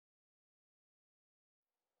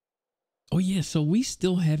Oh yeah, so we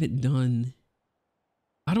still haven't done.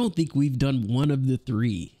 I don't think we've done one of the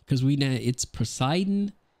three because it's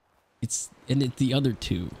Poseidon, it's the other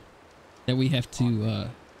two that we have to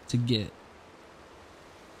get.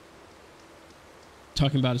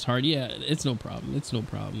 Talking about is hard. Yeah, it's no problem. It's no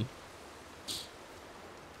problem.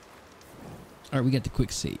 All right, we got the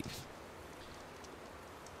quick save.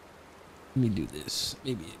 Let me do this.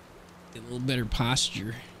 Maybe a little better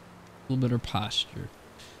posture. A little better posture.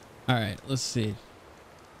 All right, let's see.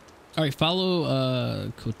 All right,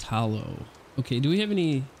 follow Kotalo. Okay, do we have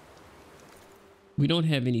any? We don't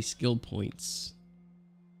have any skill points.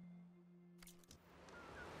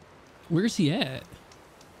 Where's he at?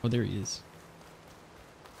 Oh, there he is.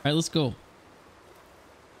 All right, let's go.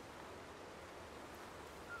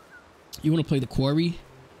 You want to play the quarry?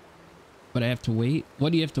 But I have to wait?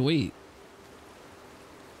 What do you have to wait?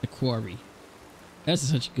 The quarry. That's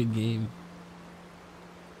such a good game.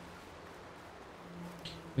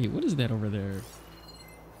 Wait, what is that over there?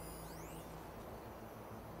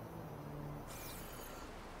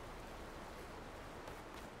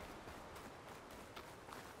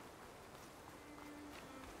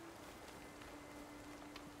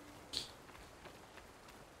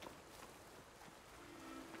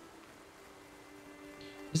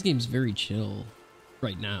 This game's very chill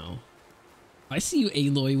right now. I see you,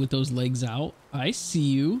 Aloy, with those legs out. I see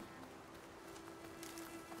you.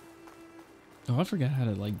 Oh, I forgot how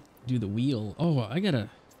to like do the wheel. Oh, I gotta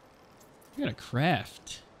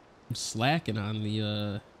craft. I'm slacking on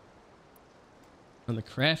the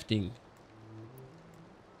crafting.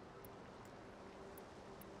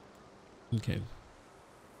 Okay.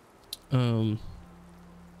 You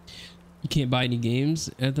can't buy any games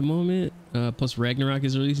at the moment. Plus Ragnarok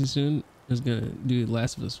is releasing soon. I was gonna do The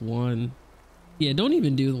Last of Us 1. Yeah, don't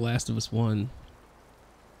even do The Last of Us 1.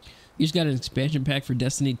 You just got an expansion pack for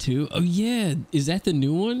Destiny 2. Oh yeah, is that the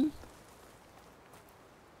new one?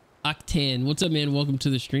 Octan, what's up, man? Welcome to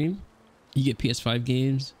the stream. You get PS5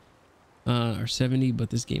 games are 70, but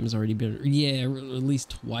this game has already been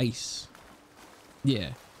released twice.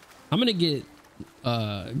 Yeah, I'm gonna get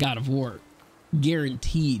God of War,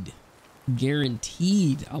 guaranteed.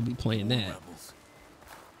 Guaranteed, I'll be playing that. Rebels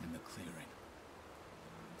in the clearing.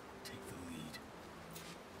 Take the lead.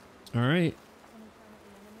 All right.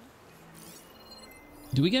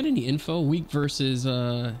 Do we got any info? Weak versus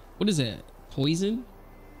what is that? Poison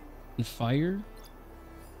and fire?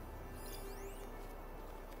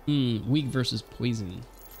 Weak versus poison.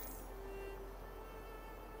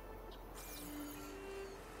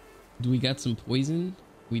 Do we got some poison?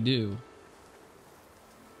 We do.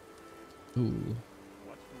 Ooh.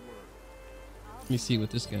 Let me see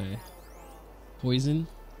what this guy. Poison.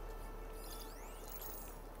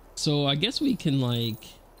 So I guess we can like,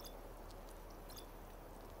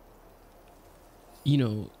 you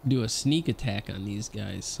know, do a sneak attack on these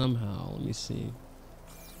guys somehow. Let me see.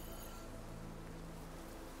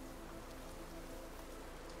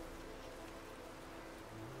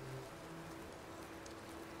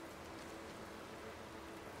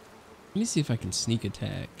 Let me see if I can sneak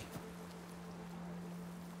attack.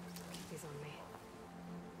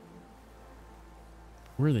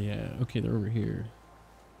 Where are they at? Okay, they're over here.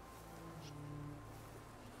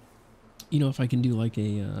 You know, if I can do like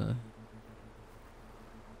a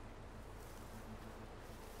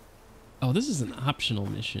oh, this is an optional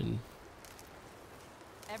mission.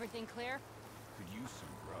 Everything clear? Could use some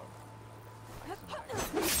grub.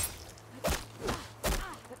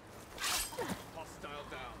 Hostile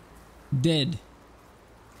down. Dead.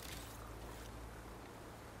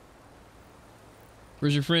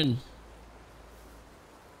 Where's your friend?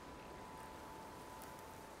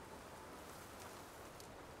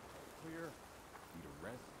 Clear. Need a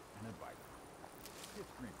rest and a bite. This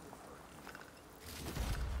drink will hurt.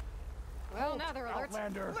 Well, now they're alerts.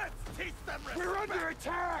 Outlander. Let's teach them respect. We're under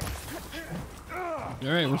attack. All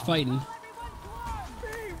right, we're fighting.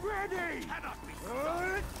 Be ready. Cannot be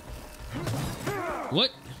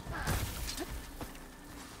What?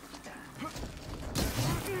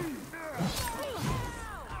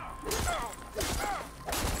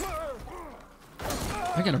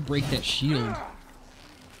 I gotta break that shield.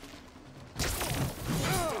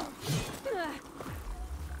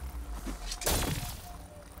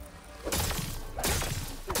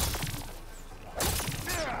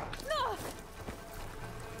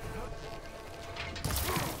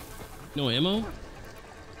 No ammo?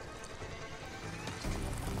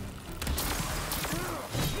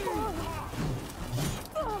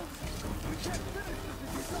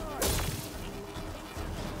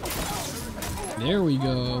 There we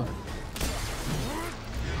go.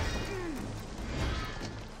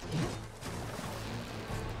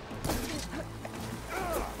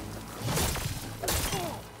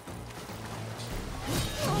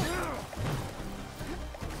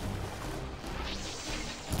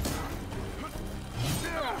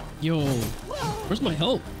 Yo, where's my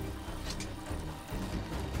help?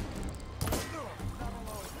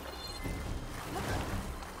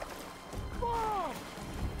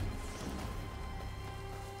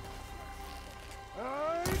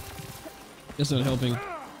 That's not helping. I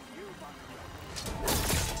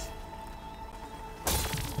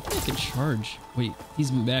can charge. Wait,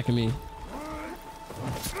 he's backing me.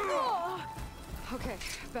 Okay,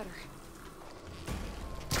 better.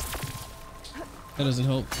 That doesn't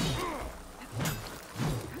help.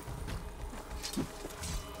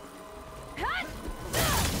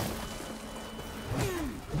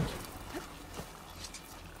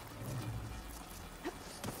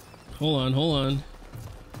 Hold on, hold on.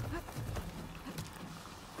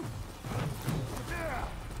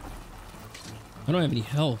 I don't have any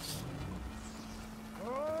health.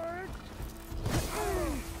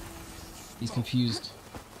 He's confused.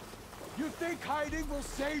 You think hiding will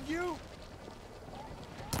save you?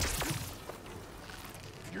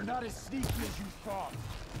 You're not as sneaky as you thought.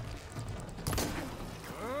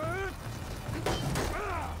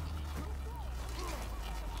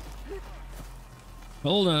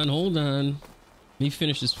 Hold on, hold on. Let me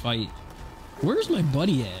finish this fight. Where's my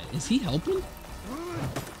buddy at? Is he helping?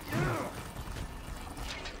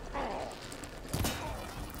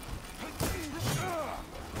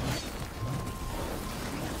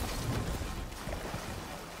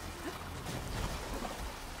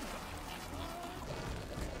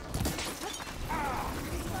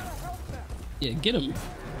 Yeah, get him.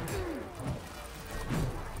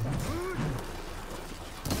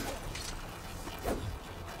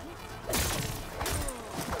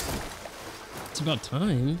 It's about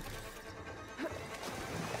time.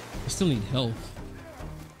 I still need health.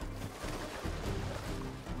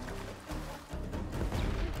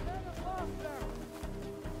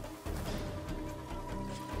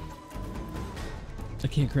 I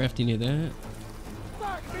can't craft any of that.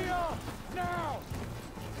 Back me up now!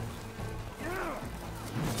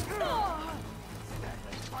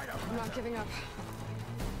 I'm not giving up.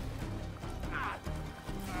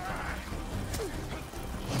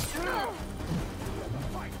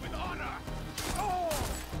 Fight with honor!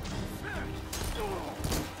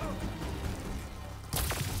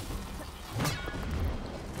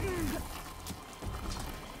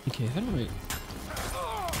 Okay, how do I...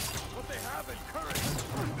 What they have in courage!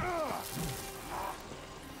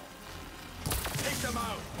 Take them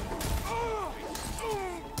out!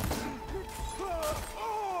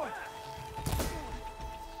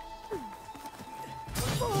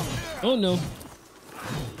 Oh no.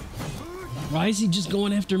 Why is he just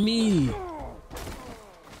going after me?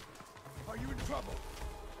 Are you in trouble?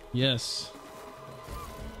 Yes.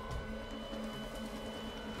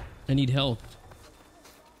 I need help.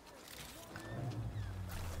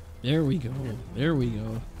 There we go. There we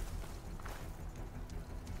go.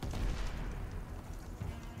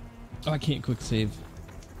 Oh, I can't quick save.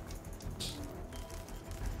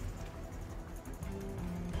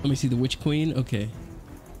 Let me see the Witch Queen. Okay.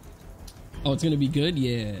 Oh, it's gonna be good?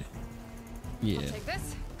 Yeah. Yeah. I'll take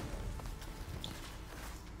this.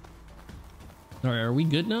 Alright, are we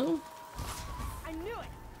good now? I knew it.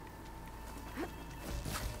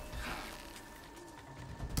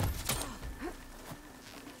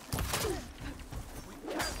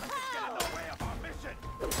 Get in the way of our mission!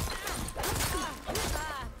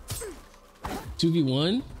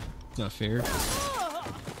 2v1? Not fair.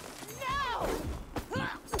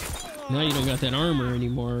 Now you don't got that armor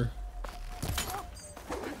anymore.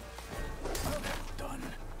 Done.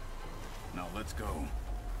 Now let's go.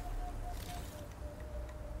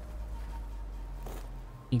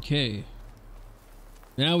 Okay.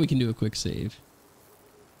 Now we can do a quick save.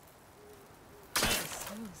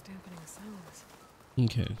 Sounds dampening sounds.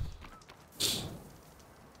 Okay.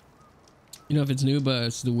 You know if it's new, but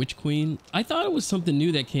it's the Witch Queen. I thought it was something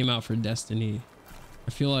new that came out for Destiny.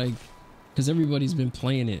 I feel like because everybody's been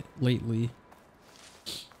playing it lately.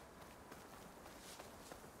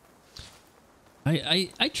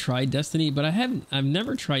 I tried Destiny, but I've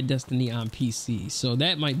never tried Destiny on PC, so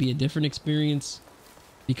that might be a different experience.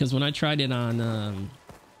 Because when I tried it on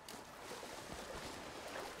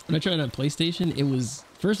PlayStation, it was,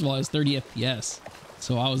 first of all, it was 30 FPS.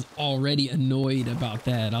 So I was already annoyed about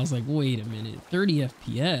that. I was like, wait a minute, 30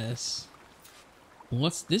 FPS?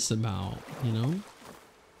 What's this about, you know?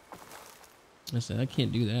 I said, I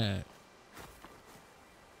can't do that.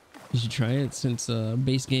 You should try it since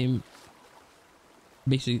base game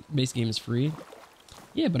is free.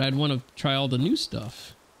 Yeah, but I'd want to try all the new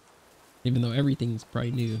stuff. Even though everything's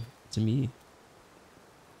probably new to me.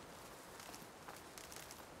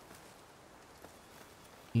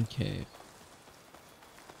 Okay.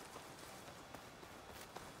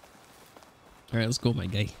 All right, let's go, my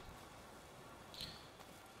guy.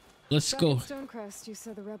 Let's Back go. at Stonecrest, you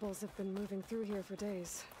said the rebels have been moving through here for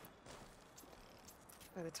days.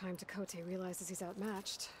 By the time Tekote realizes he's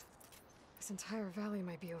outmatched, this entire valley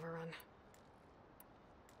might be overrun.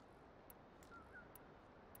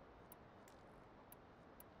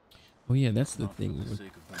 Oh yeah, that's the Not for thing. the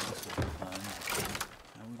sake of the rest of the plan,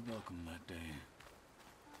 I would welcome that day.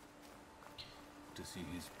 To see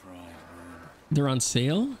his pride burn. They're on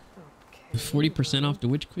sale? Okay, 40% well, off the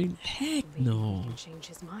Witch Queen? Heck maybe no. he can change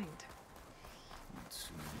his mind. Let's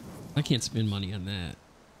see. I can't spend money on that.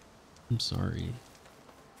 I'm sorry.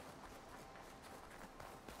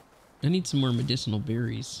 I need some more medicinal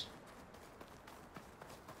berries.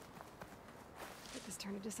 Get this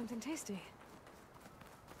turned into something tasty.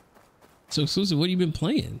 So, Susan, what have you been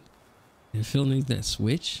playing? You feeling that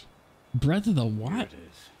Switch? Breath of the Here what? it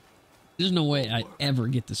is. There's no way I ever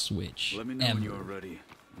get the Switch. Let me know ever. when you are ready,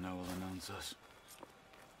 and I will announce us.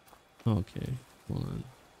 Okay, hold on.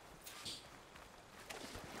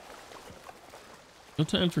 No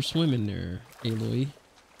time for swimming there, Aloy.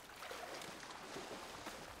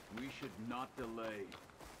 We should not delay.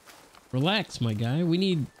 Relax, my guy. We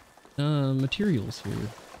need materials here.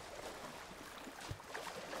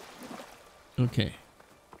 Okay.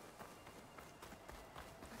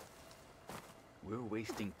 We're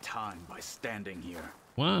wasting time by standing here.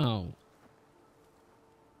 Wow.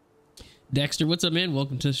 Dexter, what's up, man?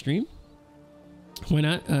 Welcome to the stream. Why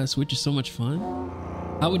not? Switch is so much fun.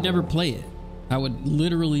 I would never play it. I would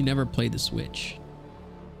literally never play the Switch.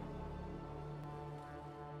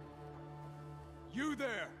 You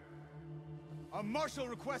there! A marshal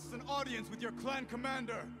requests an audience with your clan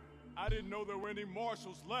commander. I didn't know there were any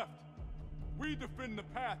marshals left. We defend the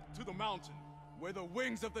path to the mountain. Where the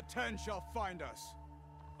wings of the Ten shall find us.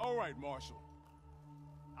 All right, Marshal.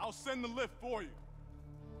 I'll send the lift for you.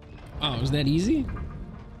 Oh, is that easy?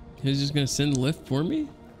 He's just gonna send the lift for me?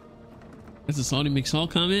 That's a Salty McSalt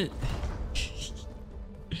comment.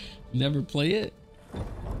 Never play it?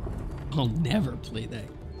 I'll never play that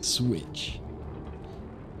Switch.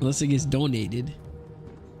 Unless it gets donated.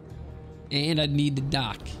 And I'd need the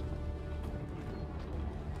dock.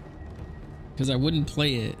 Because I wouldn't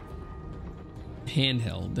play it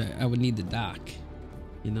handheld. I would need the dock.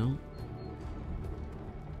 You know?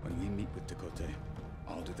 When we meet with Tekote,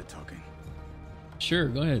 I'll do the talking. Sure,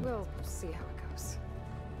 go ahead. We'll see how it goes.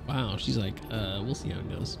 Wow, she's like, we'll see how it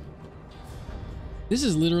goes. This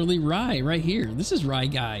is literally Rye right here. This is Rye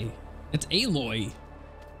guy. It's Aloy.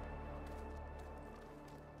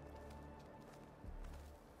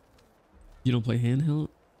 You don't play handheld?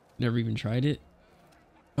 Never even tried it?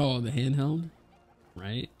 Oh, the handheld?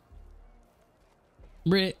 Right?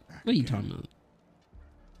 Britt, what are you talking about?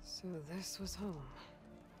 So this was home.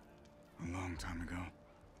 A long time ago.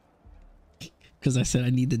 Because I said I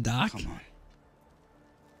need the dock? Come on.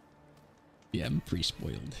 Yeah, I'm pretty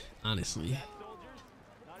spoiled, honestly.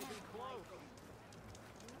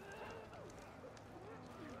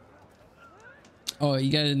 Oh,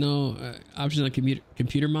 you gotta know options on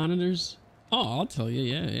computer monitors? Oh, I'll tell you.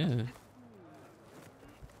 Yeah.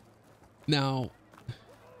 Now,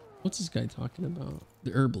 what's this guy talking about?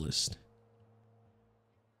 The herbalist.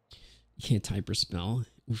 You can't type or spell.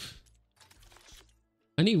 Oof.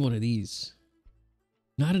 I need one of these.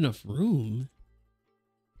 Not enough room.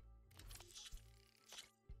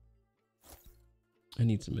 I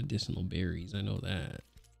need some medicinal berries. I know that.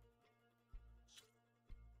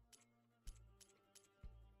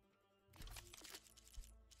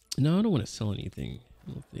 No, I don't want to sell anything.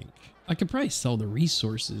 I don't think. I could probably sell the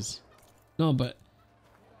resources. No, but...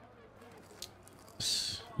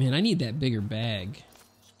 Man, I need that bigger bag.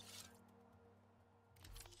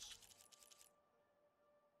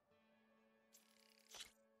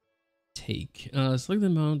 Take. Select the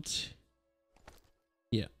amount.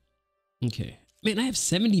 Yeah. Okay. Man, I have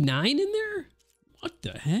 79 in there? What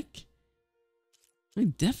the heck? I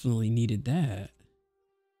definitely needed that.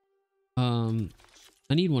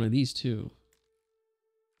 I need one of these too.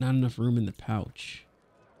 Not enough room in the pouch.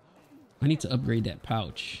 I need to upgrade that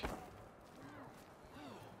pouch.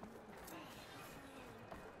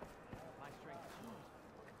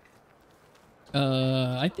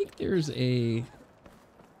 I think there's a...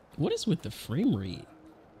 What is with the frame rate?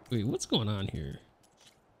 Wait, what's going on here?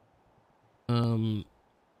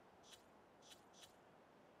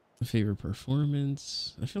 Favorite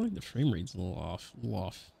performance. I feel like the frame rate's a little off.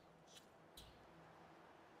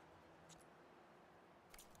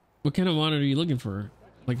 What kind of monitor are you looking for?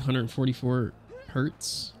 Like 144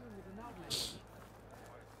 hertz?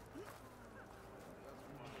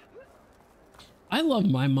 I I love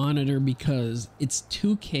my monitor because it's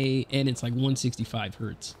 2K and it's like 165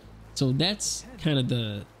 hertz. So that's kind of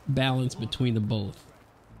the balance between the both.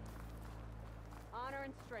 Honor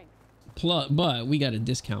and strength. Plus, but we got a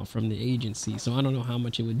discount from the agency, so I don't know how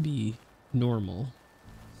much it would be normal.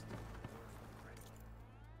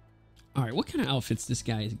 All right, what kind of outfits this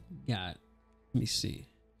guy got? Let me see.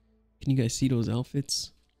 Can you guys see those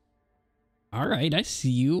outfits? All right, I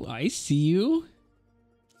see you. I see you.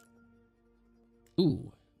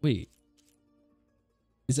 Ooh, wait.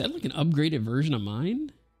 Is that like an upgraded version of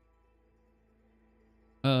mine?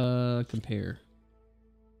 Compare.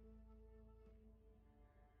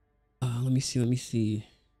 Let me see. Let me see.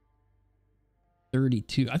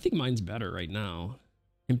 32. I think mine's better right now.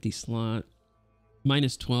 Empty slot.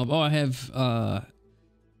 Minus 12. Oh, I have,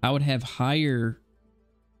 I would have higher,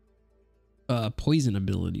 poison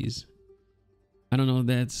abilities. I don't know if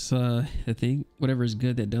that's, a thing. Whatever is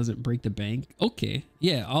good that doesn't break the bank. Okay.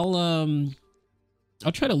 Yeah, I'll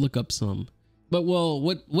try to look up some. But, well,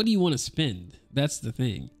 what do you want to spend? That's the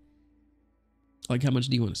thing. Like, how much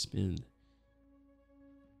do you want to spend?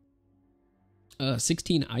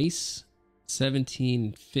 16 ice,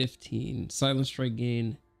 17, 15. Silent strike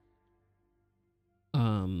gain.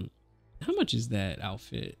 How much is that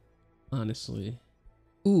outfit? Honestly.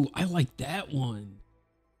 Ooh, I like that one.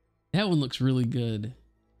 That one looks really good.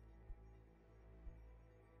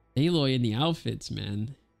 Aloy in the outfits,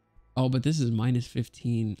 man. Oh, but this is minus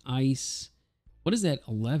 15 ice. What is that?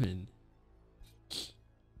 11.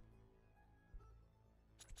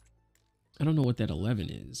 I don't know what that 11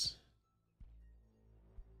 is.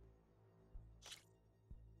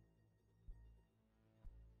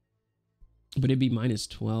 But it'd be minus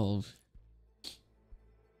 12.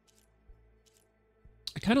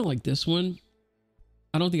 I kind of like this one.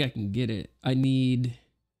 I don't think I can get it. I need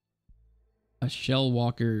a Shell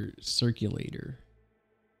Walker circulator.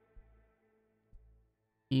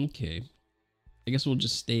 Okay. I guess we'll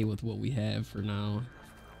just stay with what we have for now.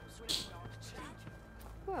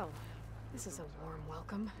 Well, this is a warm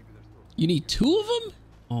welcome. You need 2 of them?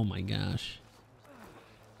 Oh my gosh.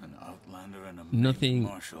 An outlander and a Nothing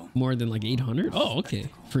marshal. more than like 800? Oh, okay.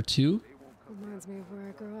 For 2? Reminds me of where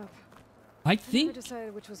I grew up. I Never think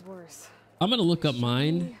decided which was worse. I'm gonna look up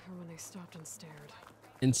mine Or when they stopped and stared.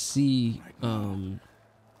 and see. I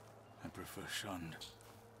prefer shunned.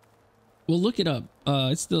 We'll look it up.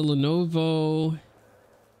 It's the Lenovo.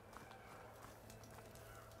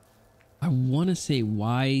 I want to say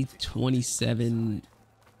Y27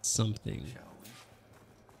 something. Shall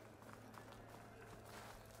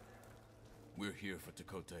we? We're here for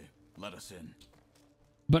Tekote. Let us in.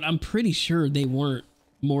 But I'm pretty sure they weren't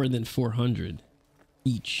more than 400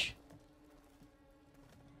 each.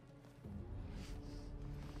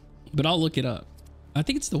 But I'll look it up. I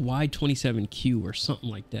think it's the Y27Q or something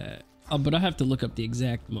like that. But I have to look up the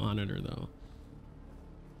exact monitor though.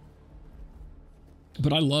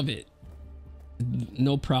 But I love it.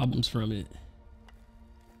 No problems from it.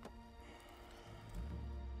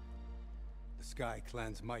 The Sky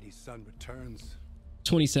Clan's mighty son returns.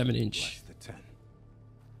 27 inch. Bless the 10.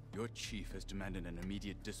 Your chief has demanded an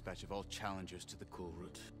immediate dispatch of all challengers to the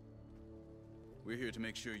Kulrut. We're here to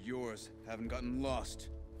make sure yours haven't gotten lost.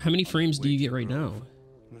 How many frames do you get right now?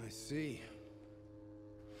 I see.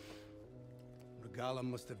 Regala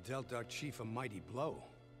must have dealt our chief a mighty blow.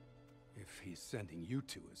 If he's sending you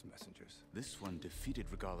two as messengers. This one defeated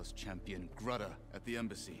Regala's champion, Grutta, at the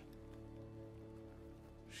embassy.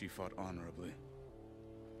 She fought honorably.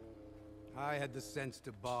 I had the sense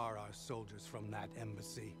to bar our soldiers from that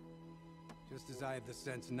embassy. Just as I have the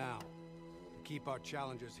sense now to keep our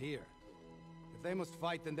challengers here. If they must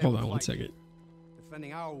fight, then they Hold will on one fight, second.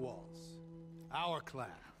 defending our walls, our clan.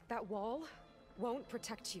 That wall won't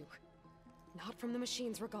protect you. Not from the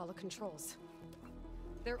machines Regala controls.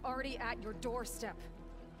 They're already at your doorstep.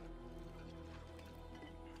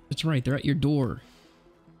 That's right, they're at your door.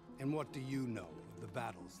 And what do you know of the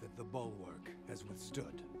battles that the bulwark has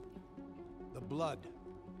withstood? The blood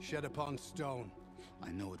shed upon stone.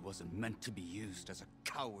 I know it wasn't meant to be used as a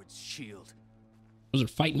coward's shield. Those are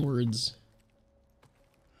fighting words.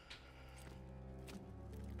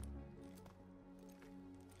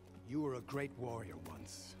 You were a great warrior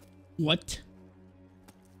once, What?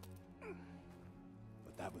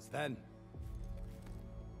 but that was then.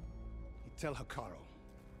 You tell Hikaru,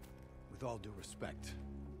 with all due respect,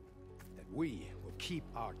 that we will keep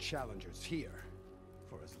our challengers here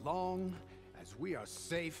for as long as we are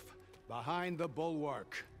safe behind the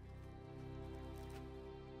bulwark.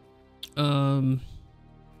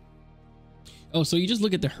 Oh, so you just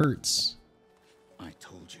look at the hertz. I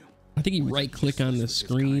told you. I think you With right click on the useless of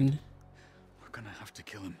this screen. kind, we're gonna have to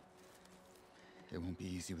kill him. It won't be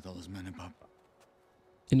easy with all his men above.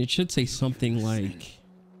 And it should say something like,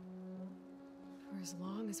 For as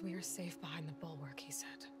long as we are safe behind the bulwark, he said.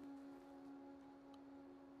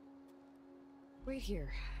 Wait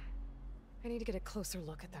here. I need to get a closer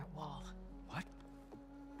look at that wall. What?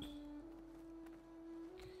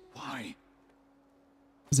 Why?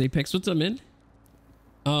 Apex, what's up, man?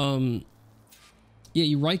 Yeah,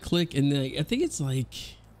 you right click and then I think it's like,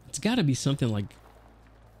 it's got to be something like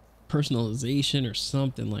personalization or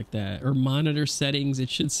something like that, or monitor settings. It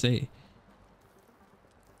should say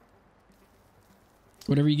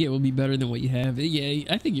whatever you get will be better than what you have. Yeah,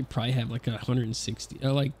 I think you probably have like a 160,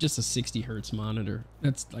 like just a 60 hertz monitor.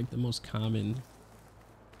 That's like the most common.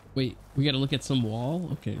 Wait, we got to look at some wall.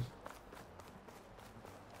 Okay.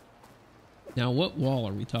 Now, what wall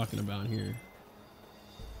are we talking about here?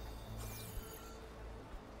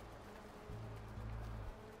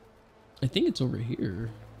 I think it's over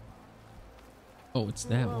here. Oh, it's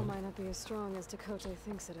that The wall one. might not be as strong as Dakota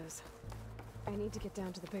thinks it is. I need to get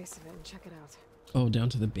down to the base of it and check it out. Oh, down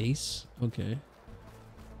to the base? Okay.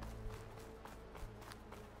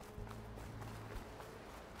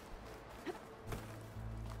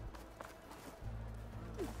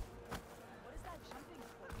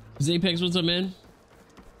 Apex, what's up, man?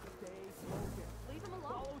 Leave him alone.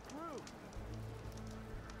 Follow through.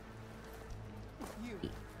 You,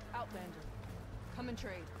 Outlander. Come and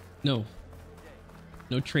trade. No.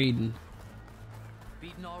 No trading.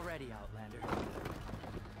 Beaten already, Outlander.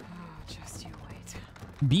 Oh, just you wait.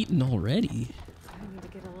 Beaten already? I need to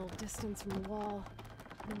get a little distance from the wall.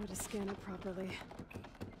 I need to scan it properly.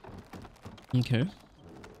 Okay.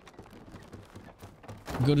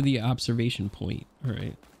 Go to the observation point. All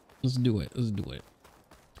right. Let's do it. Let's do it.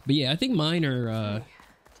 But yeah, I think mine are... Okay,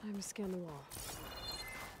 time to scan the wall.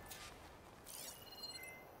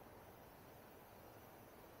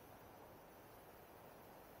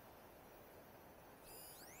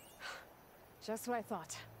 Just what I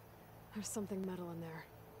thought. There's something metal in there.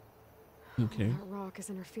 Okay. That rock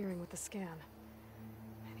is interfering with the scan.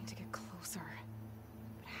 I need to get closer.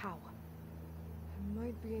 But how? I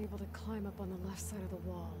might be able to climb up on the left side of the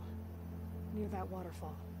wall, near that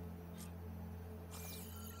waterfall.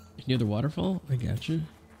 Near the waterfall? I got you.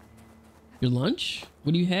 Your lunch?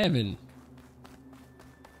 What are you having?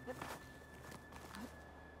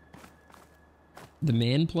 The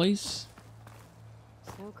man place?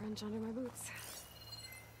 Snow crunch under my boots.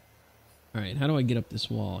 All right, how do I get up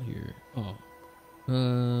this wall here? Oh,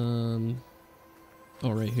 oh,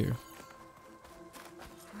 right here.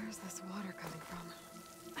 Where's this water coming from?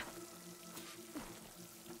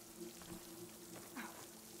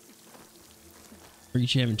 Or you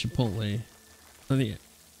having Chipotle? I think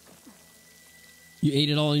you ate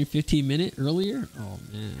it all in your 15-minute earlier. Oh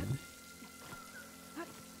man,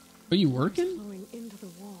 are you working? It's flowing into the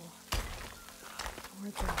wall.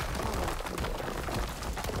 Toward the hollow.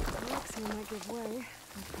 The rocks here might give way.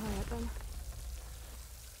 I'll pry at them.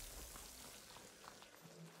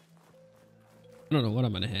 I don't know what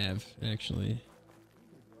I'm gonna have actually.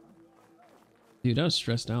 Dude, I was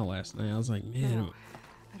stressed out last night. I was like, man. No.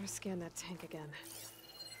 Better scan that tank again.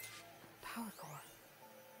 Power core.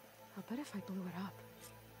 I'll bet if I blew it up.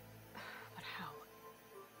 But how?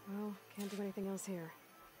 Well, can't do anything else here.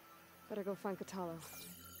 Better go find Katalo.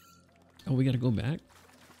 Oh, we gotta go back?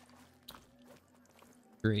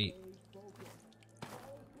 Great.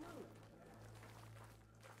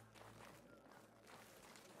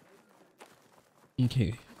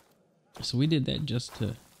 Okay. So we did that just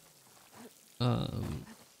to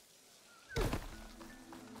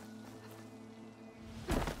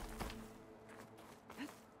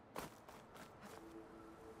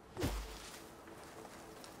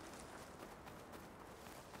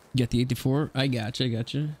get the 84. I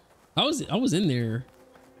gotcha. I was in there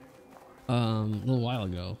a little while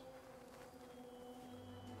ago.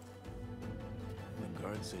 The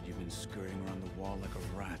guard said you've been scurrying around the wall like a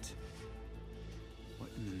rat.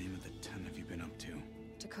 What in the name of the 10 have you been up to?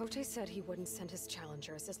 Dakota said he wouldn't send his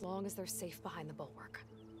challengers as long as they're safe behind the bulwark.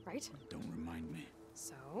 Right? Don't remind me.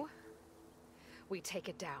 So, we take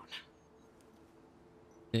it down.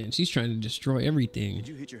 And she's trying to destroy everything. Did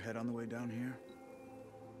you hit your head on the way down here?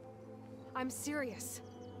 I'm serious.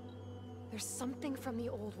 There's something from the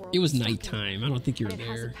old world. It was stuck in nighttime. it, I don't think you were and it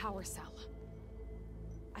has a there. power cell.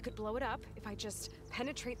 I could blow it up if I just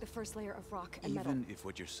penetrate the first layer of rock and metal. Even if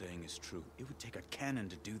what you're saying is true, it would take a cannon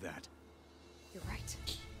to do that. You're right.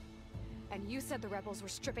 And you said the rebels were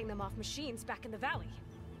stripping them off machines back in the valley.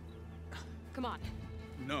 Come on.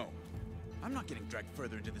 No. I'm not getting dragged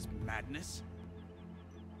further into this madness.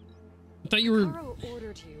 I thought you were... Karo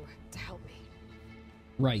ordered you to help me.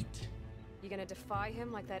 Right. You gonna defy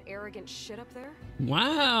him like that arrogant shit up there?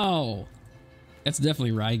 Wow. That's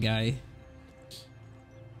definitely right, guy.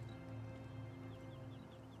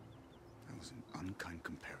 That was an unkind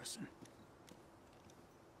comparison.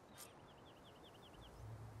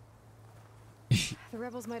 The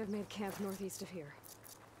rebels might have made camp northeast of here.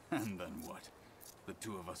 And then what? The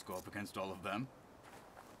two of us go up against all of them?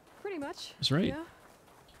 Pretty much. That's right. Yeah.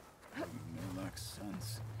 You may lack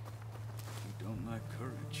sense. You don't lack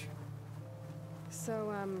courage.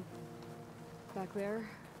 So, back there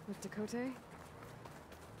with Dakota,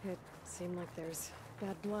 it seemed like there's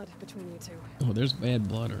bad blood between you two. Oh, there's bad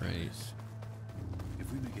blood, alright. Yes.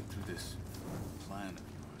 If we make it through this plan of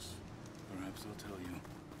yours, perhaps I'll tell you.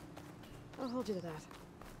 I'll hold you to that.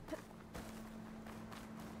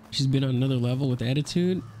 She's been on another level with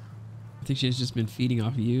attitude. I think she's just been feeding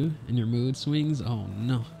off you and your mood swings. Oh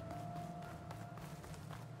no.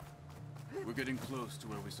 We're getting close to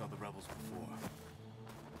where we saw the rebels before.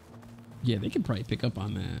 Yeah, they could probably pick up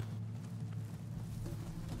on that.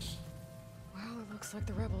 Well, it looks like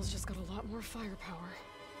the rebels just got a lot more firepower.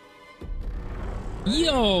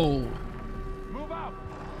 Yo! Move out!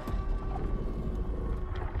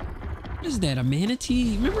 What is that, a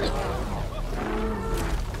manatee? Remember it?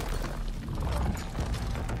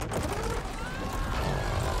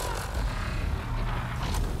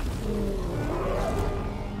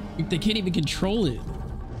 They can't even control it.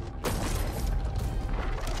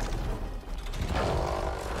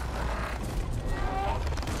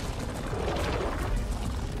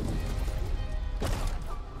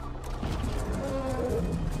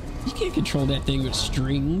 You can't control that thing with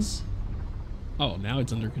strings. Oh, now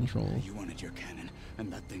it's under control. You wanted your cannon, and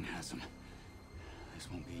that thing has them. This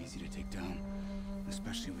won't be easy to take down,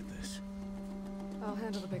 especially with this. I'll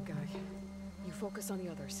handle the big guy. You focus on the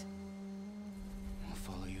others. I'll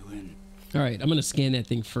follow you in. All right, I'm gonna scan that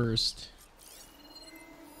thing first.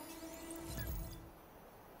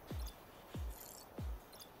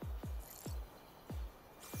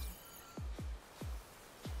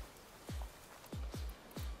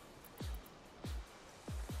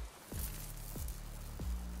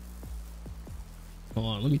 Hold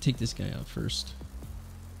on, let me take this guy out first.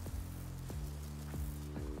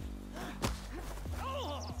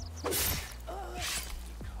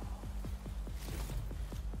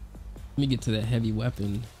 Let me get to that heavy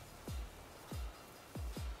weapon.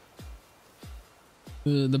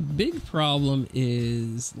 The big problem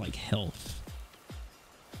is like health.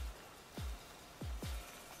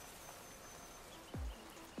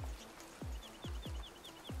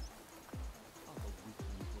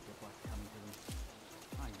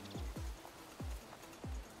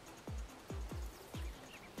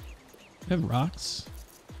 I have rocks.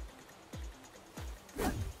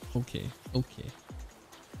 Okay, okay.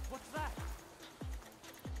 What's that?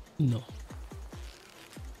 No.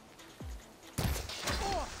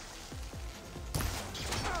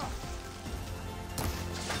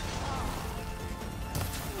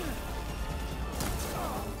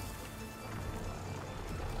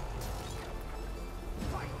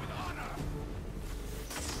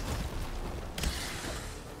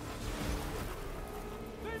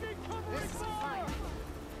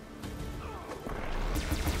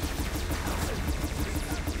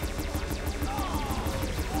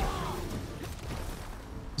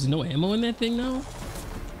 There's no ammo in that thing now?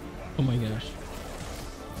 Oh my gosh.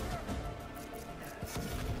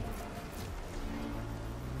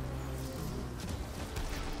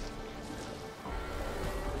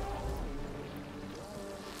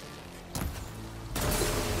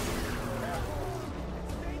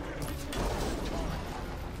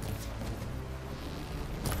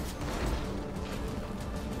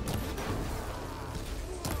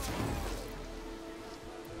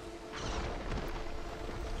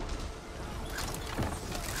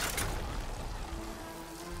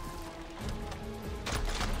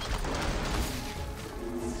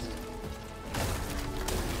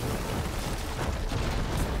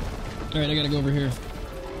 All right, I gotta go over here.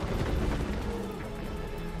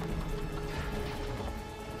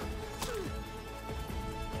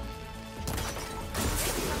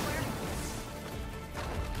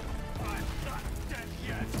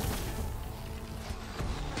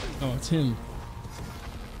 Oh, it's him.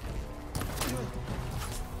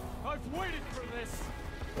 I've waited for this!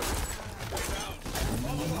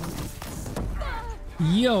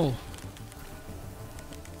 Yo.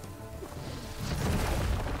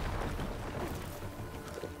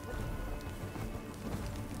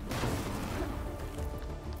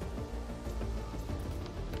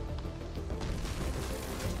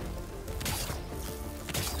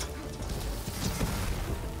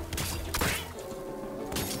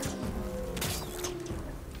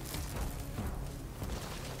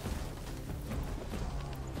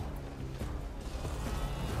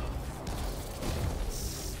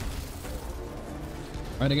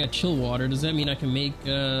 Alright, I got chill water. Does that mean I can make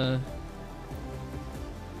nope.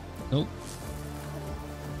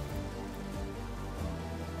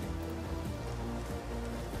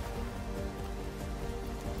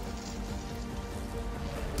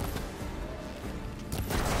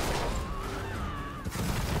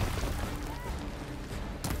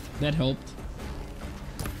 That helped.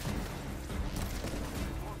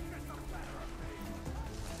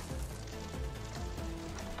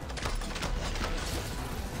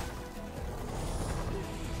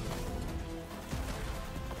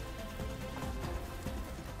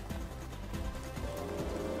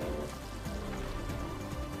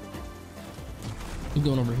 I'm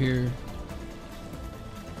going over here.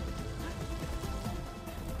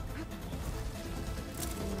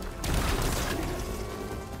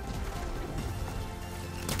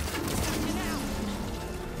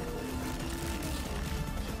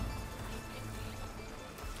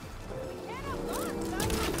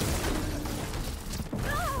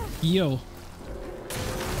 Yo.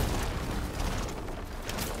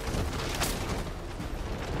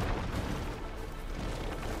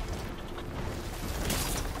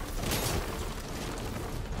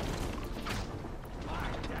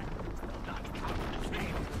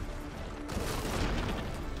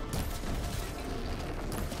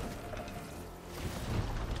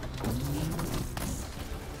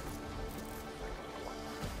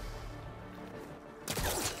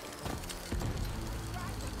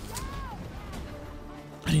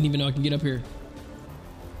 I didn't even know I can get up here.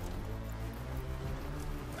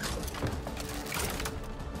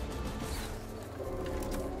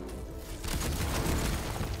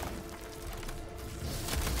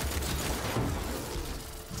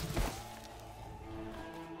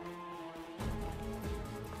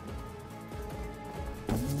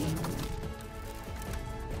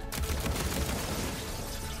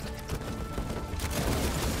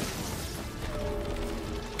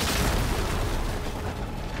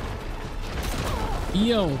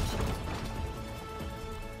 Yo. I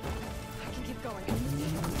can keep going.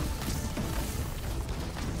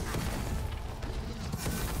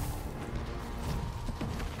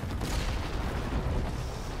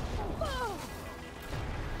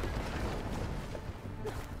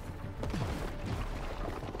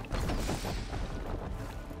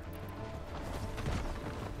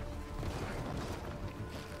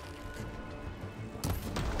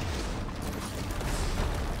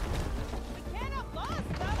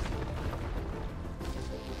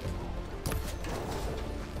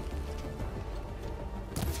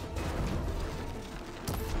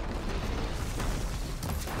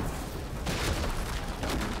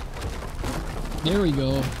 There we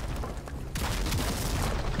go.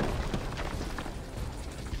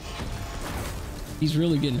 He's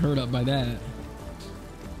really getting hurt up by that.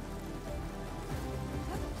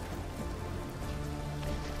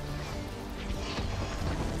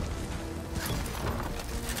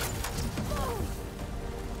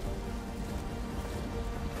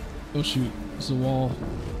 Oh shoot, it's a wall.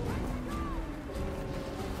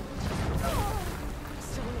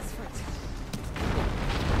 Still on his foot.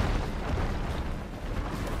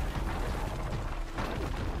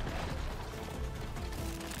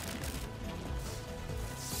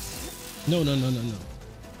 No, no, no, no, no.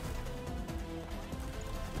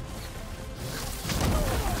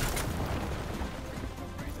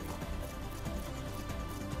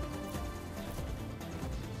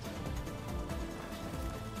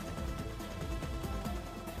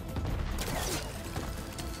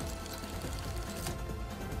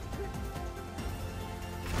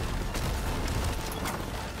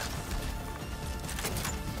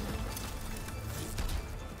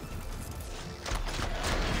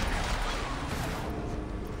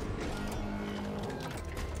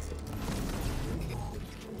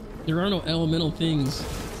 There are no elemental things.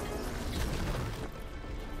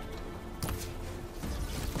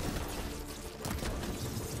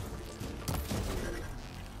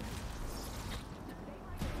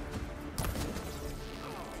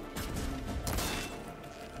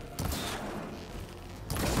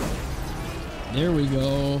 There we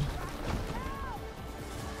go.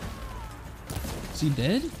 Is he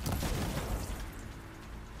dead?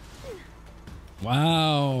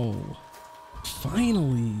 Wow.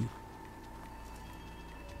 Finally.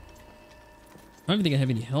 I don't even think I have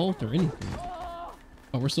any health or anything.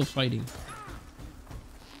 Oh, we're still fighting.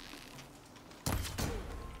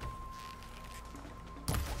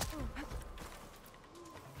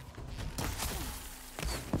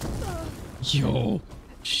 Yo,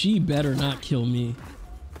 she better not kill me.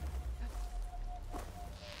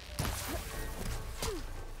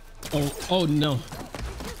 Oh, oh no.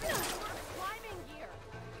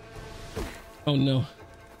 Oh no.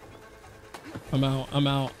 I'm out. I'm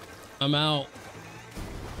out. I'm out.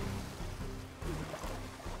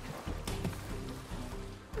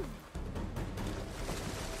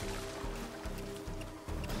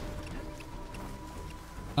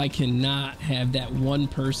 I cannot have that one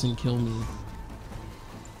person kill me.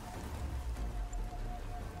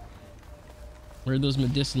 Where are those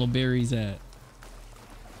medicinal berries at?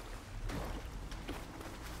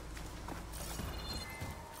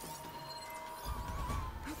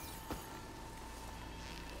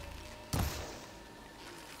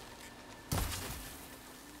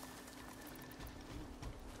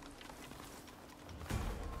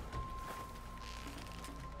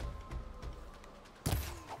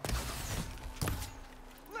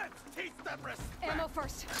 Ammo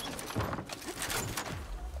first.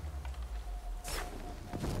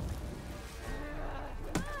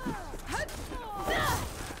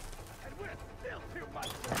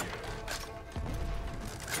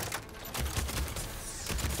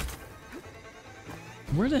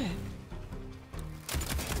 Where the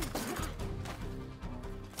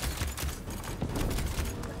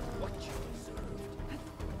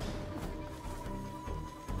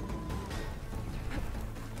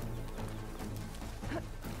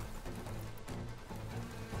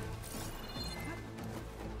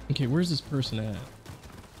Okay, where's this person at?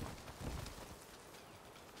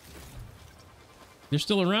 They're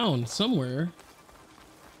still around somewhere.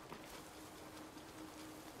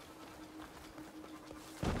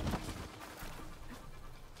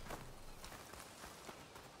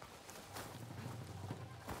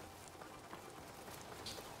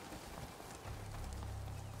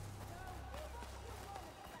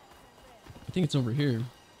 I think it's over here.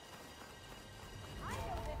 I know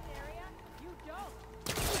this area. You don't.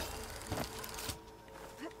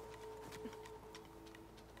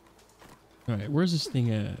 All right, where's this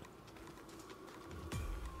thing at?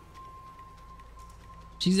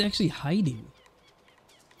 She's actually hiding.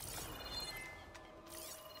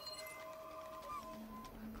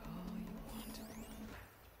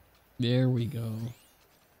 There we go.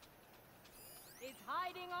 Is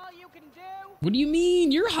hiding all you can do? What do you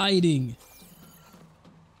mean? You're hiding.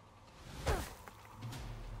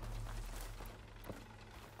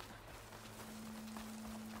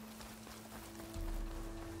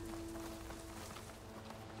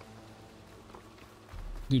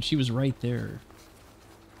 Dude, she was right there.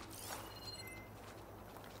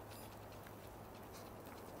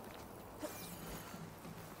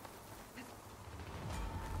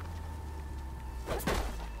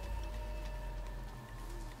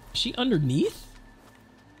 Is she underneath?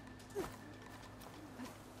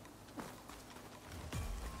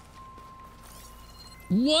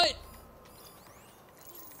 What?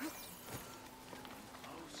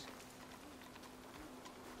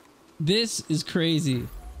 This is crazy.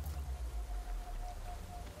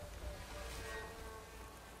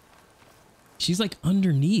 She's like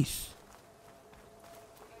underneath.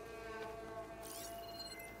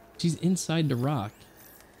 She's inside the rock.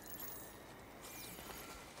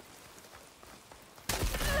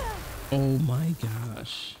 Oh my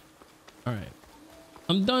gosh. All right.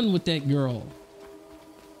 I'm done with that girl.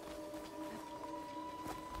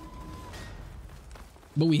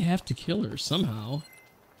 But we have to kill her somehow.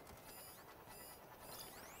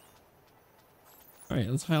 All right,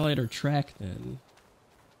 let's highlight our track then.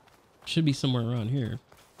 Should be somewhere around here.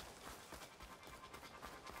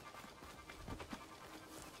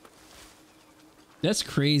 That's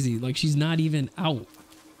crazy. Like, she's not even out.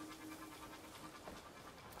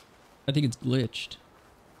 I think it's glitched.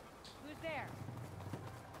 Who's there?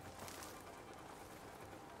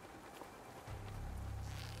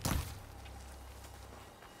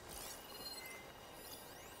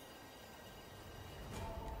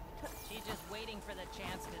 She's just waiting for the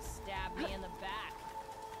chance to stab me in the back.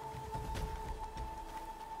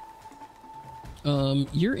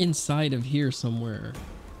 You're inside of here somewhere.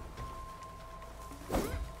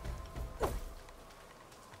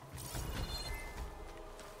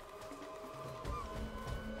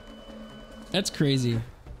 That's crazy. All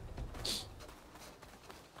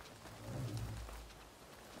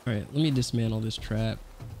right, let me dismantle this trap.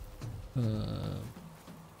 I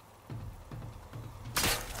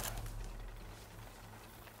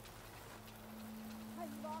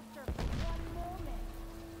lost her for one moment.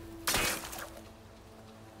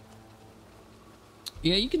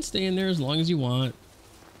 Yeah, you can stay in there as long as you want.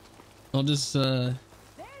 I'll just There's no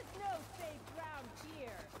safe ground here.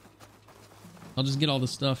 I'll just get all the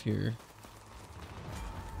stuff here.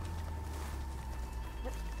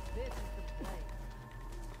 This is the place.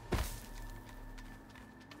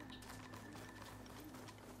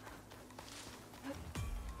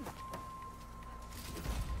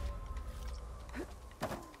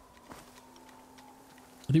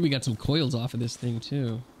 I think we got some coils off of this thing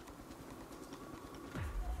too.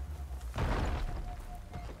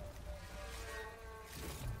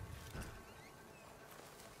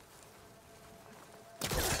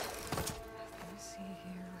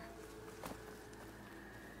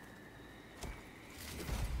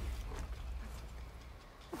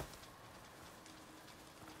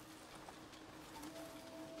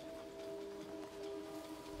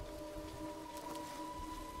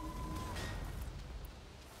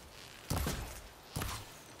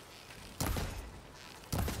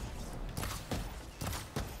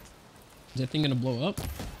 Is that thing gonna blow up?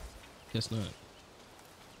 Guess not.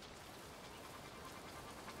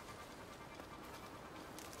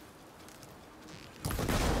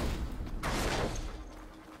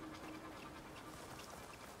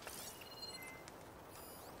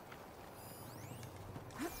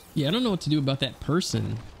 Yeah, I don't know what to do about that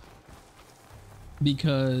person.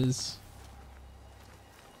 Because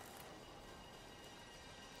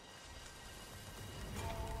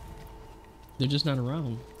they're just not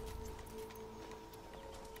around.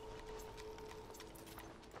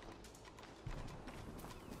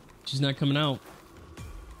 She's not coming out.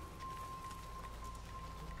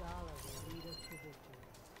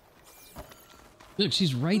 Look,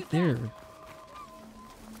 she's right there.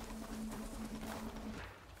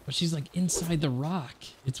 But she's like inside the rock.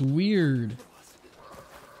 It's weird.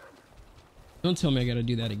 Don't tell me I gotta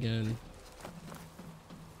do that again.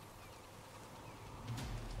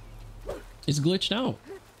 It's glitched out.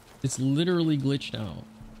 It's literally glitched out.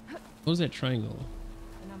 What was that triangle?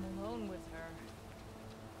 And I'm alone with her.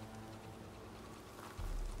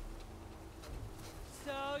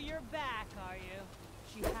 So you're back, are you?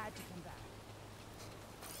 She had to come back.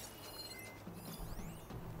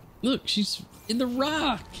 Look, she's in the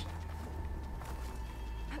rock.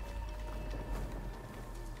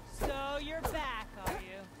 So you're back, are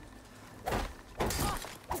you?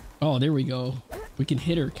 Oh, there we go. We can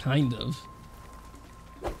hit her, kind of.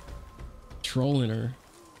 Trolling her.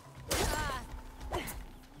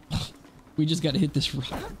 We just gotta hit this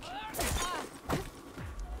rock.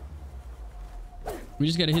 We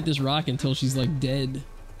just gotta hit this rock until she's like dead.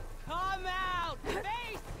 Come out!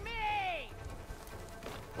 Face me!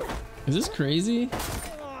 Is this crazy? For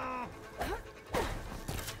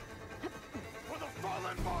the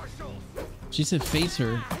fallen marshals! She said face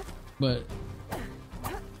her, but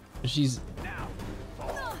she's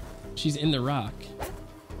in the rock.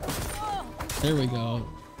 There we go.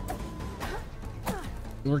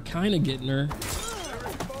 We're kind of getting her.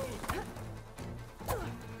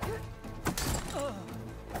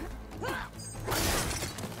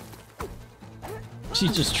 She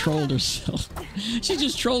just trolled herself. She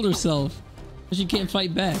just trolled herself. She can't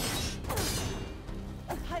fight back.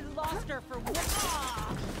 I lost her for one.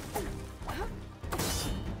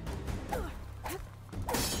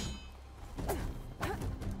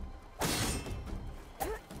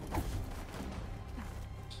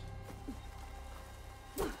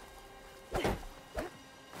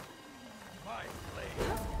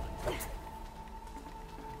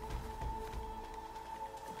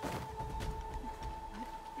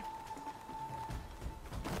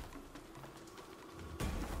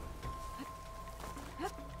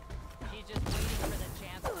 She's just waiting for the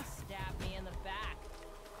chance to stab me in the back.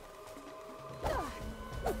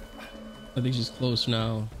 I think she's close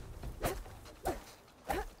now.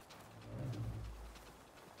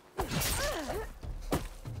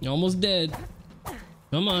 You're almost dead.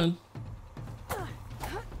 Come on.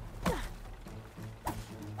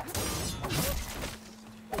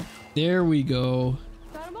 There we go.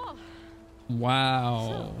 Got 'em all.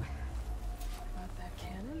 Wow. Got that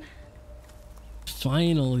cannon.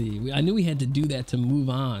 Finally. I knew we had to do that to move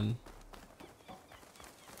on.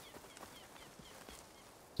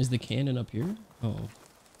 Is the cannon up here? Oh, let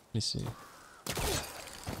me see.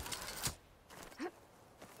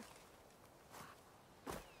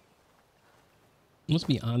 It must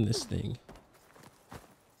be on this thing.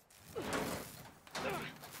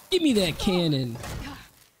 Give me that cannon.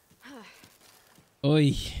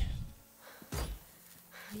 Oi.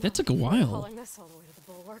 That took a while. Hauling this all the way to the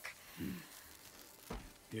bulwark.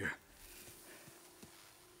 Here.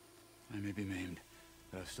 I may be maimed,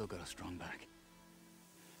 but I've still got a strong back.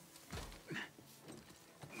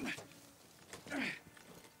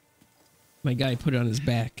 My guy put it on his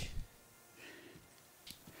back.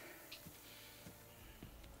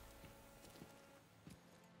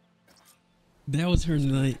 That was her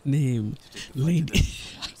name. Lady.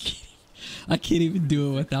 I can't even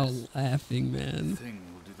do it without laughing, man. Thing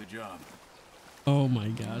will do the job. Oh my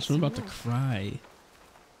gosh, I'm about to cry.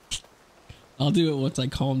 I'll do it once I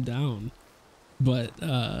calm down. But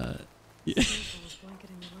yeah. Soul's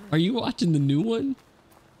blanketing the land. Are you watching the new one?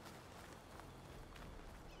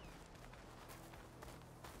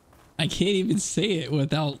 I can't even say it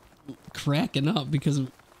without cracking up because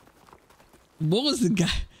what was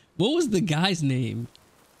the guy's name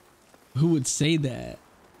who would say that?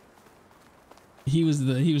 He was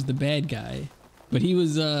the bad guy, but he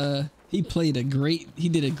did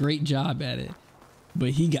a great job at it, but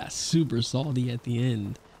he got super salty at the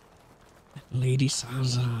end. Lady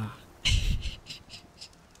Sansa.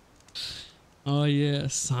 Oh yeah,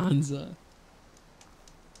 Sansa.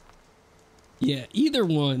 Yeah, either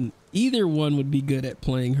one would be good at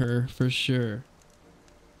playing her for sure.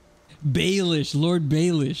 Baelish, Lord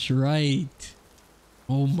Baelish, right?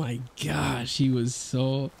 Oh my gosh, he was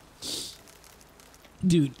so.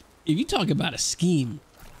 Dude, if you talk about a scheme,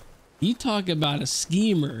 you talk about a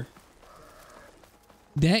schemer.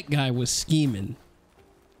 That guy was scheming.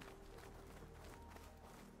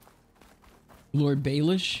 Lord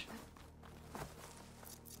Baelish.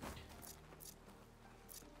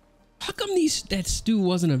 How come that stew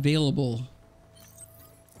wasn't available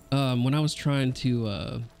when I was trying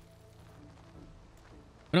to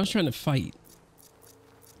fight?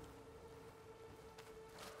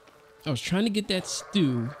 I was trying to get that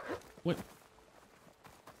stew. What?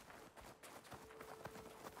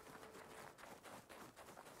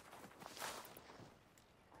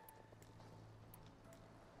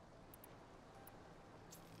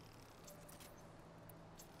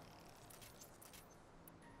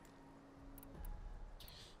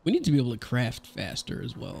 We need to be able to craft faster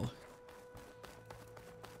as well.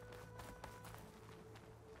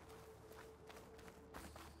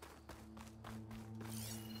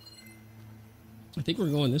 I think we're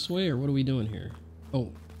going this way, or what are we doing here?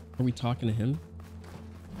 Oh, are we talking to him?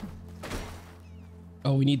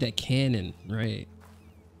 Oh, we need that cannon, right?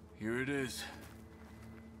 Here it is.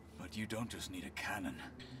 But you don't just need a cannon.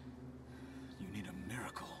 You need a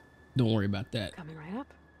miracle. Don't worry about that. Coming right up.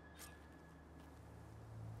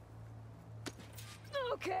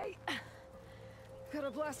 Okay.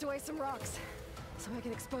 Gotta blast away some rocks so I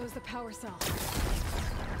can expose the power cell.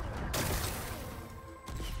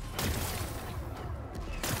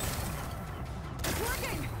 It's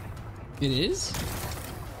working! It is?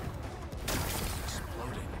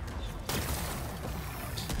 Exploding.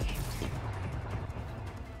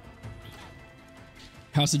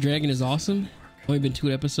 House of Dragon is awesome. Only been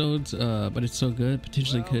 2 episodes, but it's so good.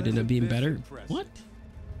 Potentially could end up being better. What?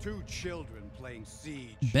 2 children playing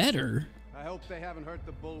siege. Better? I hope they haven't hurt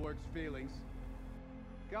the Bulwark's feelings.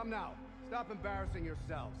 Come now, stop embarrassing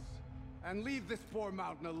yourselves. And leave this poor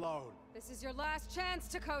mountain alone. This is your last chance,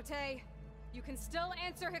 Takote. You can still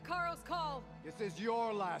answer Hikaru's call. This is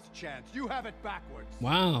your last chance. You have it backwards.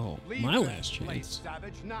 Wow, Leave my this last place, chance.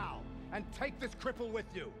 Savage, now, and take this cripple with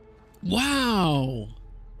you. Wow.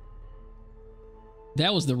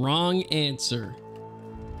 That was the wrong answer.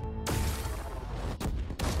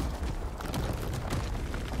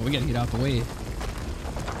 Oh, we gotta get out the way.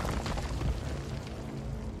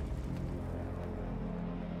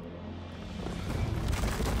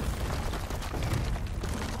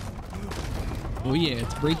 Oh yeah,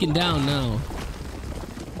 it's breaking down now.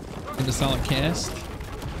 Get a solid cast.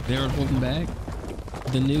 They aren't holding back.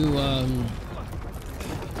 The new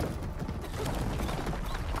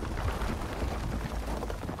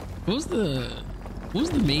what was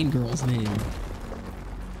the main girl's name?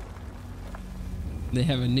 They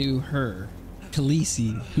have a new her.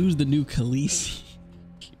 Khaleesi. Who's the new Khaleesi?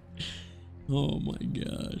 Oh my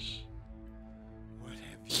gosh. What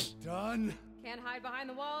have you done? Can't hide behind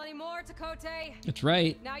the wall anymore, Takote. That's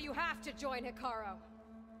right. Now you have to join Hikaru.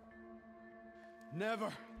 Never.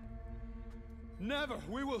 Never.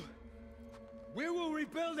 We will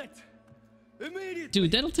rebuild it. Immediately.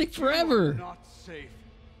 Dude, that'll take You are forever. not safe.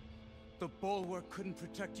 The bulwark couldn't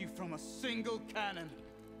protect you from a single cannon.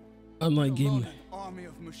 Unlike Alone game. an army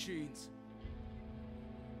of machines.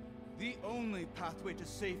 The only pathway to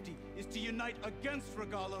safety is to unite against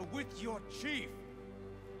Regala with your chief.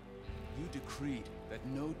 You decreed that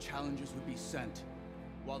no challengers would be sent,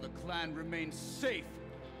 while the clan remained safe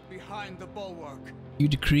behind the bulwark. You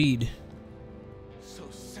decreed. So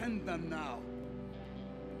send them now.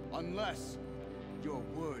 Unless your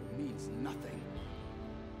word means nothing.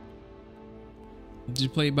 Did you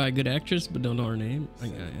play by a good actress but don't know her name? I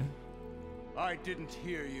got ya. I didn't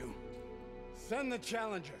hear you. Send the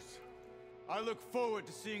challengers. I look forward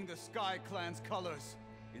to seeing the Sky Clan's colors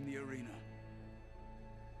in the arena.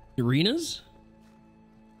 Arenas?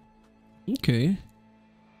 Okay.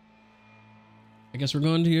 I guess we're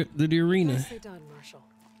going to the arena. Nicely done, Marshal.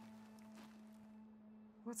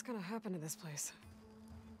 What's gonna happen to this place?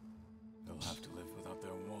 They'll have to live without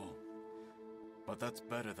their wall. But that's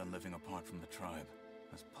better than living apart from the tribe,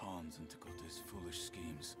 as pawns in Tekote's foolish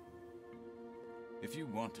schemes. If you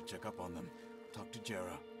want to check up on them, talk to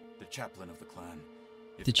Jera, the chaplain of the clan.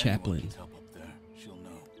 If The chaplain. anyone needs help up there, she'll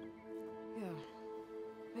know. Yeah,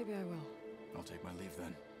 maybe I will. I'll take my leave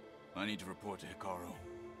then. I need to report to Hikaru.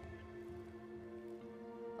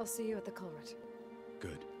 I'll see you at the Kulrut.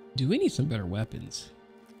 Good. Do we need some better weapons?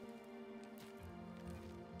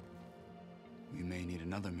 We may need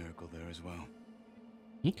another miracle there as well.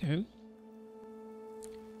 Okay.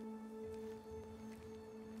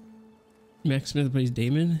 Max Smith plays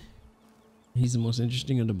Damon. He's the most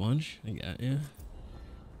interesting of the bunch. I got yeah.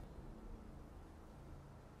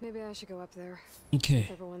 Maybe I should go up there. Okay.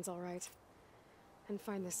 If everyone's all right. And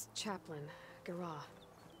find this chaplain, Gara.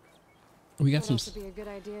 We got Would some. also be a good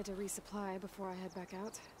idea to resupply before I head back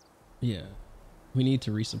out. Yeah. We need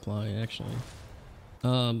to resupply actually.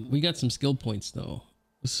 We got some skill points though.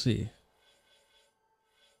 Let's see.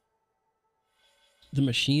 The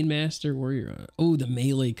Machine Master Warrior. Oh, the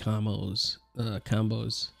melee combos.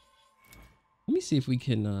 Combos. Let me see if we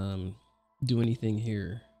can do anything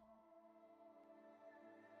here.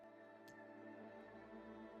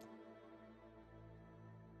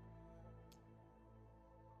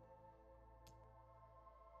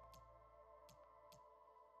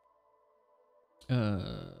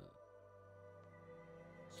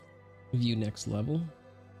 View next level.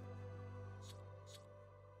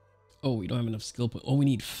 Oh, we don't have enough skill points. Oh, we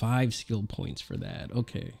need 5 skill points for that.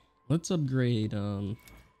 Okay, let's upgrade. Oh,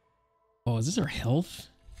 is this our health?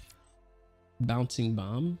 Bouncing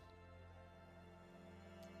bomb.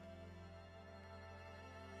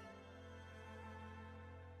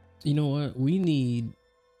 You know what? We need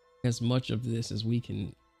as much of this as we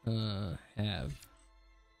can have.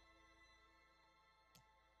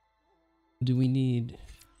 Do we need...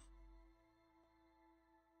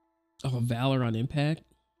 Oh, Valor on impact?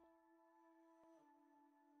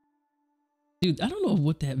 Dude, I don't know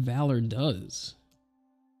what that Valor does.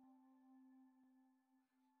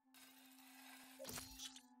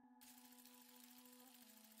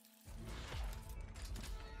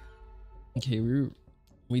 Okay,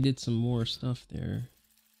 we did some more stuff there.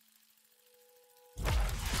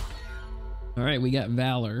 All right, we got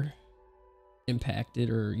Valor impacted,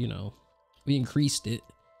 or you know, we increased it.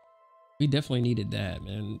 We definitely needed that,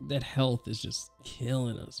 man. That health is just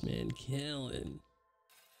killing us, man. Killing.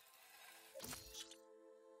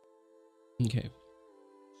 Okay.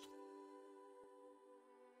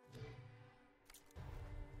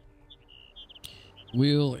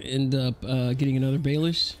 We'll end up getting another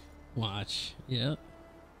Baelish. Watch. Yeah.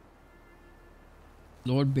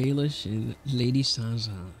 Lord Baelish and Lady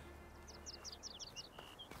Sansa.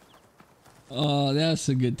 Oh, that's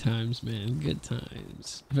some good times, man. Good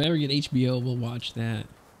times. If I ever get HBO, we'll watch that.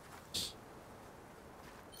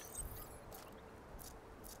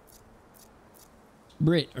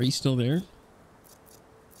 Britt, are you still there?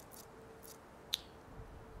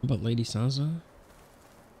 About Lady Sansa?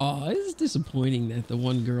 Oh, it's disappointing that the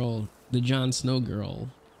one girl, the Jon Snow girl.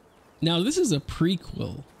 Now, this is a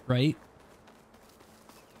prequel, right?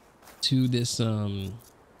 To this,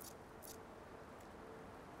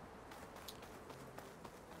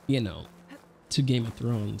 you know, to Game of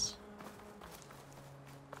Thrones.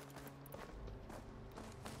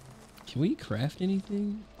 Can we craft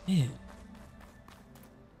anything? Man.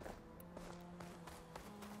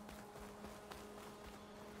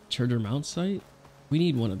 Treasure Mount site? We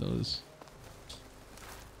need one of those.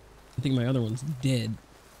 I think my other one's dead.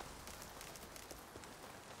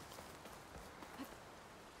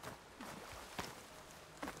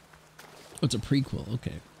 Oh, it's a prequel.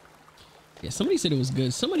 Okay. Yeah, somebody said it was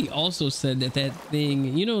good. Somebody also said that that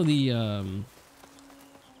thing, you know, the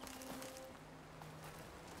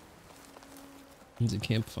it's a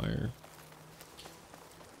campfire.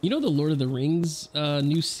 You know the Lord of the Rings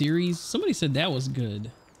new series? Somebody said that was good.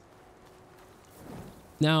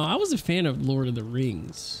 Now, I was a fan of Lord of the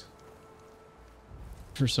Rings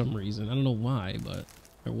for some reason. I don't know why, but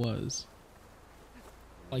I was.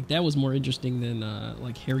 Like, that was more interesting than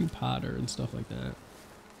like Harry Potter and stuff like that.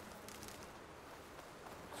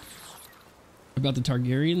 About the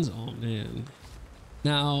Targaryens? Oh, man.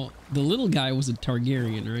 Now, the little guy was a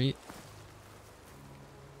Targaryen, right?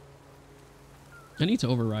 I need to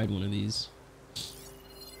override one of these.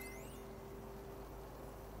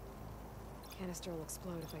 Canister will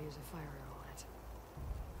explode if I use a fire arrow on it.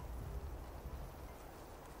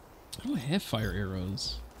 I don't have fire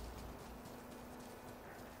arrows.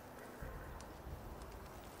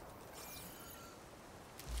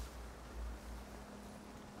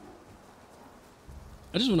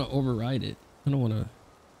 I just want to override it. I don't want to.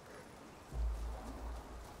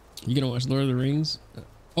 You gonna watch Lord of the Rings?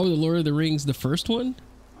 Oh, the Lord of the Rings, the first one?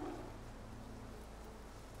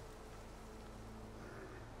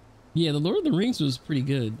 Yeah, the Lord of the Rings was pretty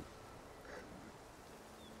good.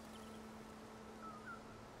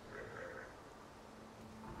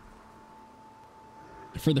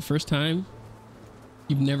 For the first time?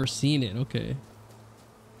 You've never seen it, okay.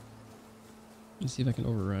 Let's see if I can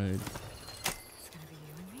override. It's gonna be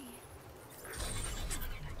you and me.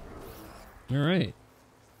 All right.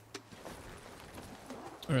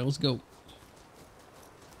 All right, let's go.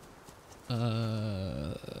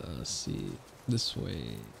 Let's see. This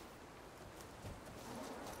way.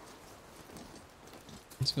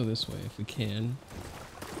 Let's go this way if we can.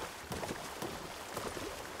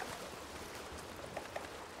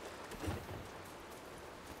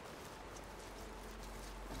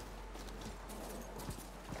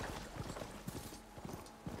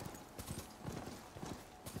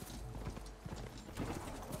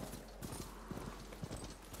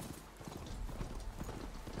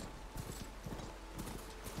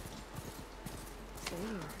 Stay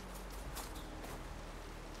here.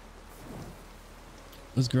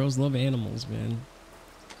 Those girls love animals, man.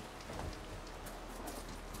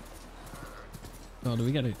 Oh, do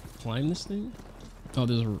we gotta climb this thing? Oh,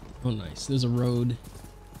 there's a... Oh, nice. There's a road.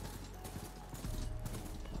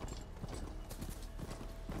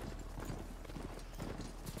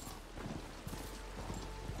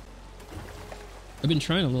 I've been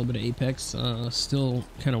trying a little bit of Apex. Still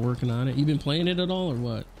kind of working on it. You been playing it at all or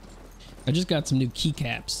what? I just got some new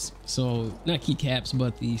keycaps. So, not keycaps,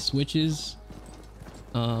 but the switches.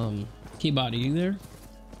 Keybot, are you there?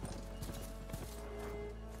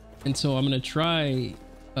 And so I'm gonna try,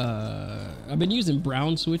 I've been using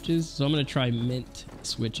brown switches, so I'm gonna try mint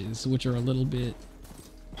switches, which are a little bit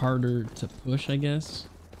harder to push, I guess.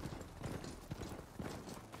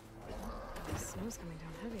 The snow's coming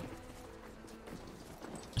down heavy.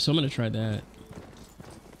 So I'm gonna try that.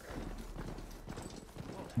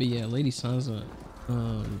 But yeah, Lady Sansa,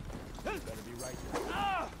 I'm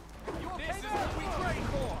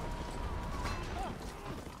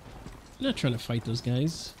not trying to fight those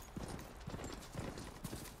guys.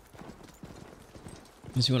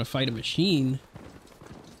 Unless you want to fight a machine.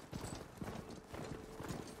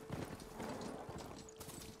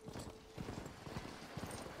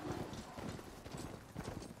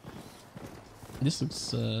 This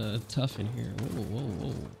looks tough in here. Whoa, whoa,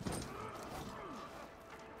 whoa.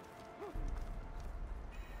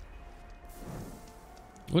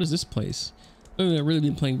 What is this place? I've really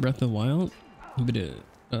been playing Breath of the Wild. A bit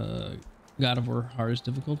of God of War hardest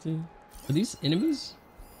difficulty. Are these enemies?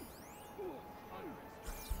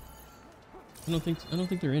 I don't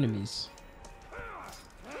think they're enemies.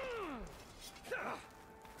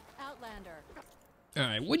 Outlander. All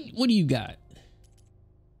right, what do you got?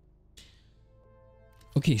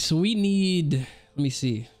 Okay, so we need, let me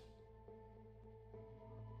see.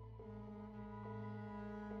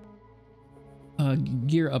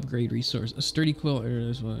 Gear upgrade resource. A sturdy quill.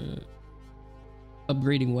 There's one.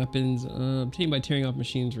 Upgrading weapons. Obtained by tearing off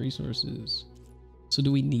machines resources. So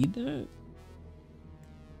do we need that?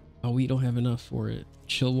 Oh, we don't have enough for it.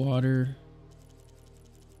 Chill water.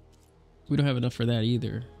 We don't have enough for that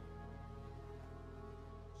either.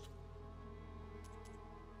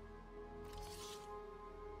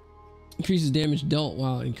 Increases damage dealt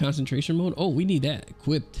while in concentration mode. Oh, we need that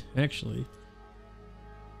equipped, actually.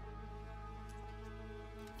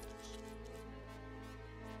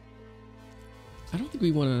 I don't think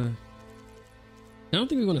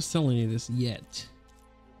we want to sell any of this yet.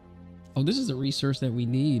 Oh, this is a resource that we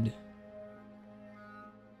need.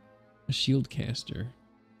 A shield caster.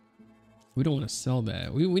 We don't want to sell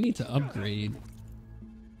that. We need to upgrade.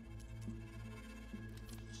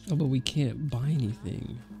 Oh, but we can't buy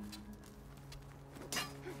anything.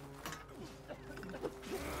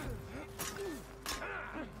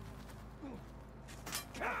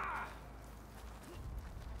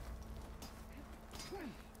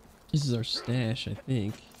 This is our stash, I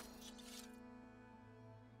think.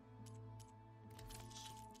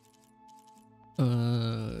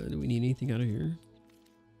 Do we need anything out of here?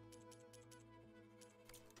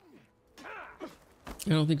 I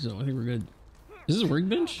don't think so. I think we're good. Is this a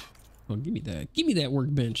workbench? Oh, give me that. Give me that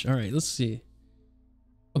workbench. All right, let's see.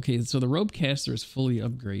 Okay, so the rope caster is fully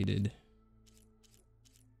upgraded.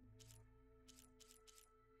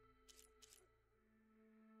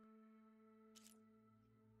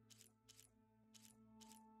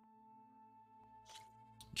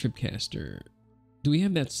 Tripcaster. Do we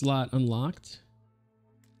have that slot unlocked?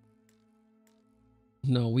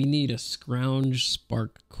 No, we need a scrounge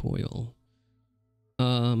spark coil.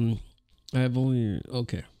 I have only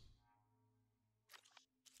okay.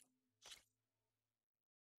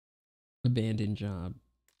 Abandoned job.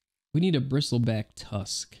 We need a bristleback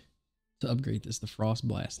tusk to upgrade this. The frost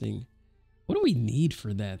blasting. What do we need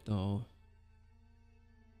for that though?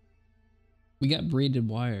 We got braided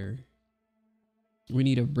wire. We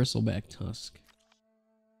need a bristleback tusk.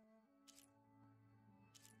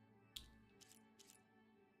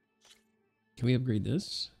 Can we upgrade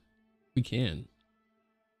this? We can.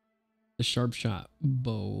 The sharp shot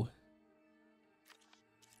bow.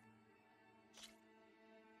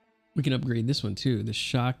 We can upgrade this one too. The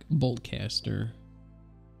shock bolt caster.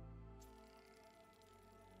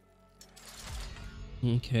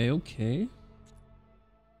 Okay, okay.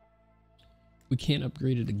 We can't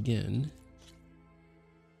upgrade it again.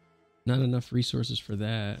 Not enough resources for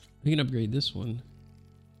that. We can upgrade this one.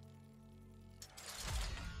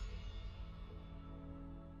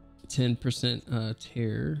 10%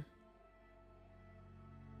 tear.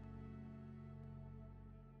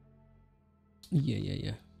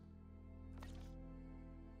 Yeah.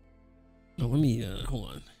 Oh, let me hold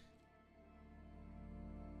on.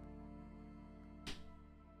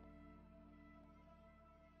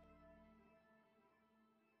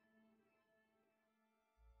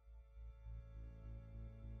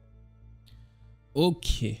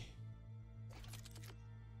 Okay.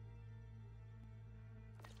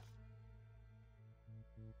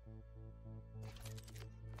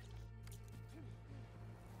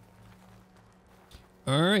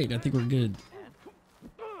 All right, I think we're good.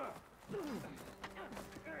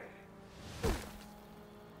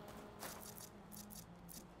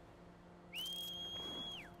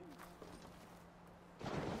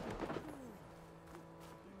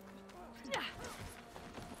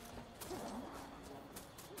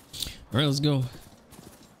 All right, let's go.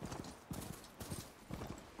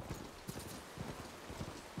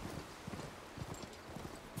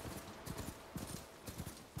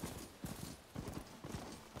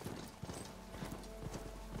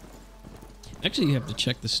 Actually, you have to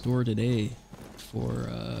check the store today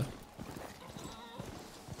for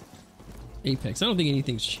Apex. I don't think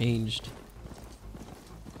anything's changed.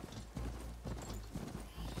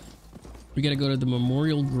 We gotta go to the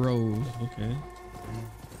Memorial Grove. Okay.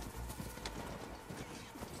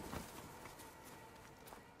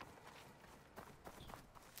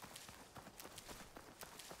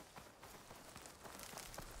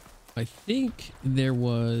 I think there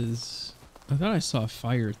was... I thought I saw a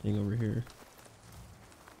fire thing over here.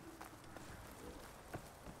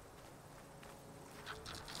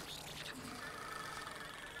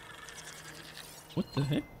 What the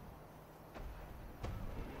heck?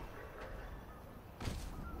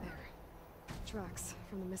 There. Tracks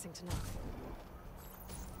from the missing Tanakh.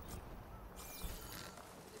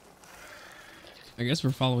 I guess we're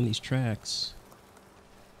following these tracks.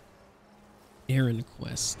 Errand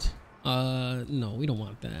quest. No, we don't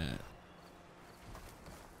want that.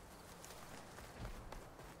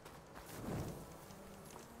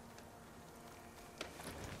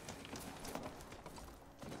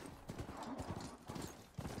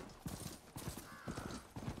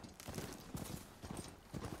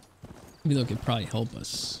 Maybe they could probably help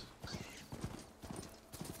us.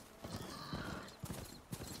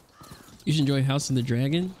 You should enjoy House of the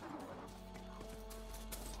Dragon.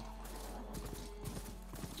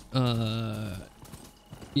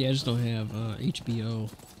 Yeah, I just don't have HBO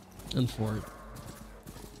for it.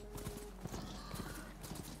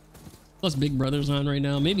 Plus Big Brother's on right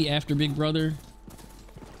now. Maybe after Big Brother.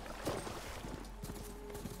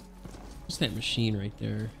 What's that machine right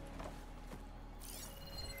there?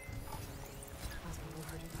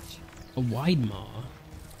 A wide maw.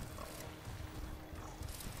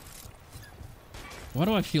 Why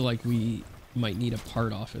do I feel like we might need a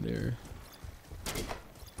part off of there?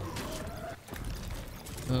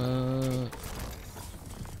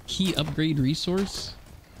 Key upgrade resource?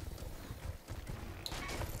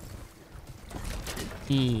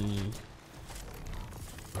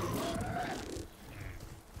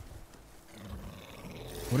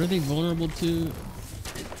 What are they vulnerable to?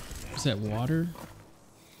 Is that water?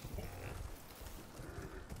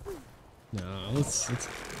 No, let's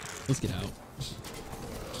get out.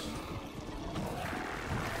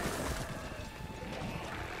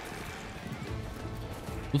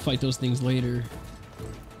 We'll fight those things later.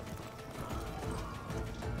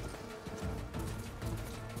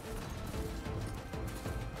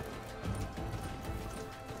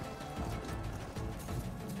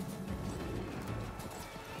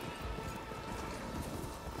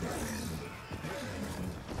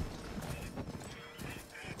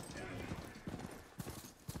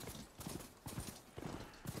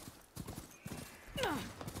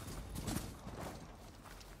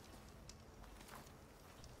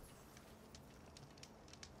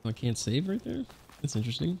 I can't save right there. That's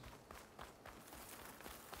interesting.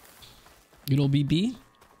 Good old BB.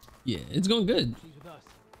 Yeah, it's going good. She's with us.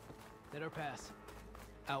 Let her pass.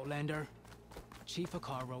 Outlander, Chief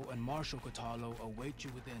Akaro and Marshal Katalo await you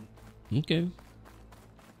within. Okay.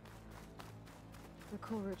 The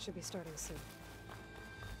Kulrut should be starting soon.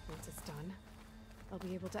 Once it's done, I'll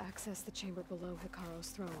be able to access the chamber below Hikaro's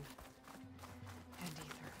throne. And Ether.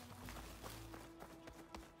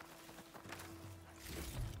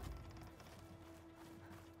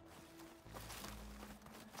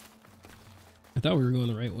 I thought we were going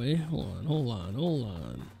the right way. Hold on, hold on, hold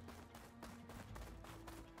on.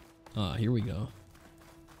 Ah, here we go.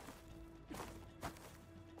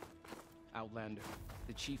 Outlander,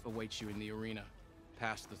 the chief awaits you in the arena,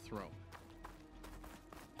 past the throne.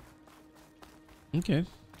 Okay.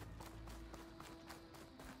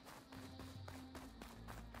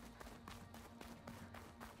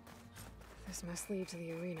 This must lead to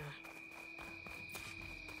the arena.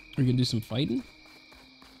 We're gonna do some fighting.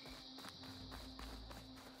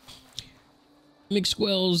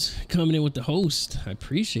 McSquells coming in with the host. I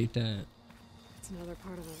appreciate that. It's another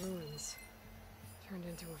part of the ruins. Turned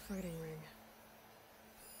into a fighting ring.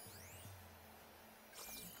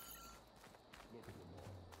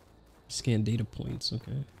 Scan data points.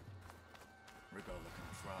 Okay.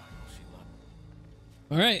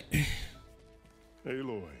 All right.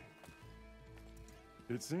 Aloy,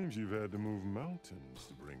 it seems you've had to move mountains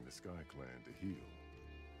to bring the Sky Clan to heel.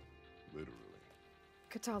 Literally.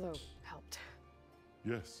 Katalo helped.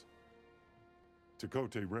 Yes.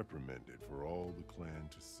 Tekote reprimanded for all the clan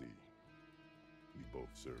to see. We both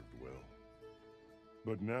served well.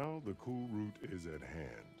 But now the Kulrut is at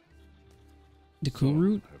hand. The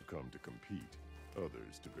Kulrut? Some have come to compete,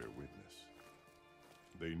 others to bear witness.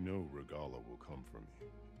 They know Regala will come for me.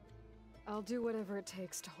 I'll do whatever it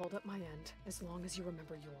takes to hold up my end, as long as you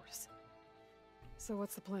remember yours. So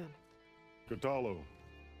what's the plan? Katalo.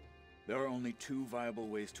 There are only two viable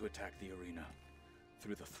ways to attack the arena.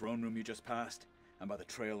 Through the throne room you just passed, and by the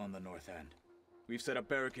trail on the north end. We've set up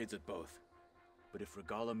barricades at both. But if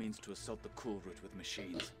Regala means to assault the Kulrut with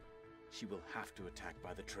machines, she will have to attack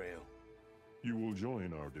by the trail. You will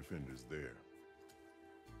join our defenders there.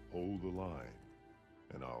 Hold the line,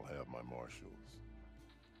 and I'll have my marshals.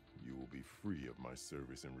 You will be free of my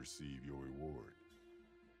service and receive your reward.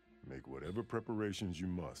 Make whatever preparations you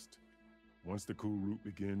must. Once the Kulrut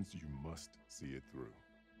begins, you must see it through.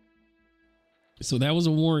 So that was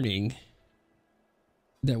a warning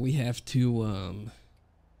that we have to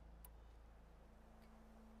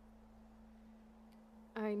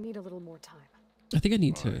I need a little more time. I think I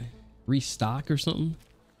need to restock or something.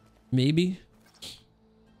 Maybe.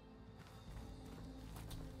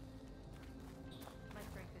 My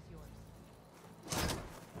strength is yours.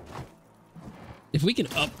 If we can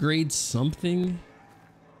upgrade something.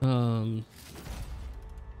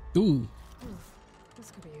 Ooh,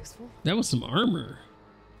 This could be useful. that was some armor.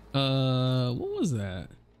 What was that?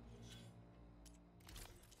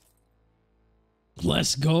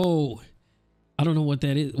 Let's go. I don't know what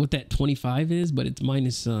that is, what that 25 is, but it's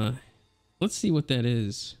minus, let's see what that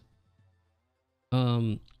is.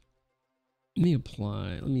 Let me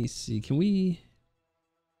apply. Let me see. Can we,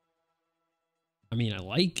 I mean, I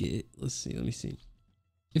like it. Let's see. Let me see.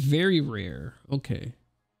 Very rare. Okay.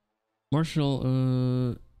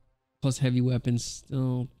 Martial, plus heavy weapons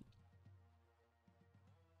still.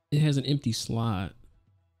 It has an empty slot.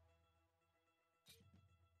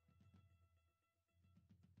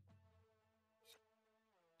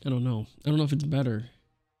 I don't know. I don't know if it's better.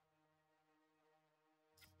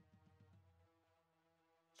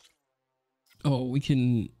 Oh, we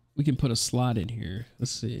can put a slot in here.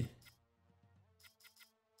 Let's see.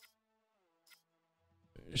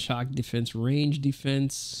 Shock defense, range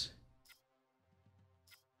defense.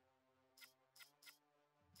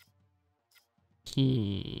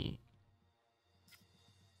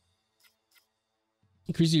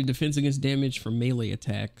 Increase your defense against damage from melee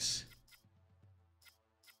attacks.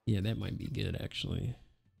 Yeah, that might be good, actually.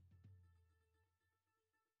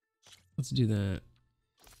 Let's do that.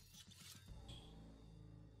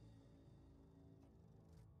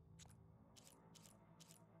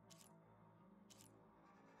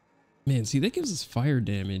 Man, see, that gives us fire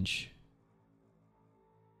damage.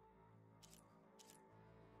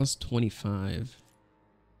 Plus 25.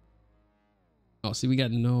 Oh, see, we got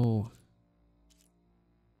no...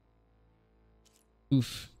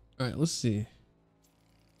 Oof. All right, let's see.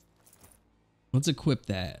 Let's equip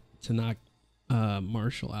that to knock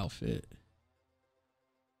martial outfit.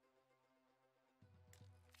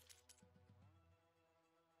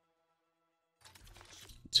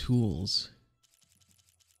 Tools.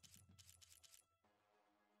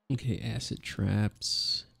 Okay, acid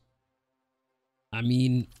traps. I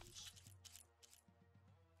mean,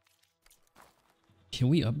 can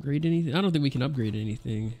we upgrade anything? I don't think we can upgrade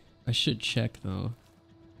anything. I should check though.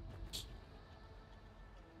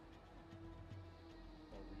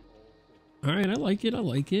 All right, I like it. I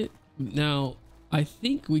like it. Now, I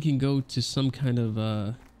think we can go to some kind of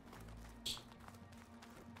oh,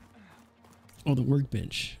 the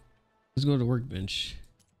workbench. Let's go to the workbench.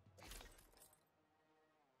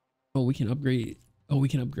 Oh, we can upgrade. Oh, we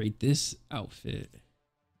can upgrade this outfit.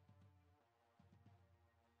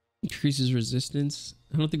 Increases resistance.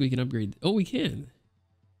 I don't think we can upgrade. Oh, we can.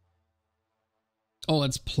 Oh,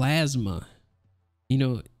 it's plasma. You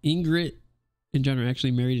know, Ingrid and John are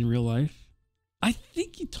actually married in real life. I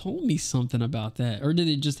think you told me something about that. Or did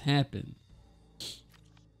it just happen?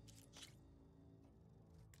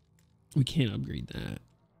 We can't upgrade that.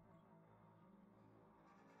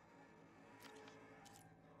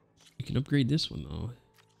 We can upgrade this one though.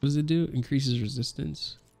 What does it do? Increases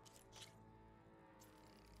resistance.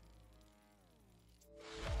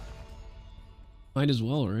 Might as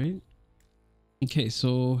well, right? Okay,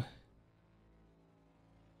 so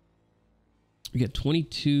we got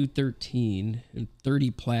 22, 13, and 30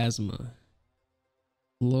 plasma.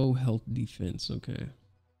 Low health defense. Okay.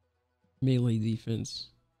 Melee defense.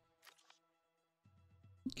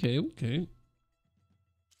 Okay, okay.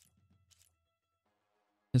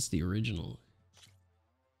 That's the original. I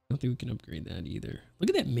don't think we can upgrade that either. Look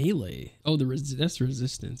at that melee. Oh, that's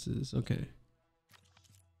resistances. Okay.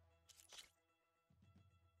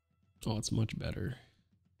 Oh, it's much better.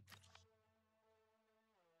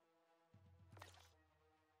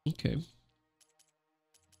 Okay.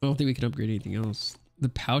 I don't think we can upgrade anything else. The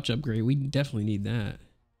pouch upgrade, we definitely need that.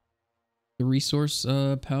 The resource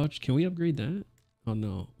pouch, can we upgrade that? Oh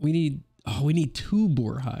no, we need 2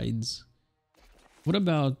 boar hides. What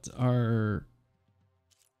about our...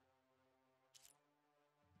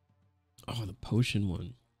 Oh, the potion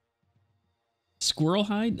one. Squirrel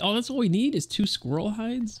hide? Oh, that's all we need is 2 squirrel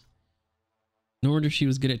hides? No wonder she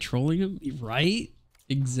was good at trolling him, right?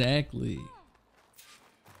 Exactly.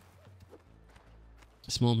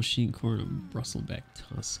 Small machine corn and brustleback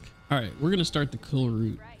tusk. All right, we're gonna start the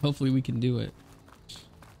Kulrut. Hopefully we can do it.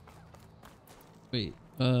 Wait,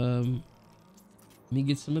 let me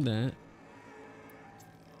get some of that.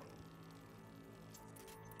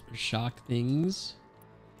 Shock things.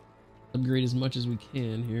 Upgrade as much as we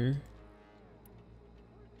can here.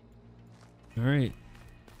 All right.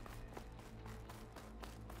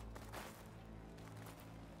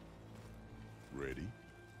 Ready?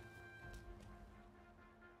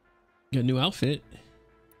 Got a new outfit.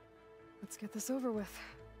 Let's get this over with.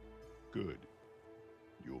 Good.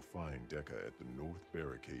 You'll find Dekka at the north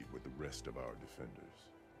barricade with the rest of our defenders.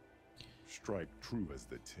 Strike true as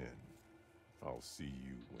the 10. I'll see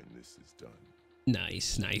you when this is done.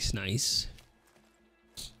 Nice, nice, nice.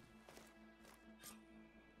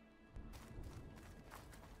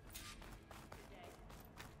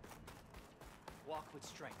 Walk with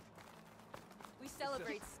strength. We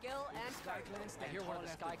celebrate skill and courage. I hear one of the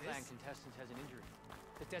Sky Clan contestants has an injury.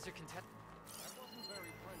 The desert contestant.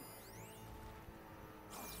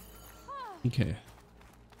 Okay.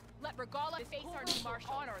 Let Regala face our new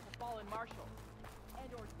marshal. Honor the fallen marshal.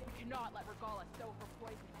 And or they cannot let Regala sow her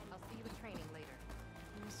poison. I'll see you in training later.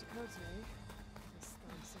 Mr. Cote, Miss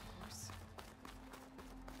Thanks, of course.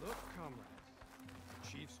 Look,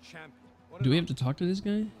 comrades. Chief's champion. Do we have to talk to this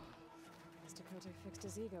guy? Mr. Cote fixed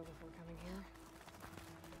his ego before coming here.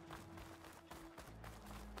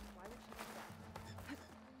 Why would she do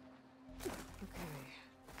that? Okay.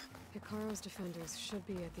 Hikaru's defenders should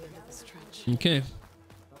be at the end of the stretch. Okay.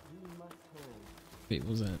 Wait,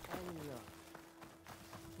 what was that? And look,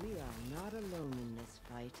 we are not alone in this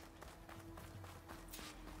fight.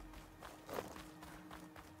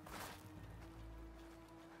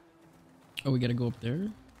 Oh, we gotta go up there?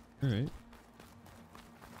 Alright.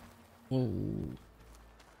 Whoa.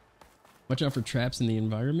 Watch out for traps in the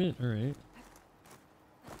environment? Alright.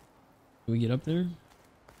 Can we get up there?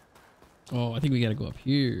 Oh, I think we gotta go up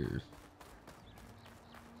here.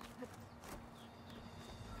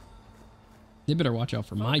 They better watch out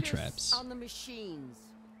for my traps. On the machines.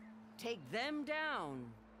 Take them down.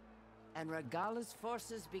 And Regala's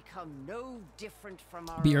forces become no different from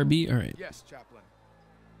our BRB? own. Alright. Yes, Chaplain.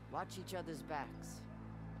 Watch each other's backs.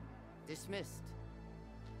 Dismissed.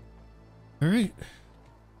 Alright.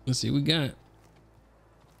 Let's see what we got.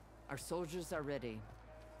 Our soldiers are ready.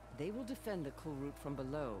 They will defend the Kulrut from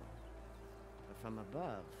below. But from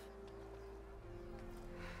above...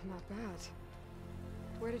 Not bad.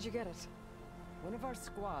 Where did you get it? One of our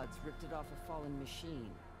squads ripped it off a fallen machine.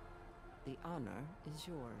 The honor is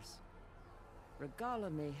yours.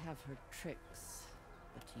 Regala may have her tricks,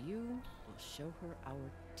 but you will show her our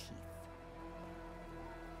teeth.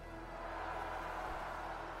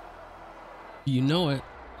 You know it.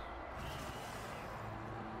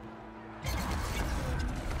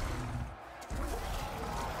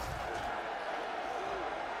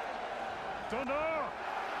 Thunder!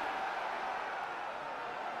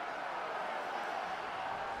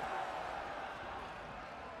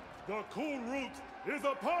 The Kulrut is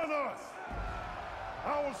upon us!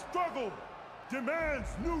 Our struggle demands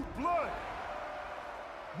new blood!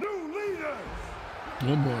 New leaders!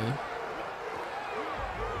 Oh boy.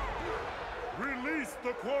 Release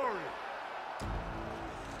the quarry!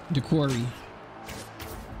 The quarry.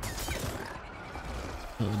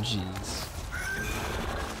 Oh jeez.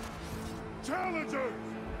 Challengers,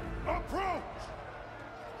 approach!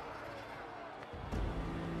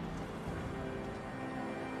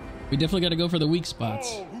 We definitely got to go for the weak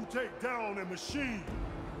spots. All who take down a machine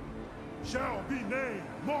shall be named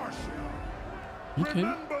martial. Okay.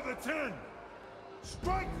 Remember the 10.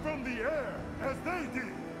 Strike from the air as they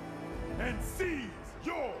did and seize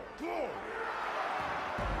your glory.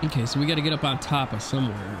 Okay, so we got to get up on top of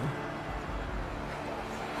somewhere.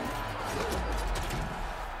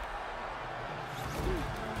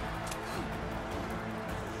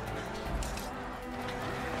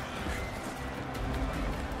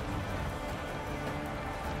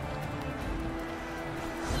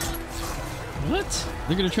 What?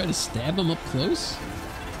 They're gonna try to stab him up close?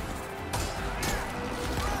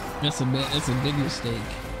 That's a big mistake.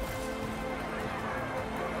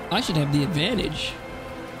 I should have the advantage.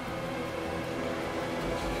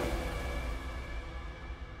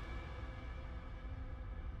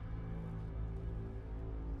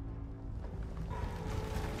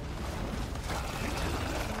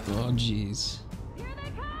 Oh jeez.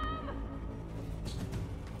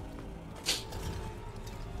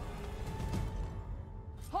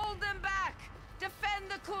 Hold them back! Defend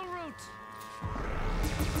the Kulrut!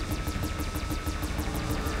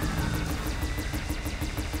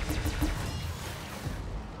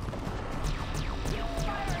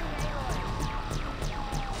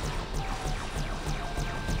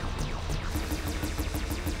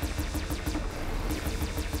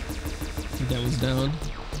 I think that one's down.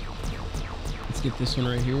 Let's get this one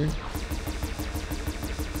right here.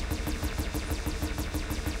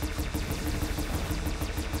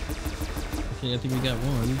 Okay, I think we got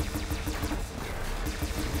one.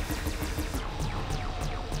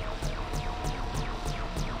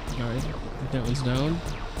 Alright, I think that one's down.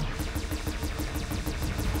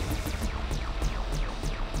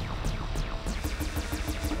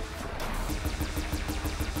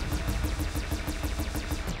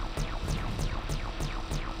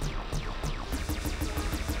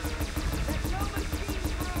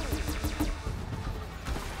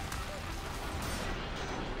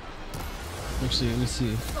 Actually, let me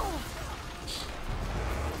see.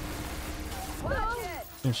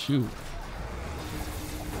 Oh shoot.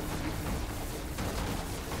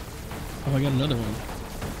 Oh, I got another one.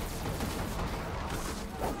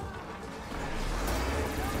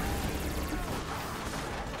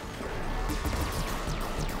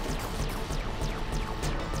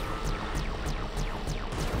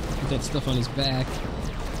 Put that stuff on his back.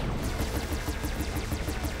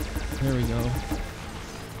 There we go.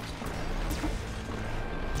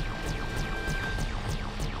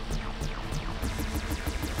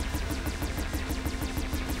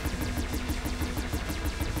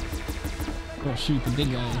 Oh shoot, the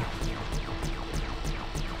big guy. I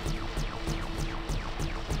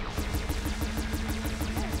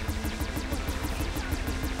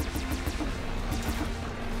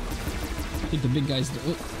think the big guy's the...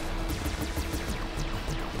 Oh.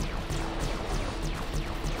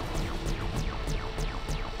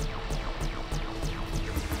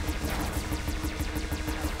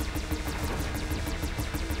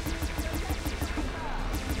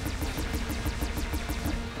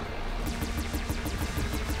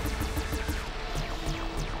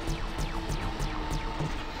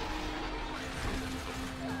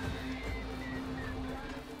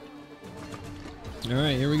 All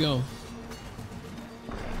right, here we go.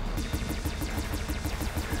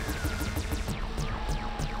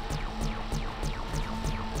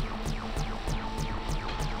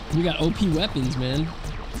 We got OP weapons, man.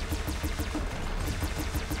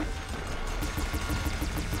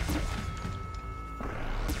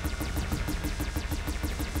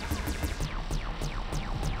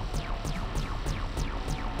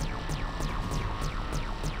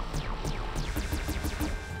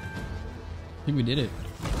 I think we did it.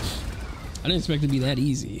 I didn't expect it to be that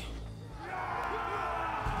easy.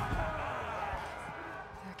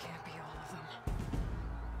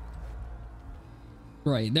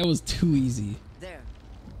 Right, that was too easy. There.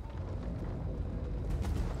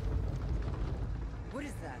 What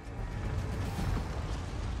is that?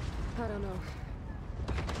 I don't know.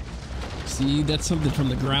 See, that's something from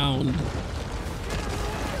the ground.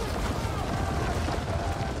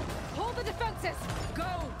 Hold the defenses! Go!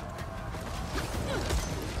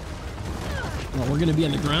 Oh, we're gonna be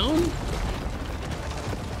on the ground?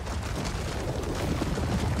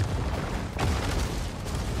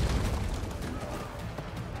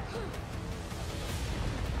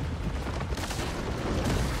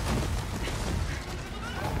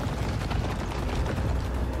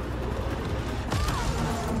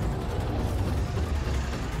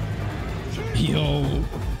 Yo.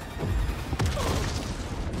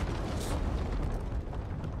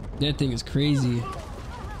 That thing is crazy.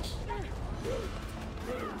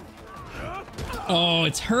 Oh,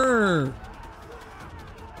 it's her.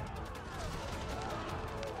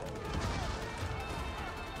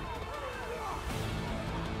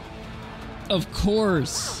 Of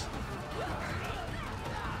course.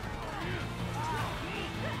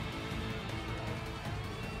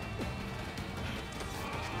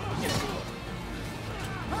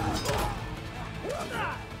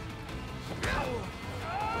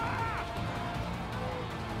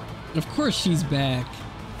 Of course she's back.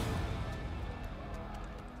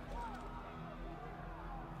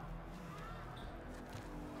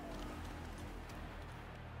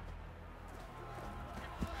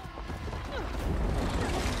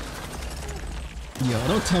 Yo,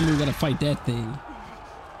 don't tell me we gotta fight that thing.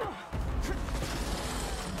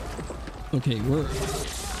 Okay, we're...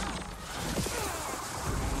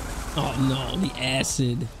 Oh no, the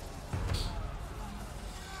acid.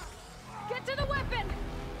 Get to the weapon!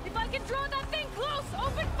 If I can draw that thing close,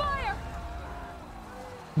 open fire!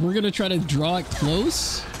 We're gonna try to draw it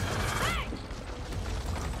close? Hey!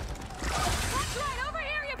 That's right, over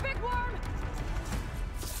here, you big worm!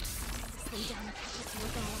 Stay down and catch it to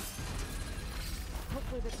Regala.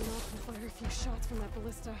 Hopefully the Denal can fire a few shots from that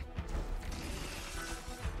ballista.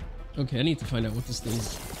 Okay, I need to find out what this thing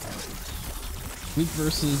is. Weak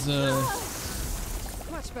versus,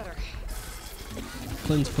 Much better.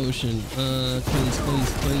 cleanse potion.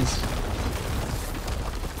 Cleanse.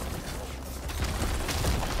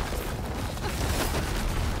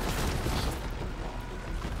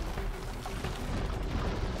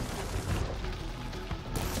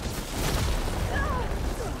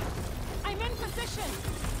 I'm in position!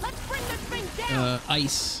 Let's bring this thing down!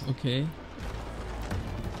 Ice. Okay.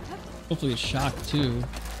 Hopefully it's shocked too.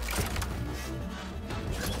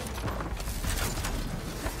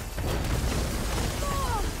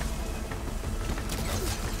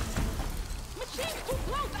 Machine's too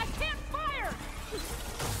close! I can't fire!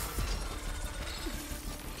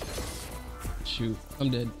 Shoot, I'm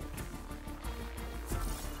dead.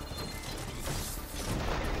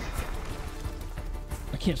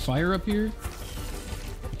 I can't fire up here?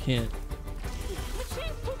 I can't.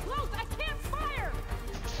 Machine's too close! I can't fire!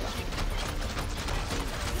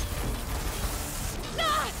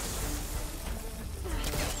 Ah!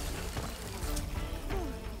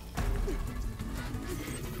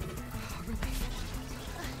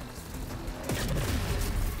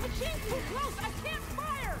 Machine's too close! I can't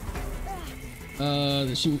fire!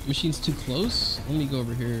 The machine's too close? Let me go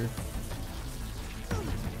over here.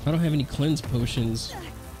 I don't have any cleanse potions.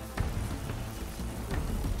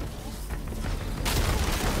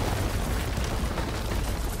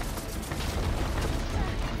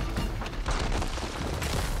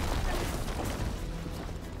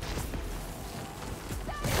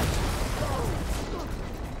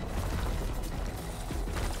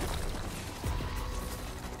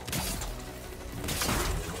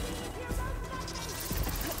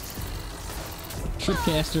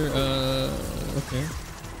 Tripcaster, okay.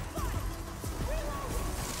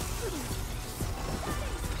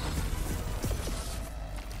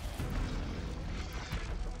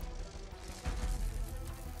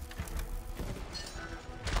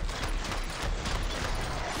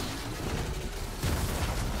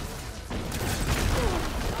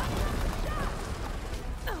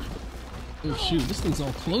 Oh shoot, this thing's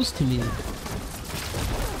all close to me.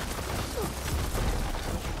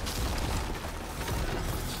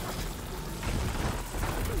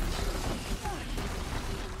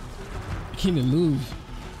 I can't even move.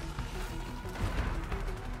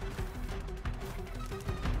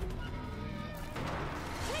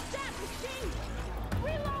 Take that, machine!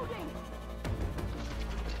 Reloading!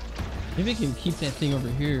 Maybe I can keep that thing over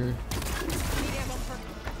here. Need ammo for...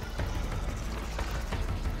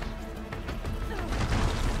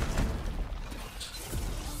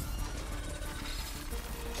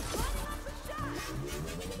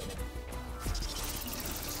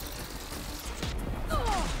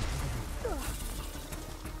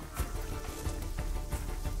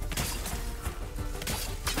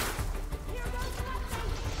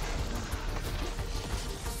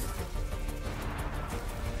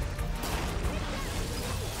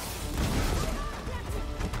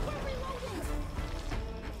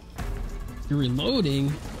 You're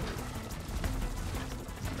reloading.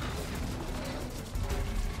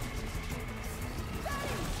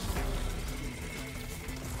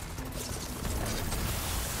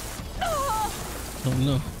 Oh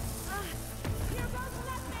no.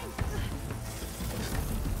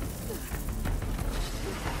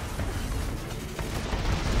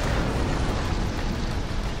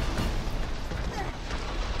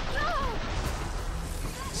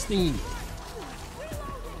 This thing.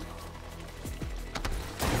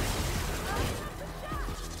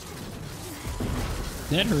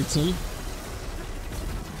 That hurts him.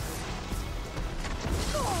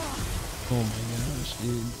 Oh my gosh,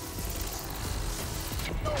 dude.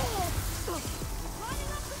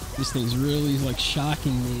 This thing's really like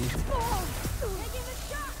shocking me.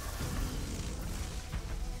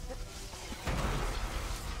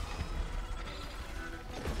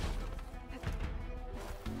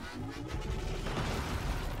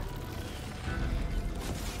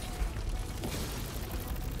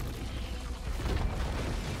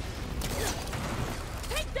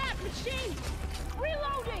 Take that, machine!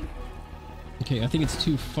 Reloading! Okay, I think it's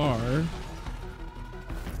too far.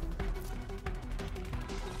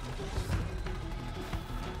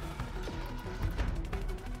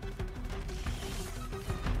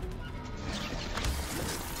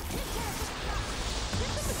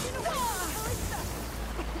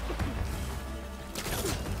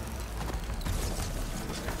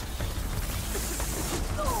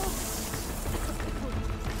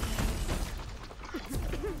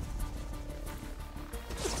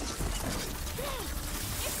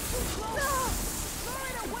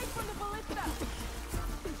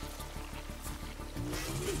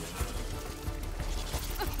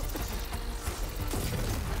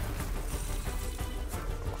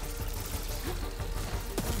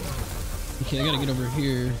 Okay, I gotta get over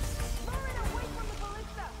here.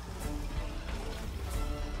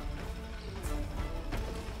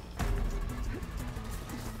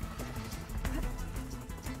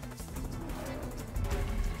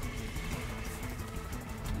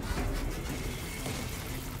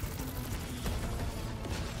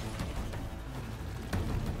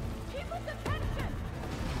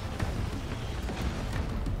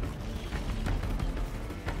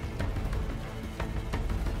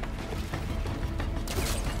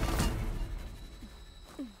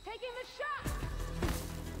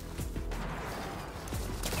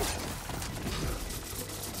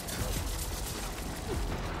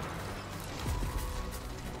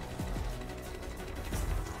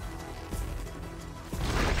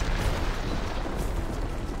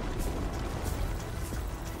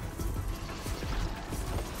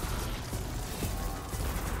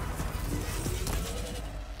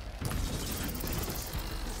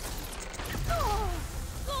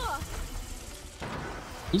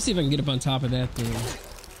 Let me see if I can get up on top of that thing.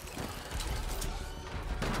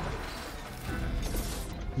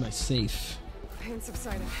 Am I safe? Pain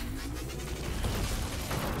subsided.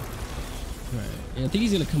 Right. Yeah, I think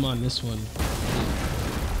he's gonna come on this one.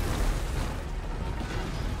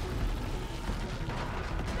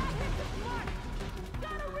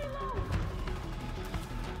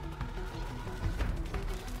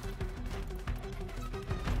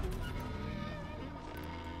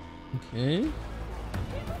 Okay.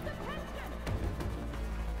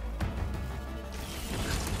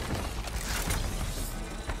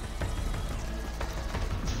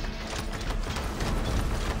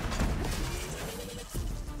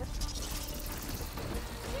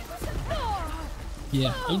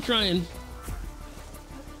 Yeah, I'm trying.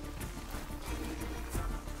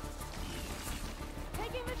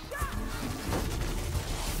 Taking the shot!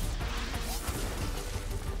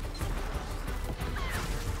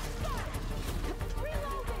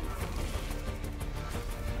 Reloading!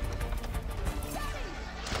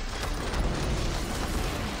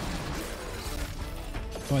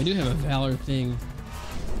 Oh, I do have a Valor thing.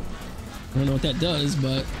 I don't know what that does,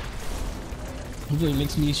 but hopefully it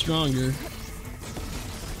makes me stronger.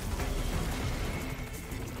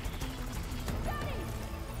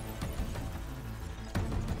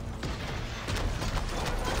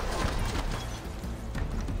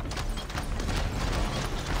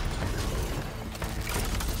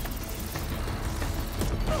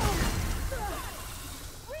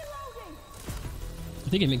 I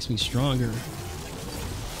think it makes me stronger.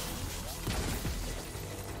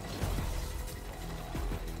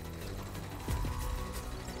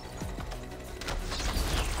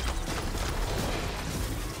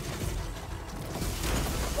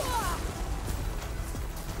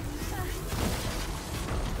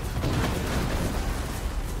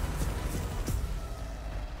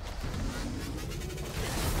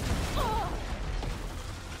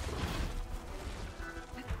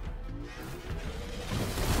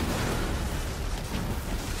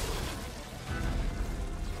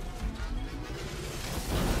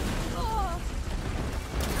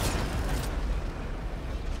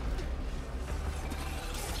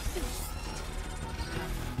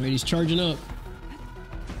 Right, he's charging up.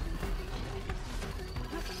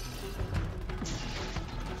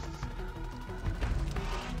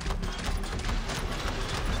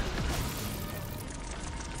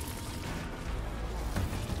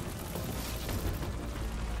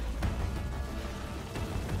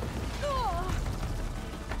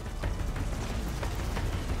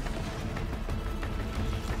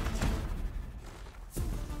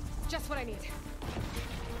 Just what I need.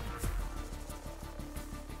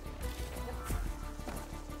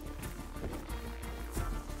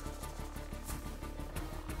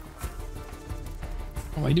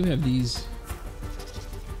 Oh, I do have these.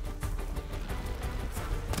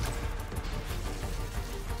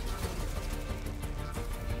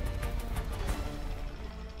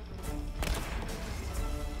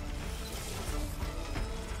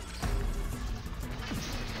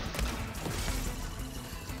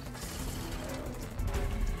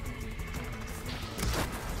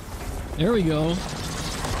 There we go.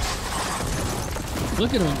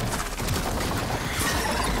 Look at him.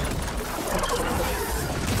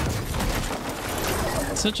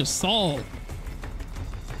 Such assault.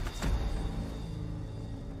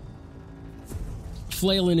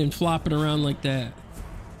 Flailing and flopping around like that.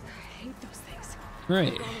 I hate those things.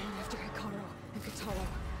 Right. I'm going after Hikaru and Katalo.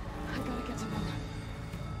 I gotta get to them.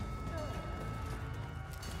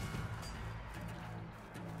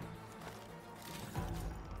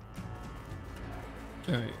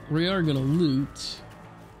 All right, we are gonna loot.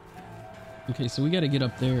 Okay, so we got to get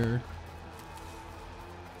up there.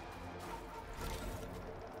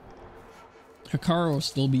 Hikaru will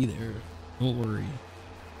still be there. Don't worry.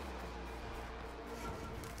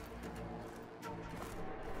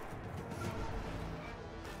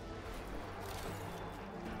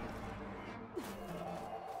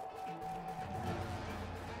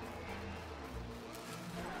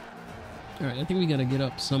 All right, I think we got to get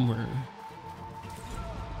up somewhere.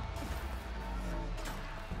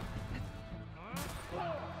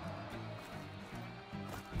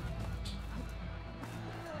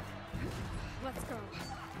 Let's go.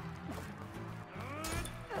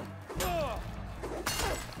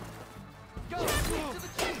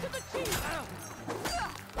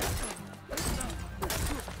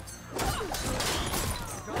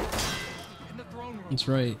 That's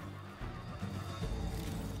right.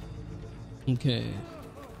 Okay.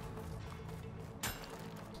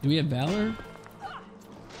 Do we have Valor?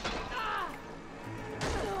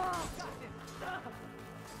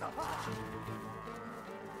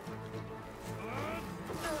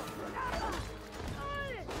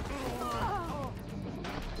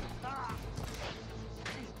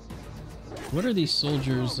 What are these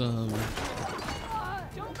soldiers,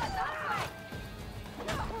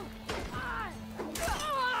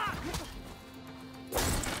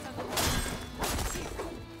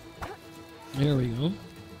 There we go.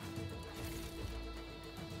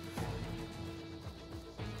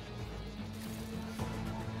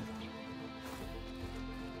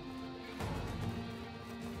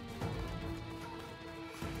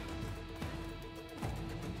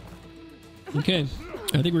 Okay,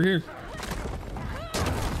 I think we're here.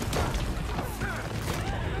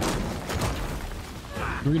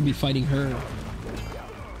 We're gonna be fighting her.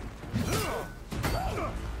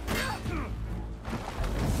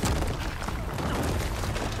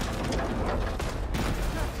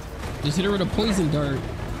 Just hit her with a poison dart.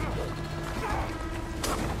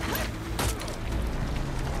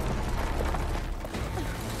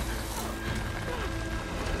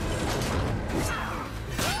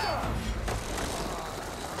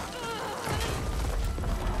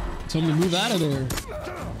 Tell me to move out of there.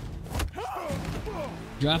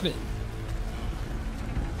 Drop it.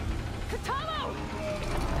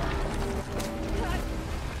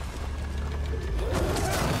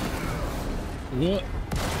 What?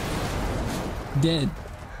 Dead.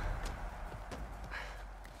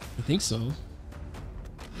 I think so.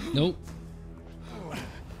 Nope.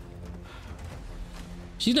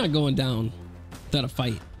 She's not going down without a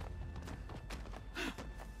fight.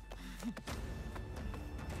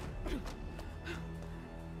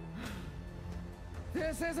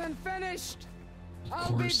 This isn't finished.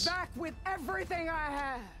 I'll be back with everything I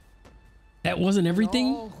have. That wasn't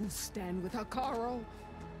everything? All who stand with Hikaru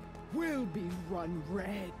will be run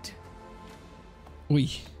red. Oi.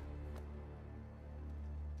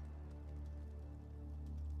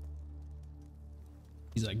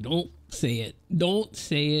 He's like, don't say it. Don't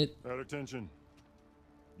say it. At attention.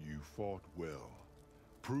 You fought well.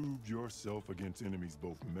 Proved yourself against enemies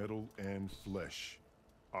both metal and flesh.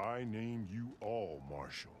 I name you all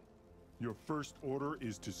Marshal. Your first order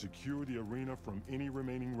is to secure the arena from any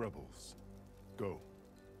remaining rebels. Go.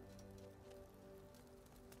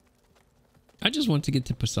 I just want to get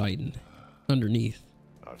to Poseidon underneath.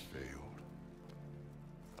 I failed.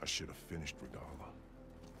 I should have finished Regala.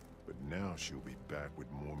 But now she'll be back with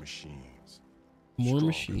more machines. More Stronger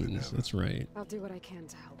machines, than ever. that's right. I'll do what I can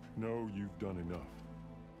to help. No, you've done enough.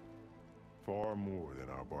 Far more than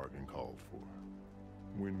our bargain called for.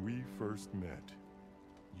 When we first met,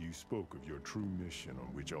 you spoke of your true mission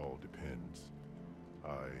on which all depends.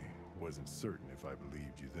 I wasn't certain if I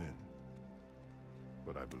believed you then,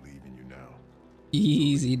 but I believe in you now.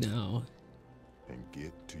 Easy now. And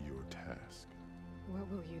get to your task. What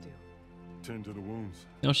will you do? Tend to the wounds.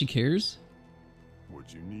 Now she cares?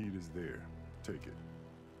 What you need is there. Take it.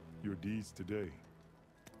 Your deeds today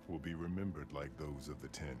will be remembered like those of the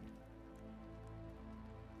 10.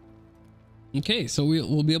 Okay, so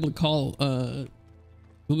we'll be able to call, we'll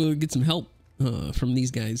be able to get some help from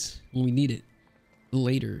these guys when we need it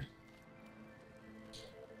later.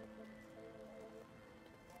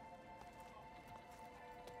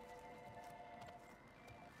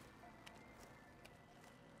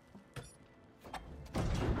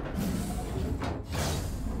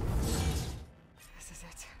 This is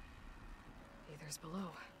it. Aether's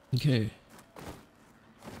below. Okay.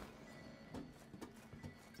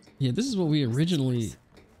 Yeah, this is what we originally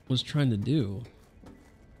was trying to do.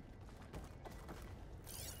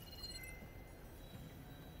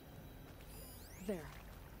 There.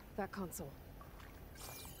 That console.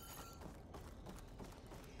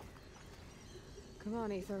 Come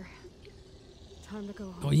on, Aether. Time to go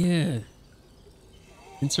home. Oh yeah.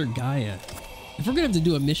 Insert Gaia. If we're gonna have to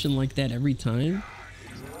do a mission like that every time.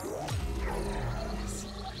 Yes.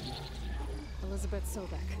 Elizabeth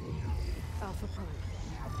Sobek. Alpha Prime.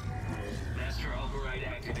 Master override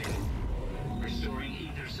activated. Restoring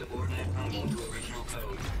ether subordinate function to original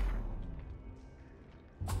code.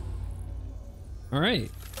 All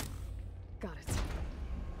right. Got it.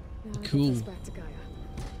 Now I Cool. get this back to Gaia.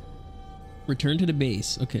 Return to the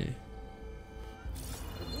base. Okay.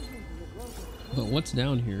 But what's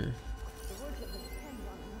down here?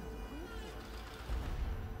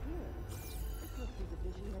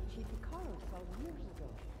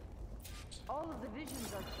 All of the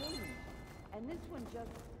visions are changed, and this one just...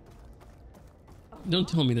 Don't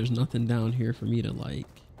tell me there's nothing down here for me to like.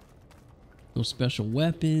 No special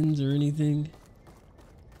weapons or anything.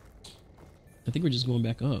 I think we're just going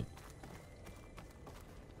back up.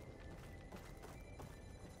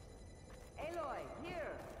 Aloy,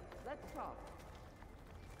 here. Let's talk.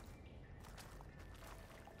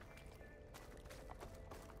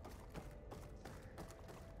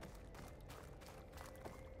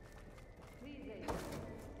 Please, Aloy.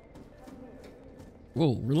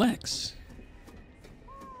 Whoa, relax.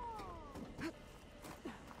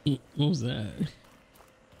 What was that?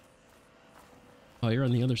 Oh, you're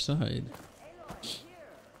on the other side. Aloy, here.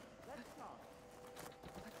 Let's talk.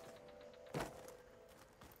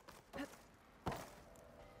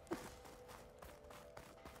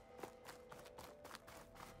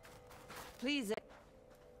 Please.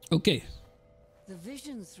 Okay. The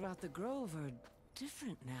visions throughout the grove are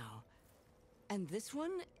different now. And this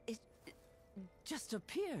one, it just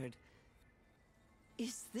appeared.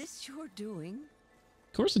 Is this your doing?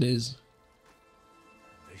 Of course it is.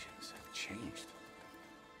 Visions have changed.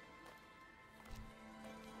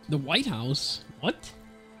 The White House? What?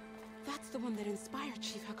 That's the one that inspired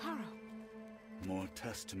Chief Hikaru. More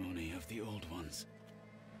testimony of the old ones.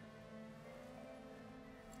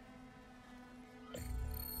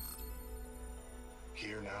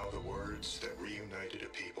 Hear now the words that reunited a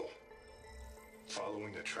people.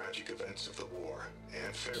 Following the tragic events of the war,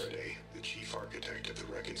 Anne Faraday, the chief architect of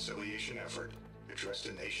the reconciliation effort, addressed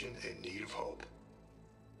a nation in need of hope.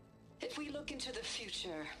 If we look into the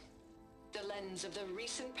future, the lens of the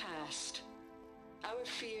recent past, our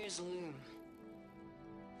fears loom.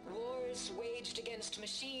 Wars waged against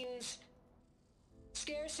machines,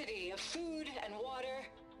 scarcity of food and water,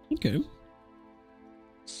 Okay.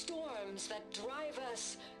 storms that drive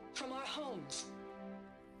us from our homes.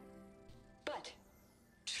 But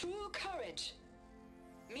true courage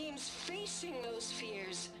means facing those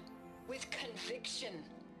fears with conviction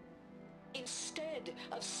instead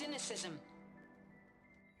of cynicism.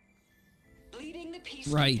 Leading the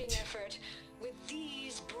peacekeeping Right. effort with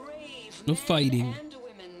these brave No men fighting. and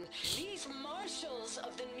women, these marshals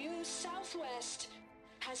of the new Southwest,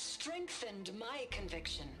 has strengthened my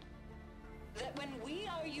conviction that when we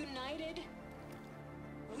are united,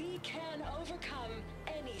 we can overcome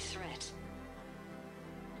any threat.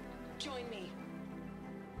 Join me.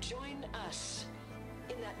 Join us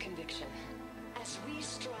in that conviction as we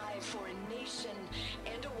strive for a nation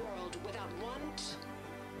and a world without want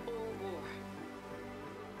or war.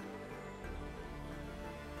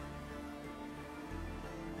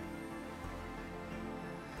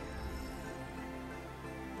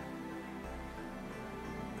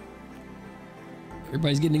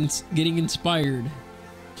 Everybody's getting inspired.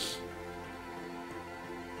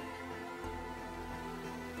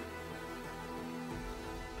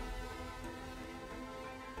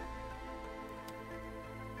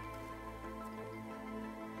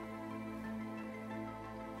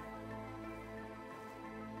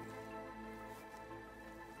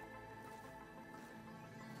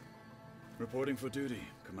 Reporting for duty,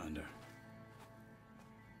 Commander.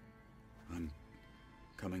 I'm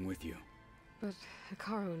coming with you. But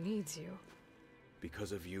Hikaru needs you.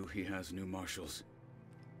 Because of you, he has new marshals.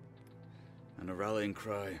 And a rallying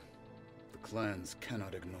cry the clans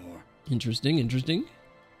cannot ignore. Interesting, interesting.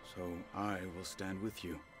 So I will stand with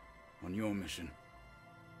you on your mission.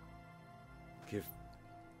 Give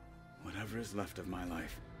whatever is left of my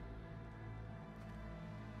life.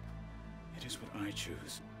 It is what I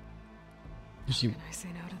choose. How can I say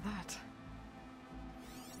no to that?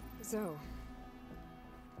 Zoe,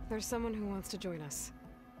 there's someone who wants to join us.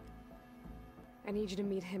 I need you to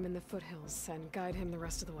meet him in the foothills and guide him the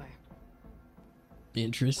rest of the way.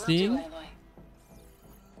 Interesting.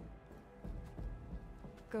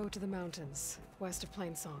 Go to the mountains, west of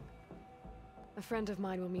Plainsong. A friend of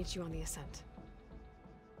mine will meet you on the ascent.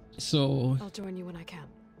 So... I'll join you when I can.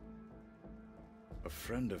 A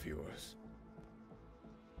friend of yours?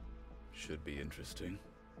 Should be interesting.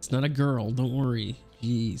 It's not a girl, don't worry.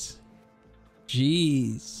 Jeez.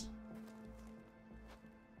 Jeez.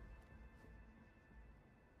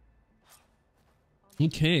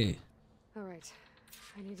 Okay. Alright.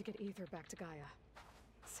 I need to get Ether back to Gaia.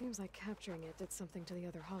 Seems like capturing it did something to the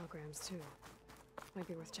other holograms, too. Might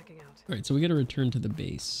be worth checking out. Alright, so we gotta return to the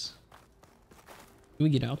base. Can we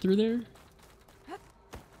get out through there?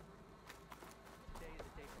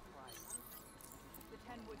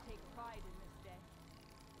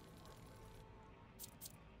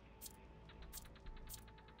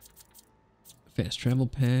 Fast travel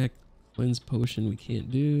pack, cleanse potion we can't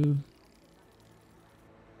do.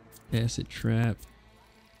 Acid trap.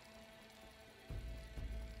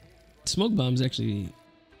 Smoke bombs actually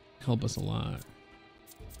help us a lot.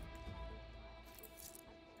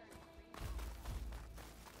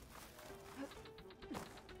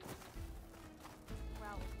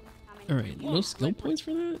 All right, no skill points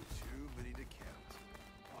for that?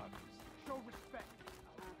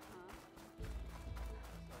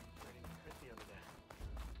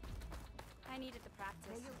 I needed to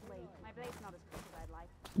practice. My blade's not as quick as I'd like.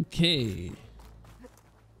 Okay.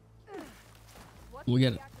 We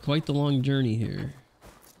got quite the long journey here.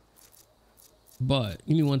 But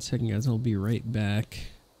give me 1 second, guys. I'll be right back.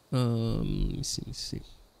 Let me see.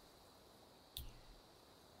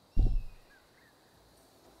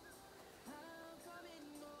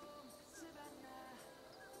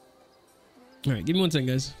 All right, give me 1 second,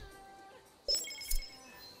 guys.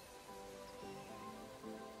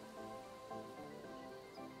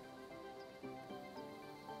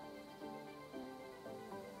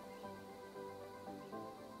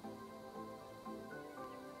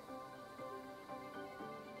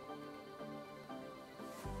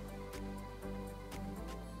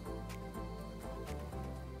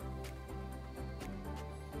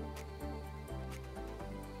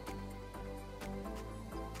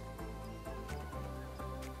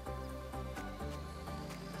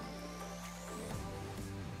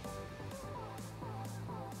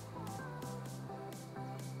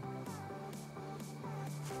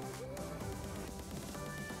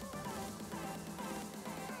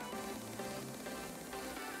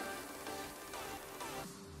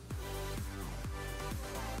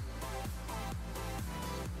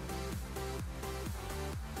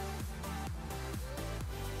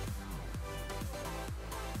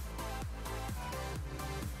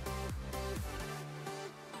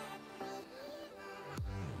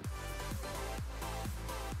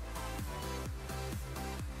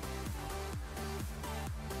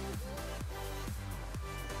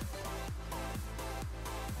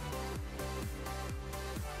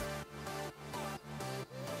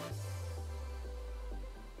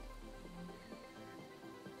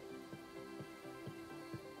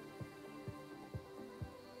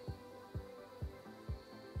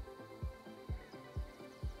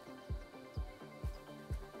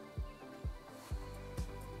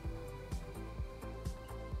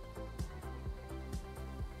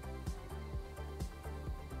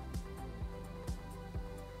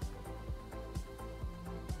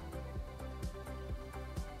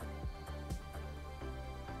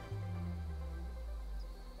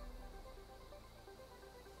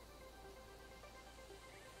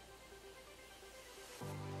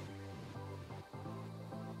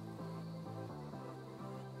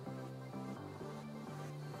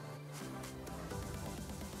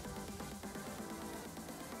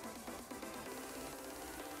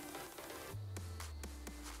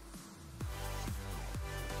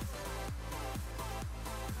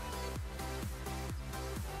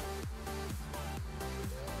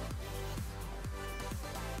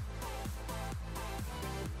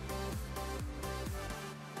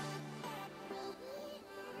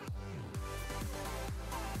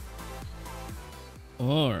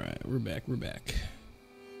 All right, we're back. We're back.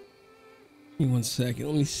 Give me 1 second.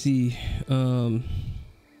 Let me see. Cannot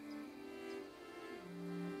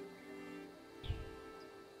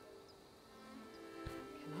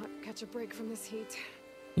catch a break from this heat.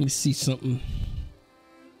 Let me see something.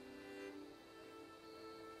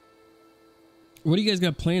 What do you guys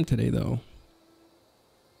got planned today, though?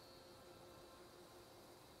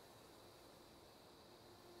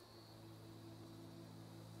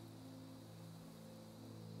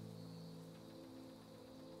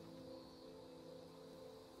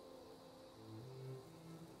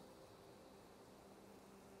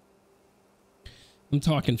 I'm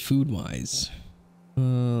talking food-wise.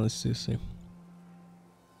 Let's see.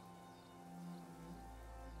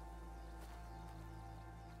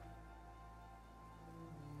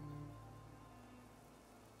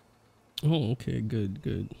 Oh, okay,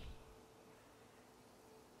 good.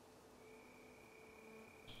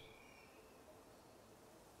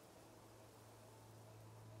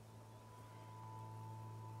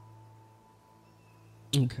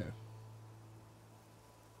 Okay.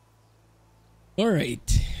 All right,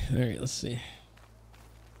 let's see.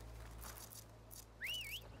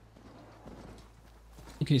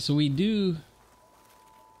 Okay, so we do...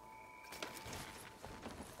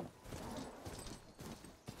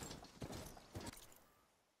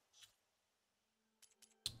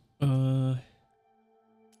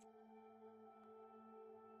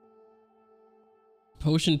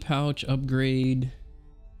 Potion pouch upgrade.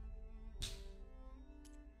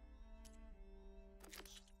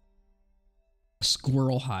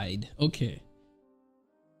 Squirrel hide. Okay.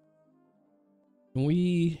 Can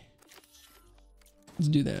we... Let's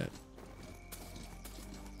do that.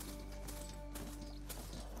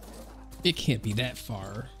 It can't be that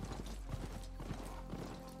far.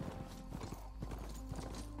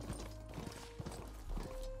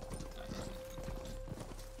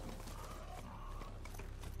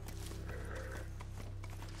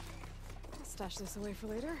 I'll stash this away for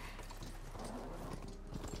later.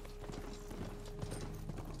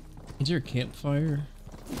 Is there a campfire?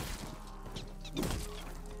 Let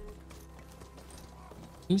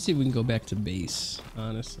me see if we can go back to base,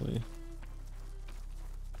 honestly.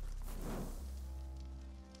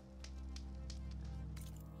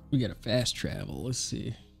 We gotta fast travel. Let's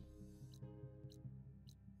see.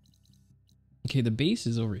 Okay, the base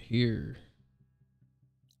is over here.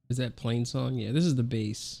 Is that Plain Song? Yeah, this is the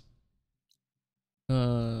base.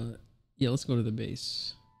 Yeah, let's go to the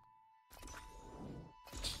base.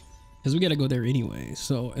 Because we gotta go there anyway.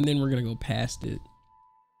 So, and then we're gonna go past it.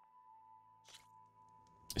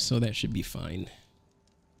 So that should be fine.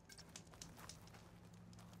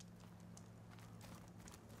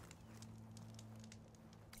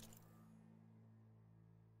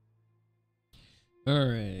 All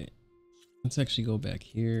right. Let's actually go back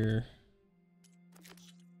here.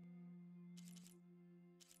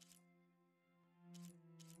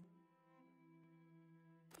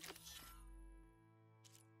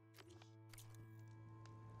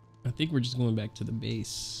 I think we're just going back to the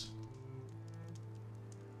base.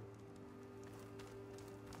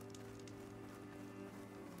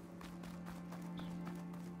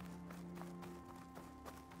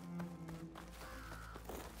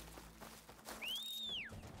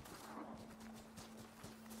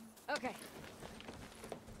 Okay.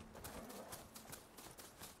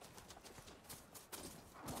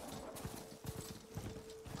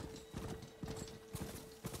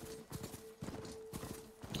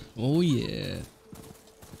 Oh yeah.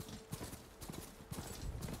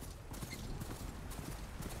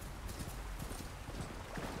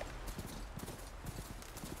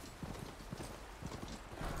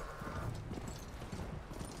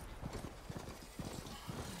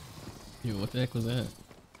 Yo, what the heck was that?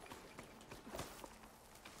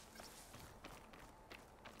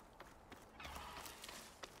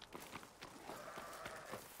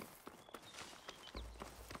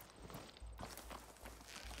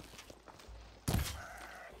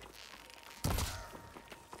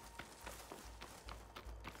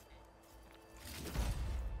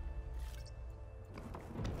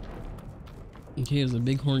 Okay, there's a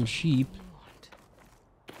bighorn sheep.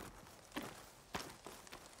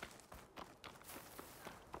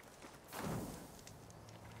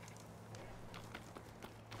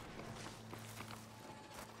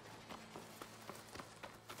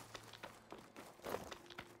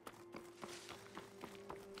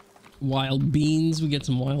 Wild beans. We get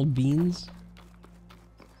some wild beans.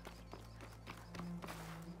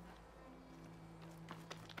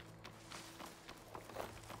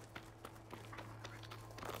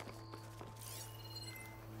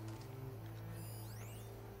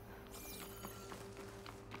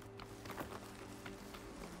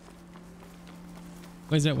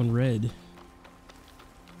 Why is that one red?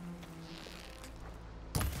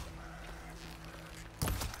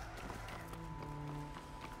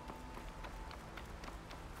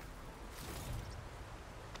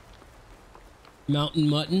 Mountain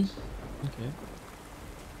mutton. Okay.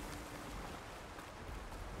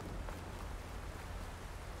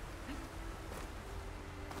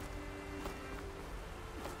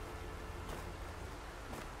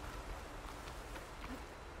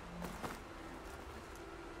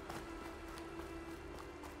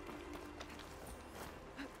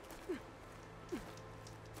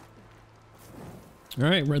 All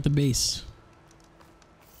right, we're at the base.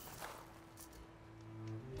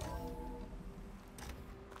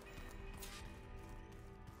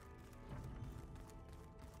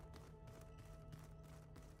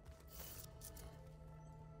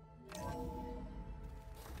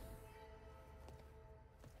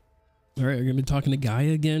 All right, we're gonna be talking to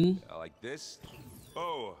Gaia again. Like this?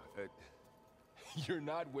 Oh, you're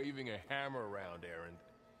not waving a hammer around, Aaron.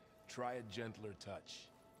 Try a gentler touch.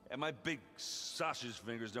 And my big sausage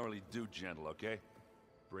fingers don't really do gentle, okay?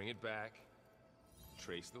 Bring it back.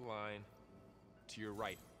 Trace the line. To your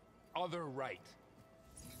right. Other right.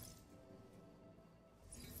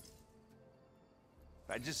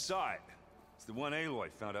 I just saw it. It's the one Aloy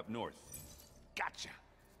found up north. Gotcha.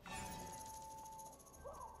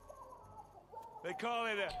 They call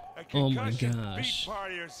it a concussion beat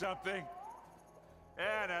party or something.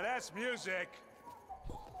 Yeah, now that's music.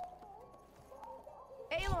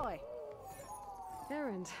 Aloy!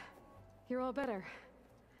 Erend, you're all better.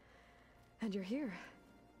 And you're here.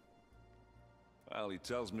 Well, he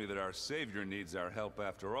tells me that our savior needs our help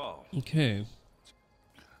after all. Okay.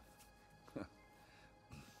 And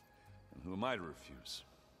who am I to refuse?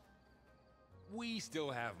 We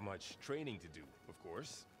still have much training to do, of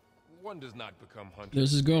course. One does not become hunter.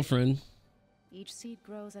 There's his girlfriend. Each seed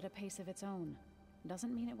grows at a pace of its own.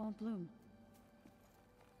 Doesn't mean it won't bloom.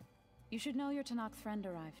 You should know your Tanakh friend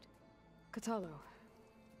arrived. Kotallo.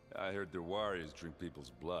 I heard their warriors drink people's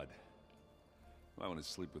blood. I want to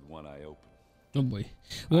sleep with one eye open. Oh boy.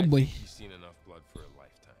 Oh boy. He's seen enough blood for a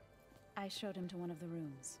lifetime. I showed him to one of the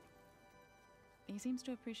rooms. He seems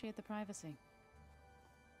to appreciate the privacy.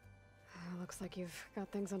 Looks like you've got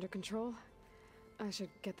things under control. I should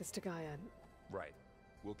get this to Gaia. Right.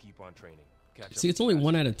 We'll keep on training. See, it's only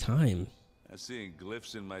one at a time. I'm seeing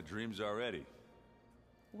glyphs in my dreams already.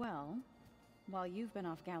 Well, while you've been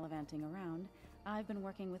off gallivanting around, I've been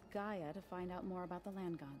working with Gaia to find out more about the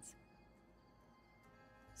land gods.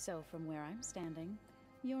 So from where I'm standing,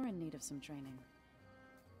 you're in need of some training.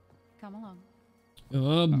 Come along.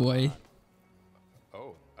 Oh boy.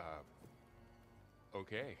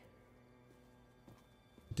 Okay.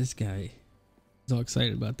 This guy is all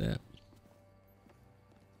excited about that.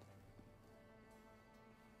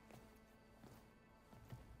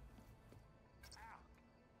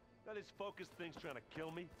 That is focused things trying to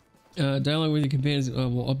kill me. Dialogue with your companions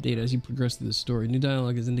will update as you progress through the story. New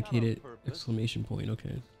dialogue is indicated! Exclamation point.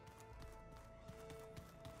 Okay.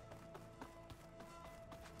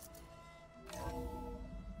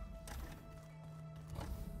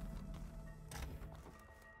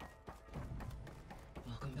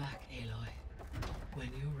 Welcome back, Aloy. When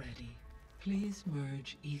you're ready, please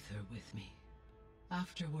merge ether with me.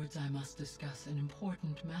 Afterwards, I must discuss an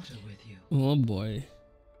important matter with you. Oh boy.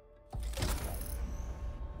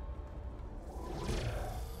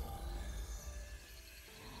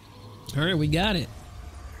 All right, we got it.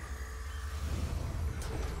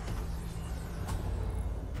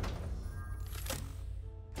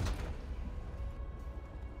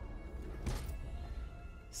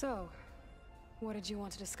 So, what did you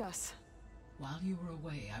want to discuss? While you were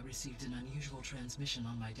away, I received an unusual transmission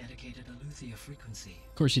on my dedicated Aletheia frequency.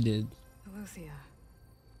 Of course you did. Aletheia.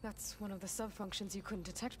 That's one of the sub-functions you couldn't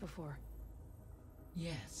detect before.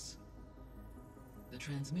 Yes. The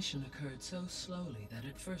transmission occurred so slowly that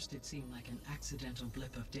at first it seemed like an accidental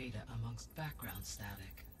blip of data amongst background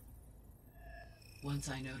static. Once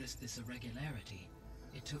I noticed this irregularity,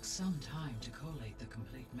 it took some time to collate the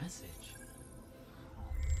complete message.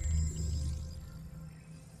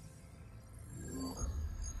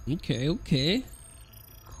 Okay.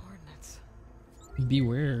 Coordinates.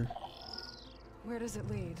 Beware. Where does it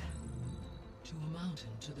lead? To a mountain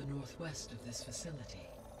to the northwest of this facility.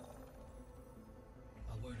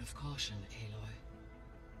 A word of caution, Aloy.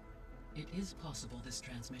 It is possible this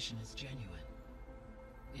transmission is genuine.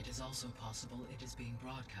 It is also possible it is being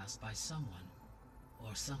broadcast by someone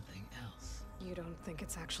or something else. You don't think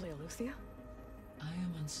it's actually Aletheia? I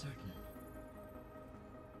am uncertain.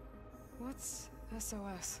 What's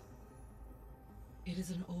SOS? It is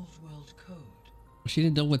an old world code. She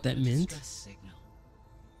didn't know what that meant. Distress signal.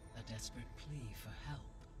 A desperate plea for help.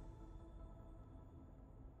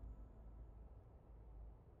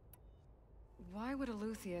 Why would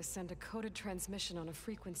Eleuthia send a coded transmission on a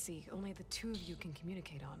frequency only the two of you can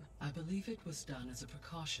communicate on? I believe it was done as a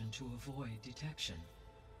precaution to avoid detection,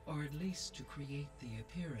 or at least to create the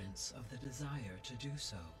appearance of the desire to do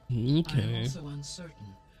so. Okay. I am also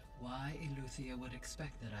uncertain why Eleuthia would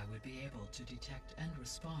expect that I would be able to detect and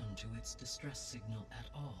respond to its distress signal at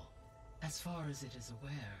all. As far as it is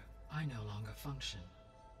aware, I no longer function.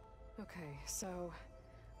 Okay, so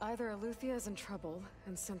either Eleuthia is in trouble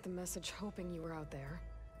and sent the message hoping you were out there,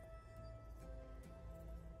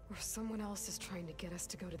 or someone else is trying to get us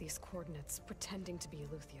to go to these coordinates, pretending to be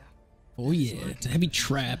Eleuthia. Oh yeah, it's a heavy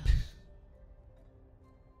trap.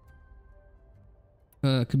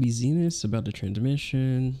 Could be Zenith about the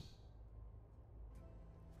transmission.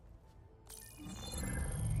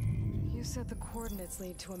 You said the coordinates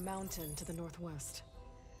lead to a mountain to the northwest.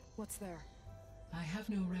 What's there? I have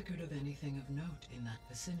no record of anything of note in that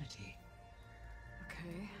vicinity.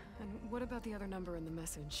 Okay, and what about the other number in the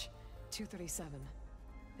message? 237.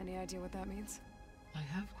 Any idea what that means? I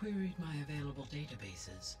have queried my available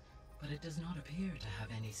databases, but it does not appear to have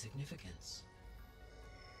any significance.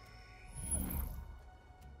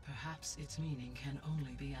 Perhaps its meaning can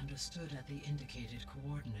only be understood at the indicated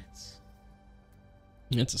coordinates.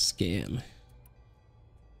 That's a scam.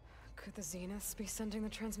 Could the Zeniths be sending the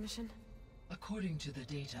transmission? According to the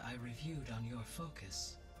data I reviewed on your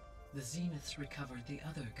focus, the Zeniths recovered the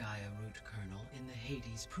other Gaia root kernel in the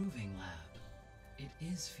Hades Proving Lab. It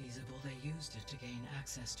is feasible they used it to gain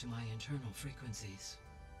access to my internal frequencies.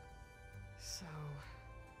 So,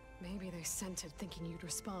 maybe they sent it thinking you'd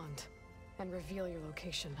respond and reveal your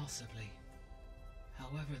location. Possibly.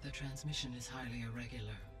 However, the transmission is highly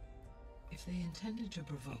irregular. If they intended to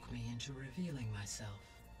provoke me into revealing myself,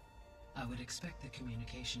 I would expect the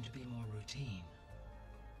communication to be more routine.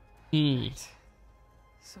 Right.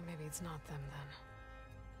 So maybe it's not them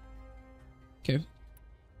then. Okay.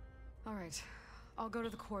 Alright. I'll go to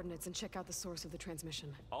the coordinates and check out the source of the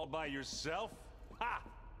transmission. All by yourself? Ha!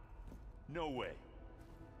 No way.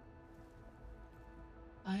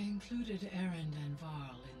 I included Erend and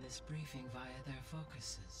Varl in this briefing via their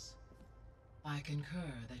focuses. I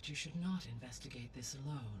concur that you should not investigate this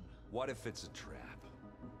alone. What if it's a trap?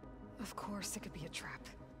 Of course it could be a trap.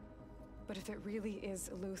 But if it really is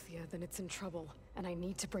Eleuthia, then it's in trouble, and I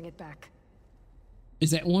need to bring it back.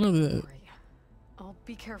 Is that one of the... Don't worry. I'll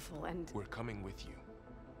be careful and... We're coming with you.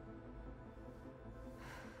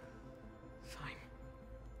 Fine.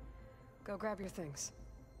 Go grab your things.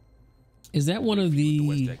 Is that one of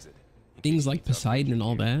the things like Poseidon and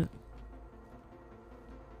all that?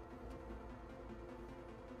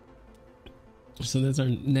 So that's our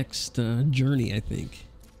next journey, I think.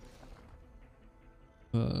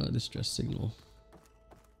 Distress signal.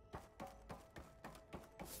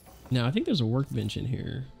 Now, I think there's a workbench in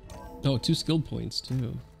here. Oh, 2 skill points,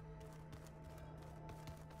 too.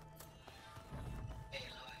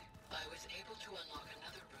 I was able to unlock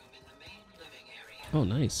another room in the main living area. Oh,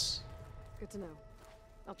 nice. Good to know.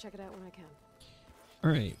 I'll check it out when I can. All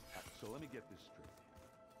right. So let me get this straight.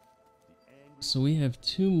 So we have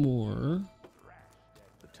 2 more.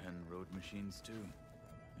 The 10 road machines too.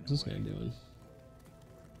 What's this guy doing?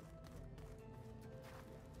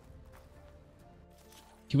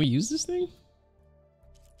 Can we use this thing?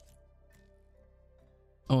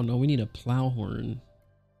 Oh no, we need a plow horn.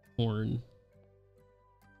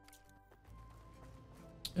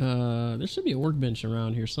 There should be a workbench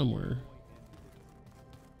around here somewhere.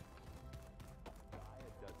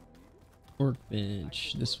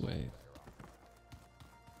 Workbench this way.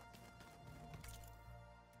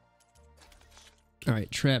 All right,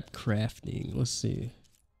 trap crafting. Let's see.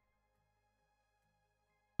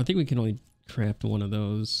 I think we can only craft one of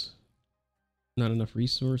those. Not enough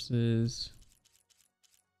resources.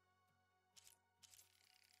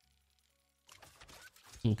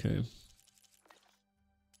 Okay.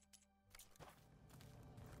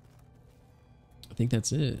 I think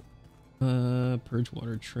that's it. Purge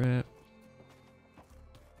water trap.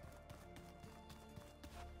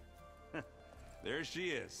 There she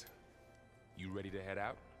is. You ready to head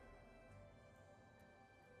out?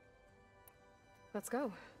 Let's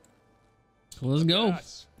go. Let's go.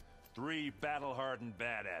 Us. 3 battle-hardened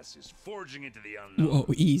badasses forging into the unknown.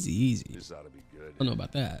 Whoa, easy, easy. This ought to be good. I don't know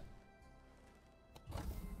about that.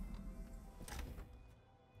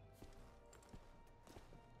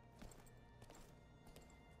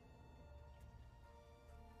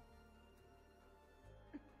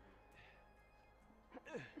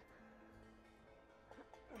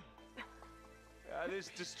 This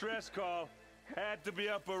distress call had to be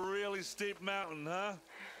up a really steep mountain, huh?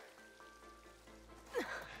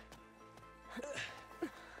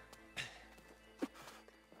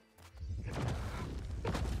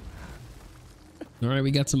 All right,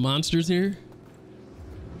 we got some monsters here.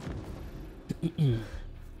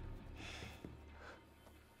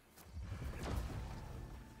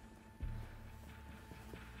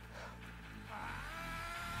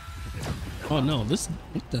 Oh no, this,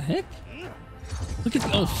 what the heck? Look at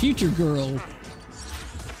the, oh, future girl.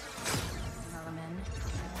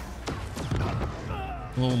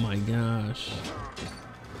 Oh my gosh.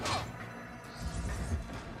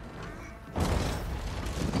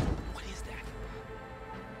 What is that?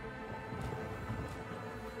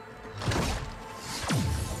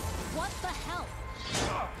 What the hell?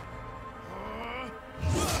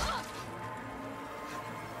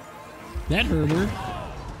 That hurt her.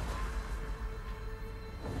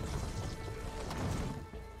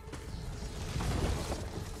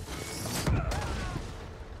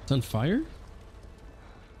 It's on fire?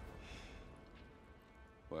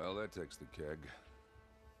 Well, that takes the keg.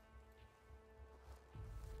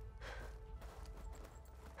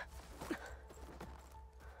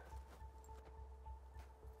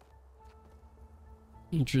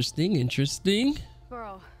 Interesting, interesting.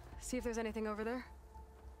 Burrow, see if there's anything over there.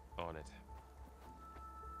 On it.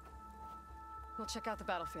 We'll check out the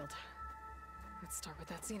battlefield. Let's start with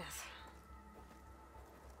that zenith.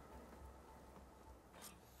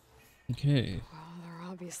 Okay. Well, there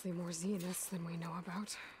are obviously more zeniths than we know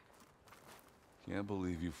about. Can't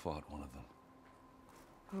believe you fought one of them.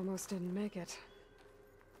 Almost didn't make it.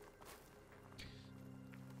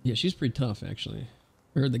 Yeah, she's pretty tough, actually.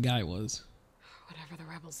 Or the guy was. Whatever the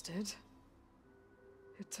rebels did,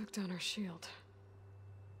 it took down our shield.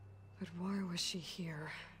 But why was she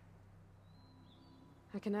here?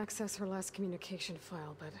 I can access her last communication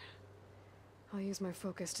file, but I'll use my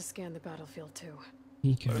focus to scan the battlefield too.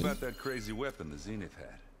 Okay. What about that crazy weapon the Zenith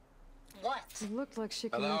had? What? It looked like she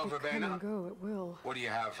could Hello, make it come Verbena? and go at will, What do you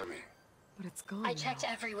have for me? but it's gone I checked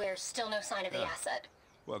now. everywhere, still no sign of the asset.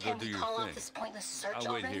 Well, go Can do we your call thing. off this pointless search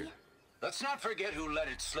I'll wait already? here. Let's not forget who let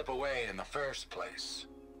it slip away in the first place.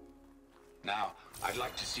 Now, I'd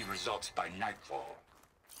like to see results by nightfall.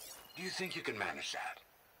 Do you think you can manage that?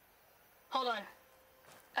 Hold on.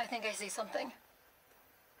 I think I see something.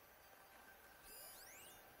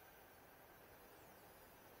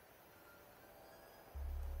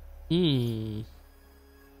 Hmm.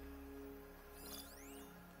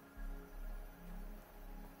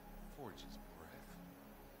 Forge's breath.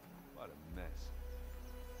 What a mess.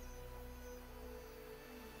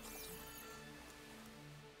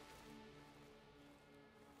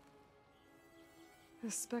 The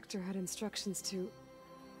Spectre had instructions to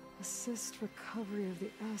assist recovery of the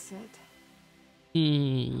asset. I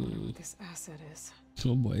don't know what this asset is.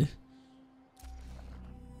 Oh boy.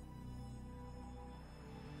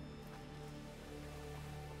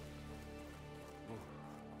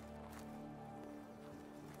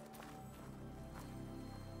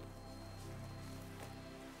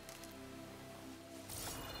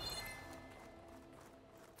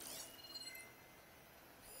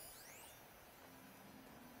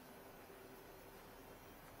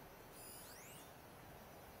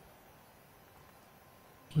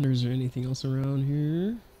 Wonder is there anything else around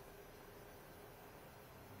here?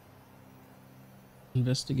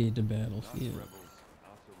 Investigate the battlefield.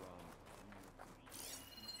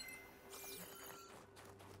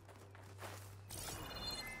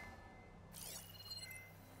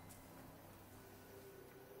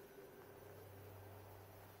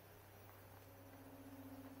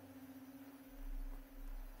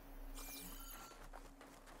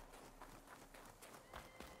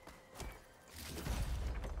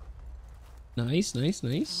 Nice, nice, I'll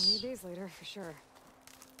nice. need these later for sure.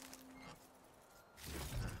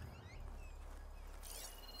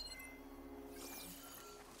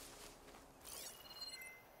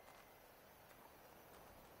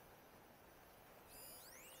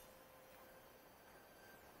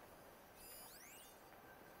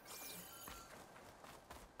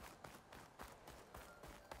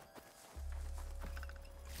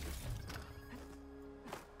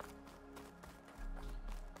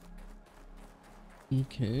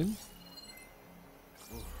 Okay. It's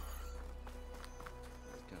kind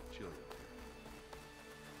of chilly up here.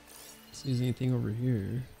 See if there's anything over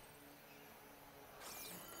here.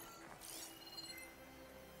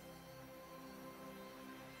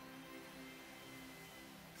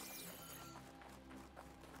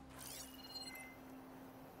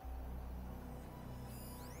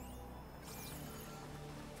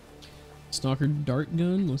 Stalker dart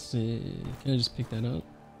gun. Let's see. Can I just pick that up?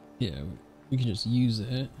 Yeah, we can just use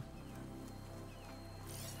that.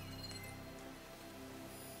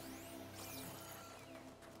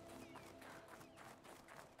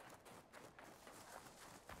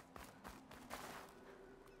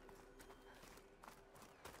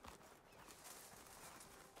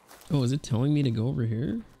 Oh, is it telling me to go over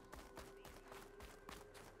here?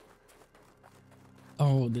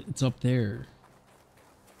 Oh, it's up there.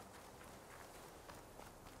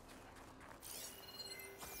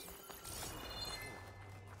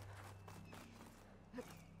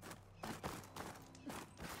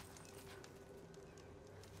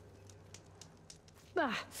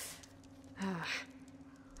 Our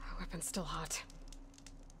weapon's still hot.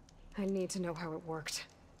 I need to know how it worked.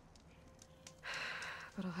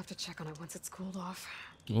 But I'll have to check on it once it's cooled off.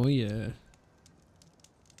 Oh yeah.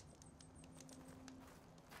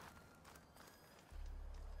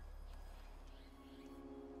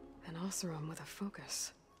 An Oseram with a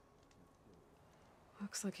focus.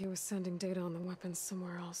 Looks like he was sending data on the weapons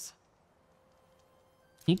somewhere else.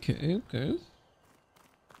 Okay, okay.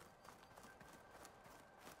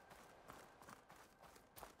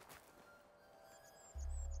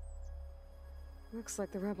 Looks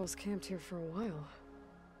like the rebels camped here for a while.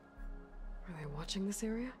 Are they watching this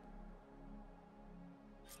area?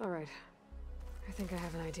 Alright. I think I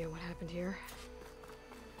have an idea what happened here.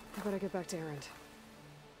 I better get back to Erend.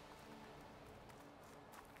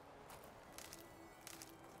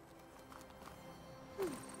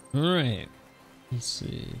 Alright. Let's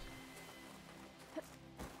see.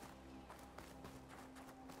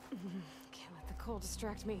 Can't let the cold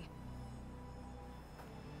distract me.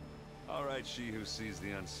 All right, she who sees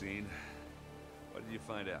the unseen. What did you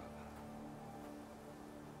find out?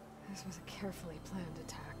 This was a carefully planned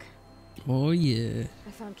attack. Oh yeah.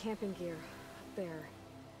 I found camping gear up there.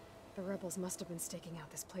 The rebels must have been staking out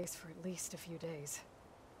this place for at least a few days.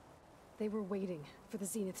 They were waiting for the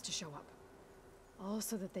Zeniths to show up. All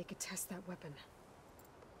so that they could test that weapon.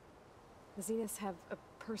 The Zeniths have a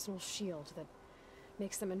personal shield that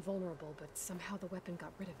makes them invulnerable, but somehow the weapon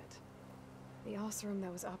got rid of it. The Oseram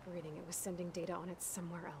that was operating it was sending data on it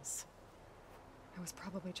somewhere else. It was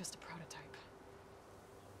probably just a prototype.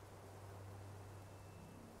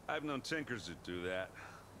 I've known tinkers that do that.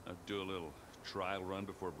 I'd do a little trial run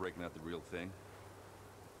before breaking out the real thing.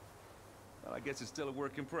 Well, I guess it's still a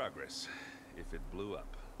work in progress, if it blew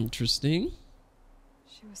up. Interesting.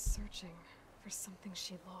 She was searching for something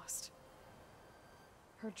she lost.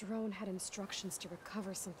 Her drone had instructions to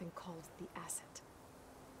recover something called the asset.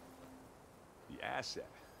 The asset?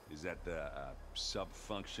 Is that the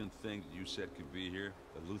sub-function thing that you said could be here?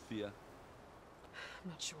 The Luthia? I'm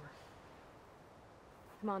not sure.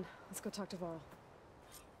 Come on, let's go talk to Varl.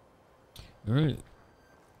 Alright.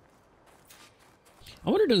 I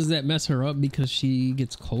wonder, does that mess her up because she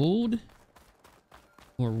gets cold?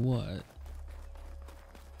 Or what?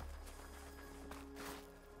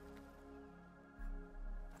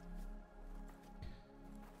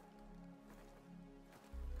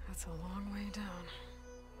 That's a long way down.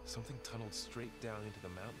 Something tunneled straight down into the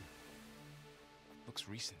mountain. Looks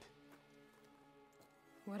recent.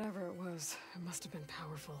 Whatever it was, it must have been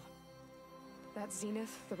powerful. That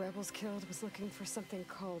Zenith the rebels killed was looking for something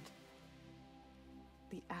called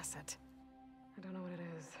the asset. I don't know what it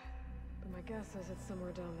is, but my guess is it's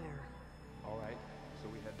somewhere down there. All right, so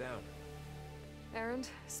we head down. Erend,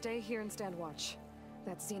 stay here and stand watch.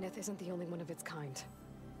 That Zenith isn't the only one of its kind.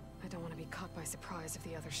 I don't want to be caught by surprise if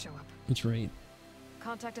the others show up. That's right.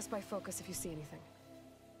 Contact us by focus if you see anything.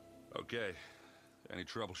 Okay. Any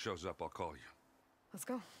trouble shows up, I'll call you. Let's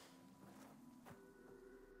go.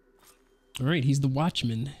 All right, he's the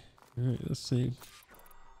watchman. All right, let's see.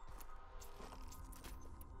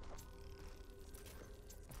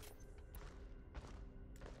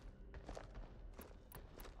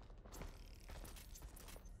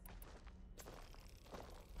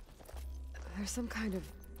 There's some kind of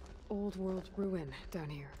old world ruin down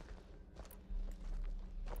here.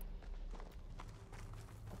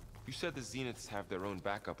 You said the Zeniths have their own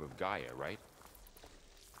backup of Gaia, right?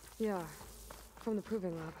 Yeah, from the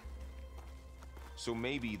Proving Lab. So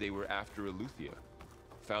maybe they were after Eleuthia.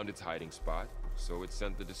 Found its hiding spot, so it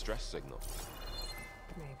sent the distress signal.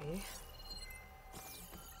 Maybe.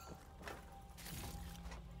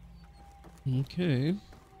 Okay.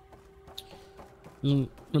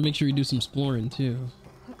 I'll make sure you do some exploring too.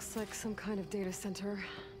 Looks like some kind of data center.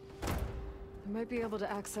 I might be able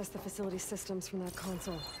to access the facility systems from that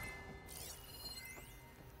console.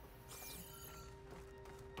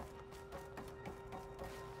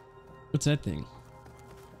 What's that thing?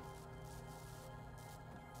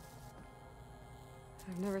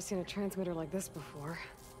 I've never seen a transmitter like this before.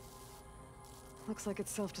 Looks like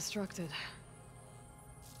it's self-destructed.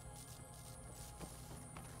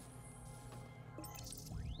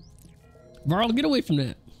 Varl, get away from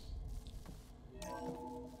that.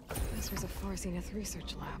 This was a Far Zenith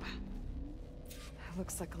research lab.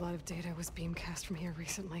 Looks like a lot of data was beamcast from here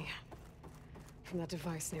recently. From that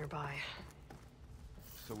device nearby.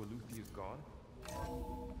 So Eluthia's gone?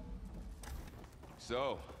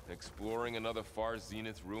 So, exploring another Far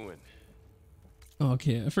Zenith ruin.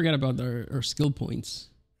 Okay, I forgot about our skill points.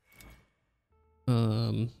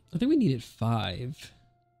 I think we needed 5.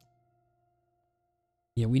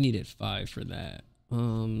 Yeah, we needed 5 for that.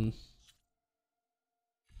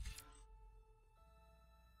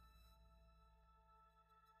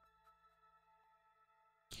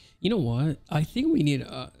 You know what? I think we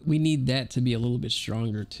need that to be a little bit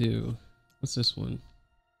stronger too. What's this one?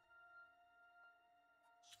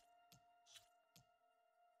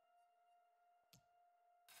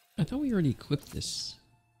 I thought we already equipped this.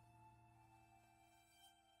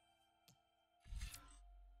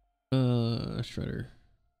 Shredder.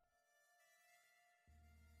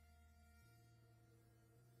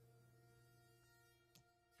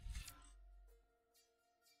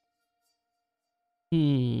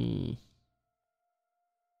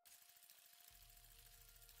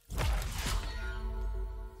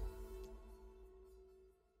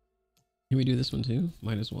 Can we do this one too?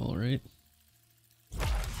 Might as well, right?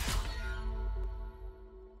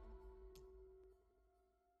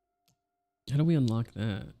 How do we unlock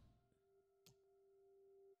that?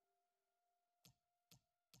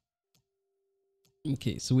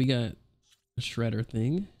 Okay, so we got a shredder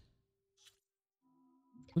thing.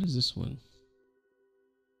 What is this one?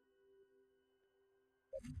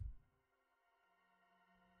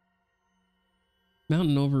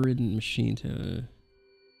 Mountain overridden machine to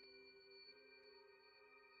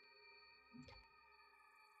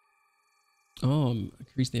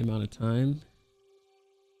increase the amount of time.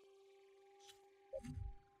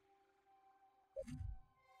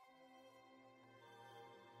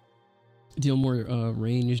 Deal more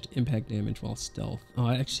ranged impact damage while stealth. Oh,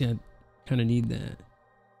 I kind of need that.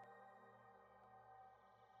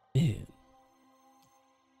 Man.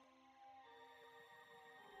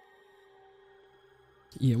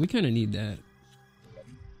 Yeah, we kind of need that.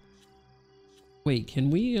 Wait, can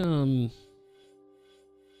we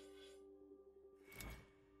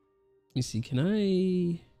let me see, can I...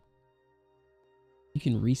 You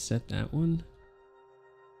can reset that one?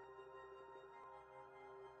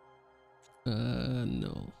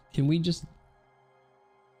 No. Can we just...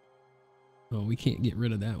 Oh, we can't get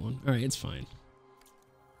rid of that one. Alright, it's fine.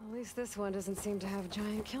 At least this one doesn't seem to have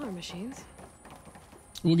giant killer machines.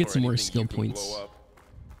 We'll get some more skill points.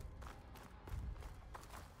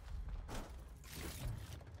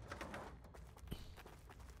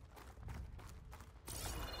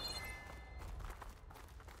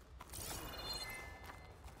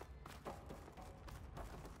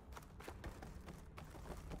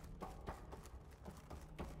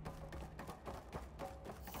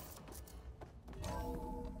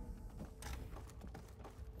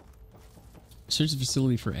 Search the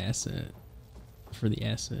facility for asset. For the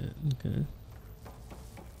asset, okay.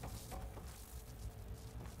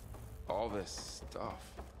 All this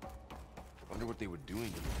stuff. Wonder what they were doing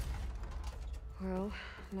here. Well,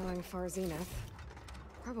 knowing Far Zenith,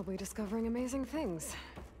 probably discovering amazing things.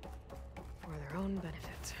 For their own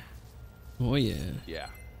benefit. Oh yeah. Yeah.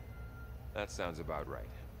 That sounds about right.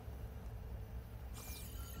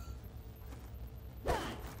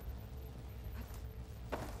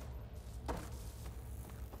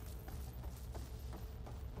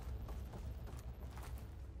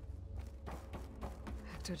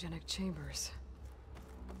 Ectogenic chambers.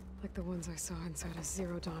 Like the ones I saw inside a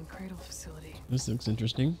Zero Dawn cradle facility. This looks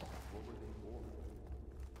interesting.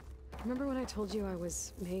 Remember when I told you I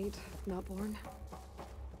was made, not born?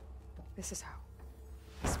 This is how.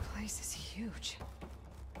 This place is huge.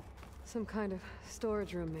 Some kind of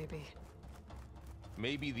storage room, maybe.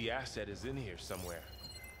 Maybe the asset is in here somewhere.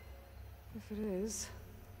 If it is,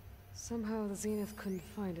 somehow the Zenith couldn't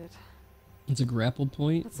find it. It's a grapple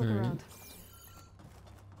point? Let's look around.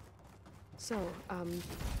 So,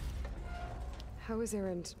 how is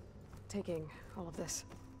Erend taking all of this?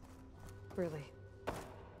 Really?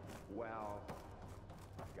 Well,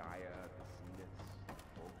 Gaia, the Zeniths,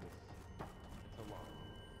 Focus, it's a lot.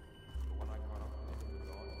 But when I caught up with him, it was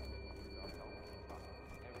all needed our help.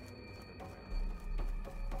 Everything is turned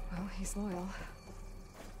around. Well, he's loyal.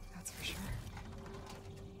 That's for sure.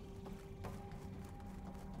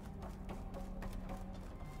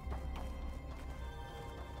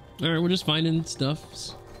 All right, we're just finding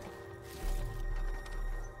stuffs.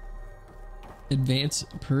 Advanced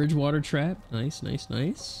purge water trap. Nice, nice,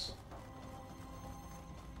 nice.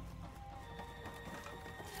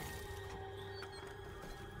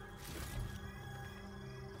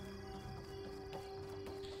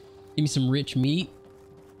 Give me some rich meat.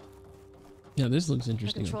 Yeah, this looks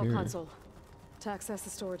interesting. Control up here. console to access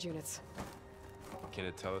the storage units. Can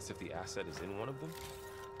it tell us if the asset is in one of them?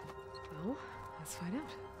 Well, let's find out.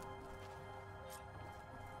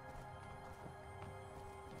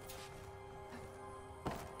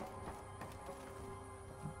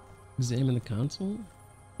 Examine the console.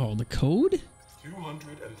 Oh, the code?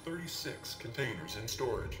 236 containers in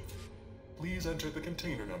storage. Please enter the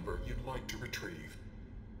container number you'd like to retrieve.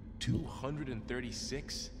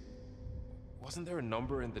 236? Wasn't there a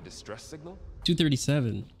number in the distress signal?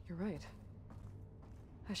 237. You're right.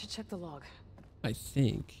 I should check the log. I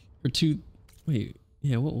think. Or two. Wait.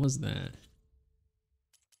 Yeah, what was that?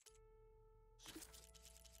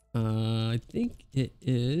 I think it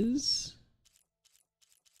is.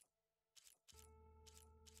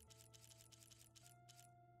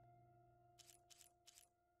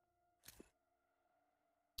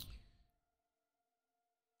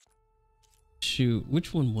 Shoot,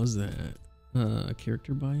 which one was that?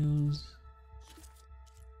 Character bios.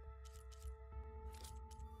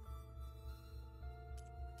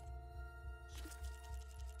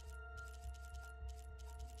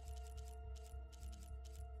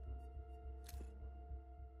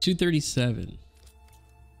 $237.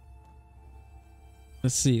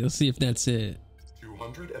 Let's see if that's it.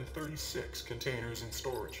 236 containers in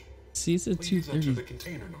storage. See, it's a Please 230. enter the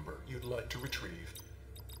container number you'd like to retrieve.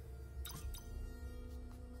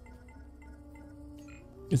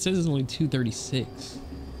 It says it's only 236.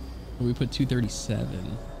 But we put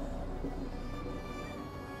 237.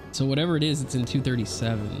 So whatever it is, it's in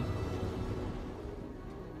 237.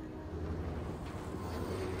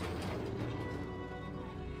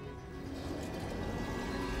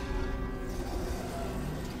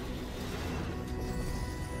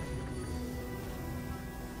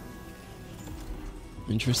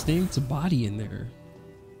 Interesting. It's a body in there.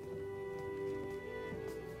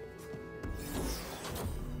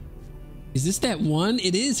 Is this that one?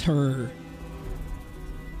 It is her.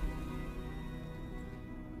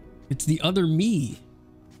 It's the other me.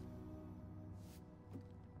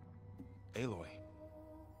 Aloy.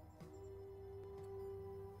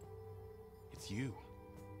 It's you.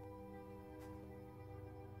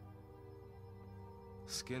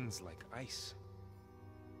 Skin's like ice.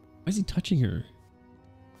 Why is he touching her?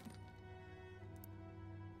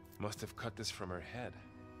 Must have cut this from her head.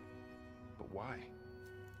 But why?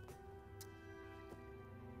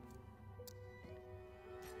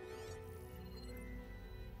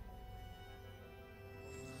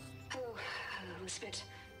 Hello, Elizabeth.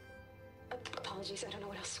 Apologies, I don't know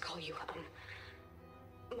what else to call you.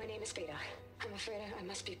 My name is Beta. I'm afraid I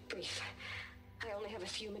must be brief. I only have a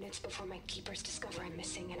few minutes before my keepers discover I'm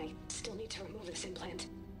missing, and I still need to remove this implant.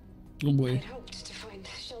 Oh boy. I'd hoped to find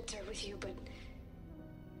shelter with you, but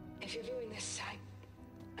if you're viewing this,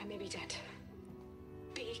 I may be dead.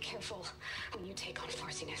 Be careful when you take on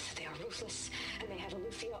Farsineth. They are ruthless, and they have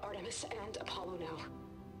Aletheia, Artemis, and Apollo now.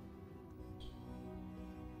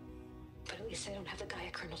 But at least I don't have the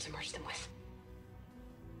Gaia kernel to merge them with.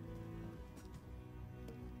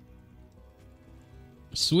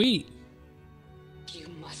 Sweet. You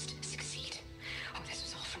must succeed, or this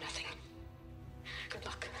was all for nothing. Good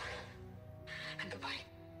luck. And goodbye.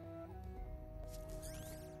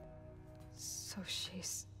 So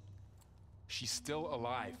she's still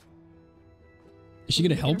alive. Is she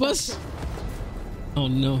gonna help us? Oh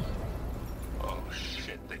no. Oh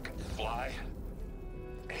shit, they can fly?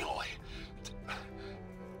 Aloy.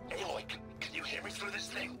 Aloy, can you hear me through this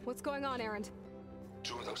thing? What's going on, Erend?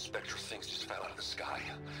 Two of those spectral things just fell out of the sky.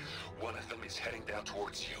 One of them is heading down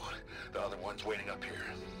towards you. The other one's waiting up here.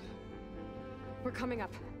 We're coming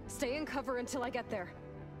up. Stay in cover until I get there.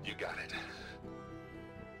 You got it.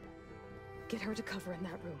 Get her to cover in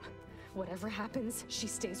that room. Whatever happens, she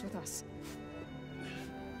stays with us.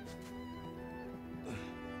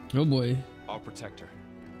 Oh boy. I'll protect her.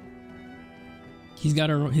 He's got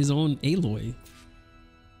his own Aloy.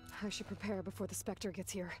 I should prepare before the Spectre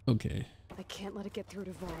gets here. Okay. I can't let it get through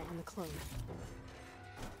to Vol on the clone.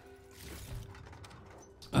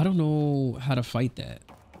 I don't know how to fight that.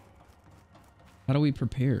 How do we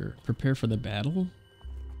prepare? Prepare for the battle?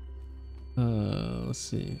 Let's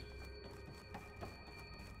see.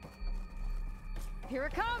 Here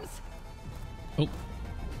it comes! Oh.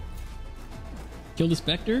 Kill the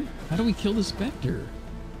Spectre? How do we kill the Spectre?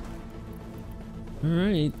 All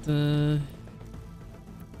right.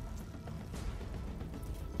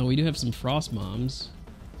 Oh, we do have some frost bombs.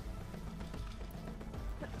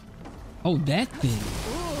 Oh, that thing.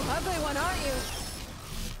 Ooh, ugly one, aren't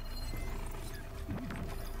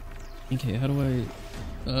you? Okay, how do I...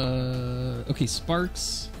 okay,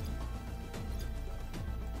 sparks.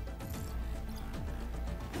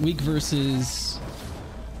 Weak versus...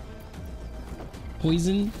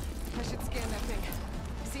 poison. I should scan that thing.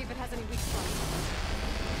 See if it has any weak spots.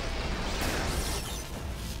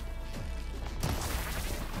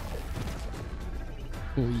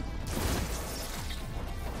 Oh,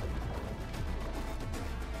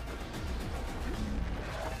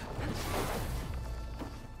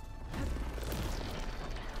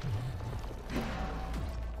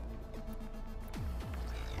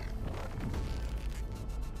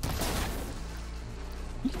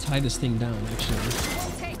 tie this thing down, actually.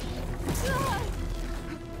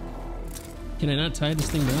 Can I not tie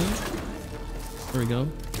this thing down? There we go.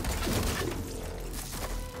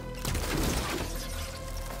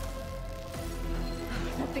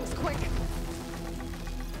 That thing's quick.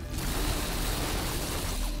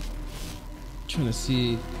 Trying to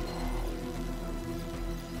see.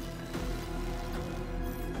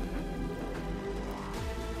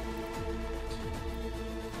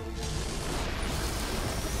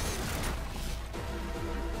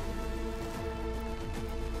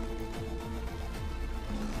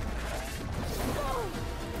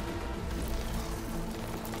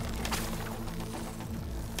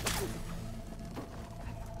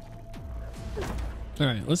 All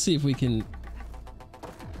right, let's see if we can.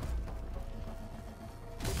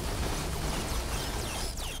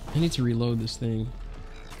 I need to reload this thing.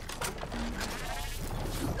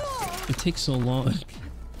 It takes so long.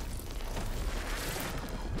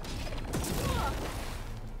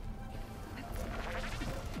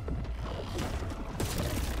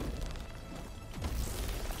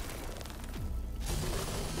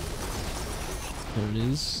 There it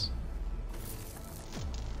is.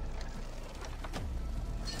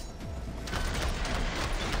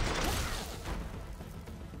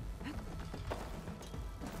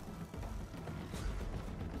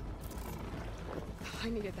 I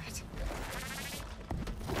needed that.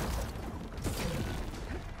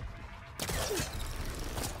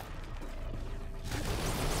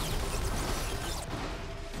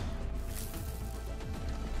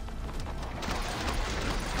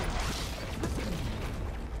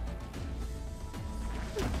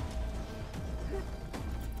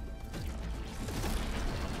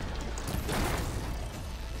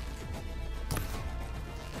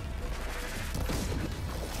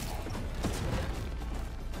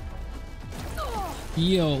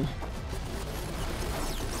 Yo.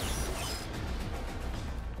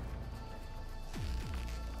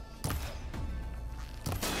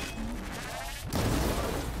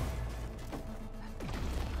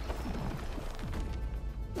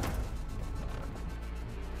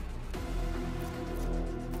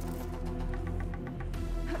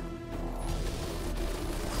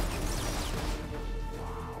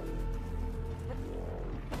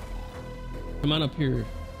 Come on up here.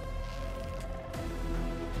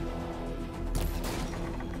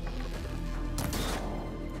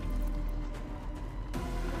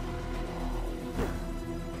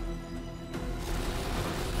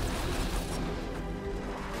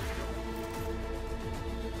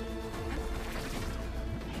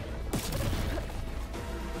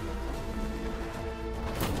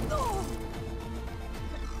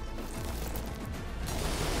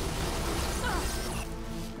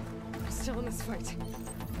 Still in this fight.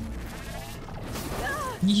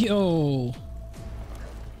 Yo.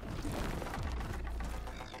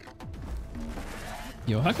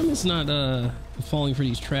 Yo, how come it's not falling for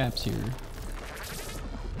these traps here?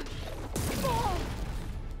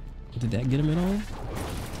 Did that get him at all?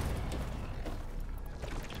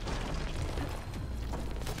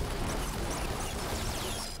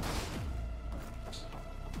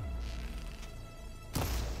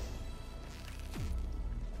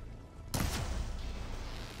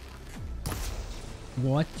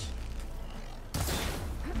 What?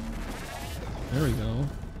 There we go.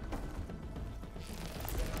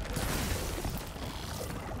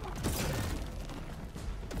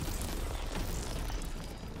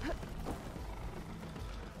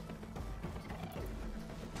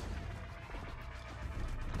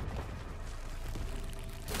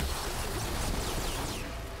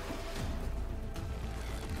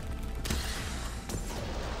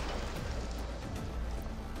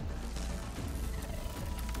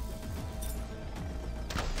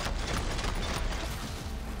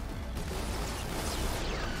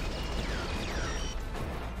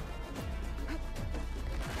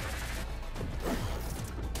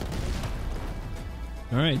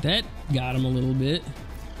 All right, that got him a little bit.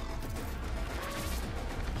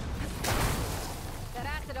 That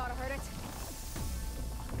acid ought to hurt it.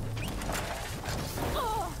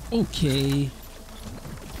 Okay.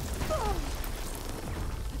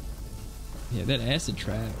 Yeah, that acid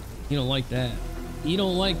trap. You don't like that. You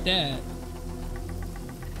don't like that.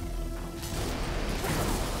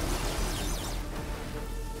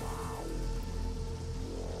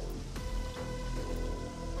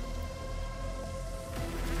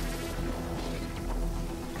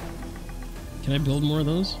 Can I build more of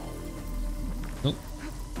those? Nope.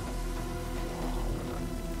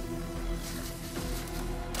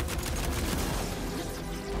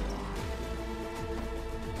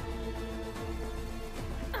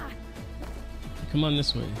 Come on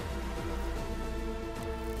this way.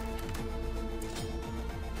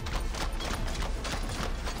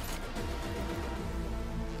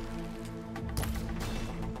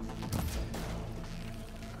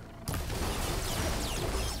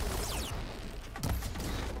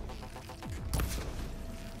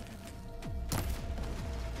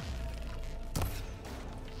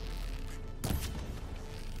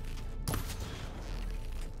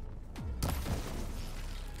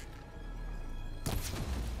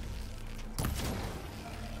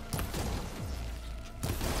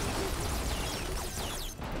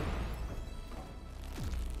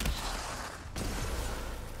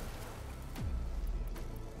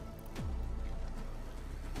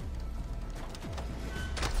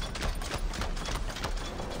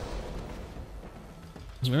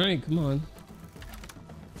 All right, come on.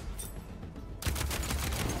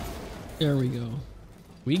 There we go.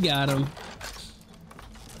 We got him.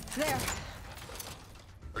 There.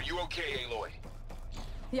 Are you okay, Aloy?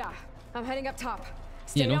 Yeah, I'm heading up top.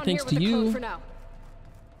 Stay Yeah, no down thanks here with to the code you. for now.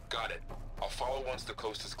 Got it. I'll follow once the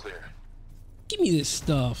coast is clear. Give me this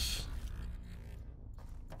stuff.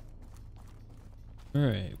 All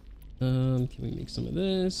right. Can we make some of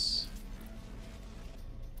this?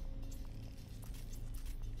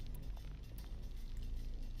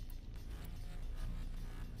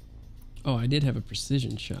 Oh, I did have a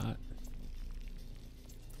precision shot.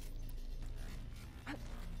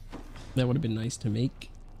 That would have been nice to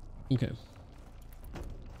make. Okay.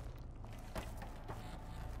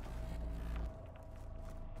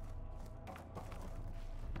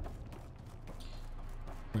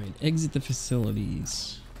 Right, exit the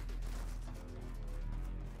facilities.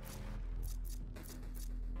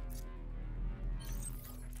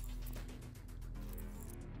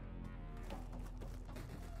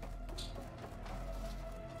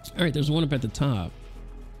 All right, there's one up at the top.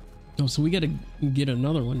 Oh, so we got to get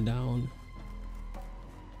another one down.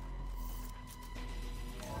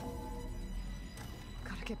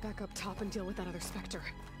 Gotta get back up top and deal with that other Spectre.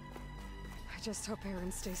 I just hope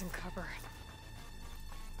Aaron stays in cover.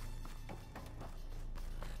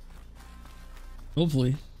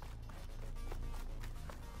 Hopefully.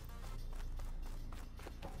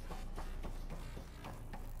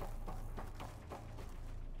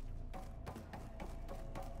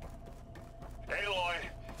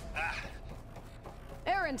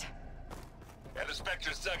 Aaron! Yeah, the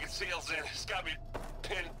Spectre's dug its heels in. It's got me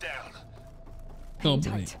pinned down. Oh, Hang boy.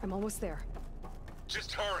 tight. I'm almost there.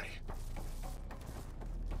 Just hurry.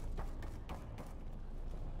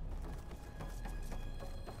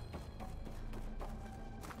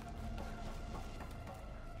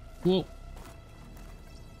 Whoa.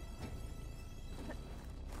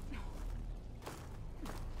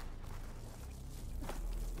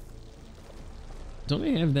 Don't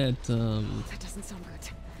I have that, That doesn't sound good.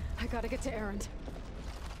 I gotta get to Aaron.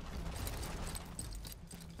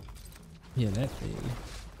 yeah, that thing.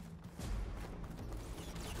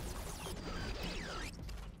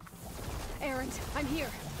 Aaron, I'm here.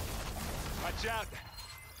 Watch out.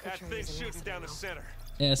 That thing's shooting down the center.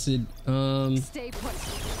 Acid, Stay put. I'll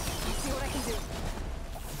see what I can do.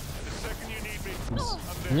 The second you need me, I'm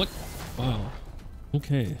there. what? Wow.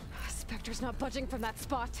 Okay. Spectre's not budging from that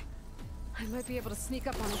spot. I might be able to sneak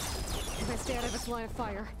up on it if I stay out of its line of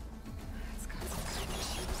fire. It's got some kind of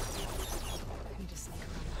issues. I need to sneak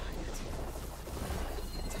around behind it.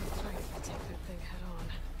 It's tough fight if I take that thing head on.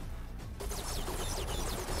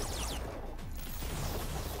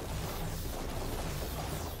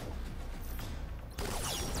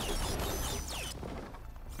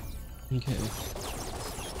 Okay.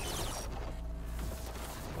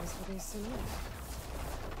 Those will be soon enough.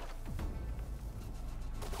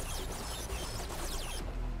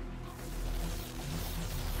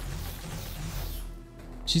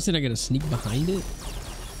 She said I gotta sneak behind it?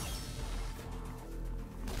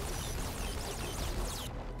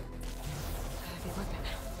 Heavy weapon.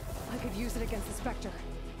 I could use it against the Spectre.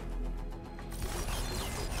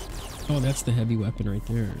 Oh, that's the heavy weapon right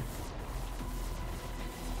there.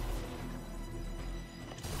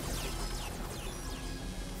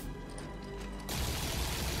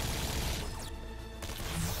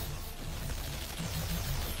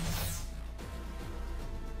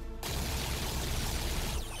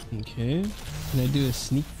 Okay. Can I do a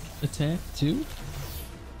sneak attack too?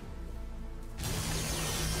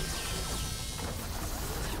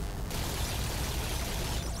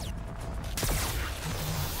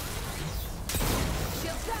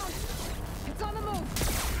 Shields down. It's on the move.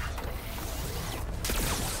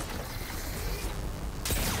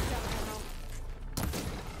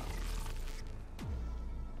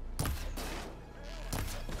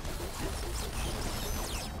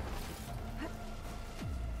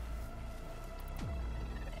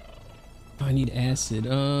 I need acid.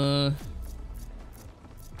 I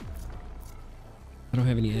don't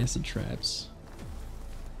have any acid traps.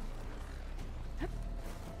 I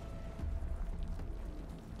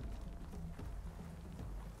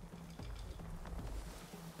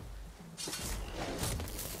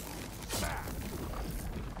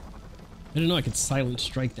didn't know I could silent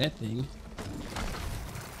strike that thing.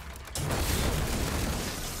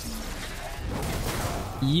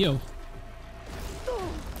 Yo.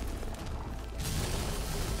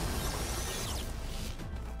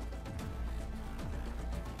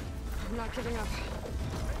 I'm not giving up.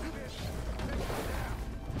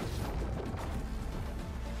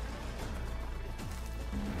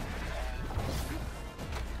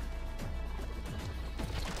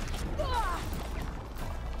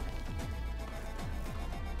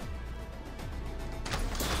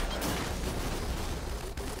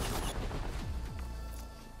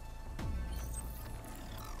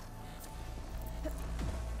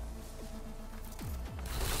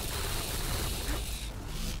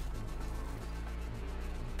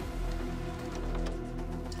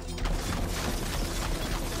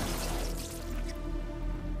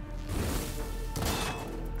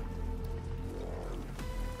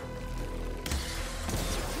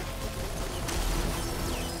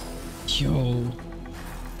 Yo.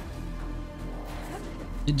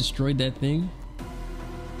 It destroyed that thing.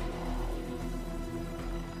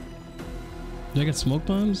 Do I got smoke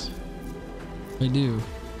bombs? I do.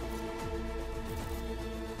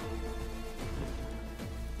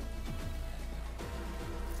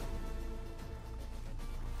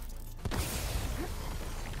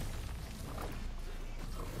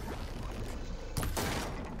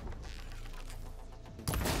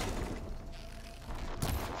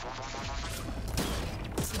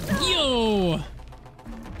 Yo!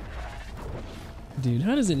 Dude,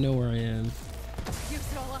 how does it know where I am? You,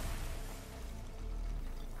 Sola.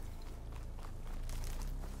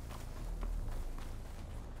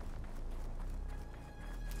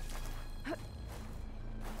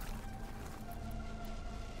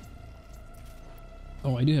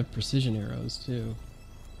 Oh, I do have precision arrows too.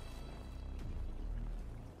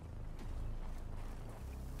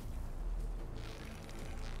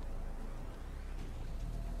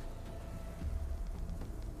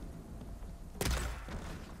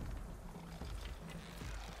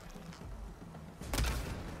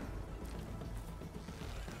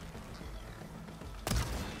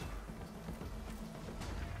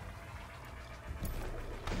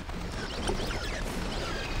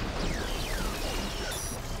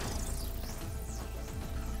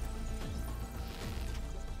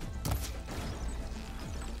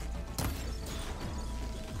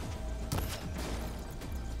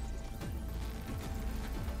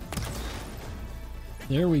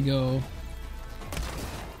 There we go.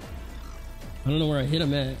 I don't know where I hit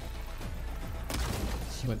him at,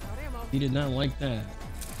 but he did not like that.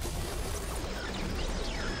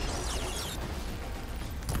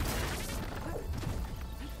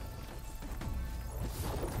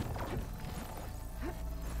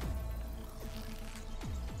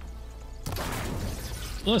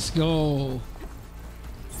 Let's go.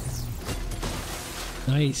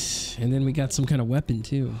 Nice. And then we got some kind of weapon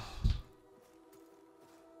too.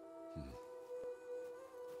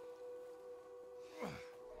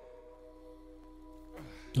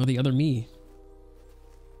 Oh, the other me.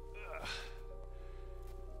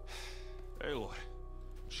 Aloy,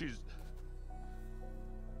 she's...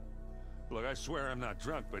 Look, I swear I'm not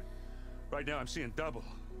drunk, but right now I'm seeing double.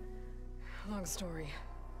 Long story.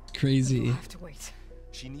 Crazy. We'll have to wait.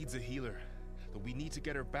 She needs a healer, but we need to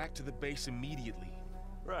get her back to the base immediately.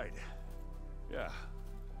 Right. Yeah.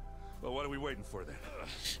 Well, what are we waiting for then?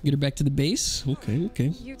 Get her back to the base? Okay, okay.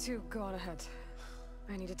 You two go on ahead.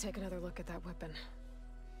 I need to take another look at that weapon.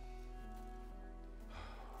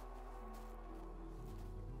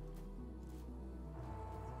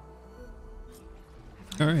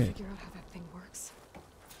 All right. Figure out how that thing works.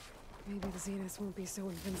 Maybe the Zeniths won't be so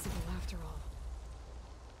invincible after all.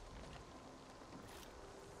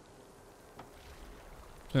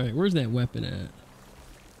 All right, where's that weapon at?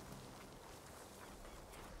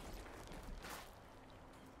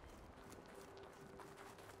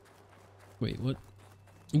 Wait, what?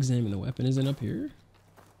 Examine the weapon. Is it up here?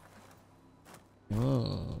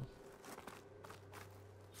 Oh.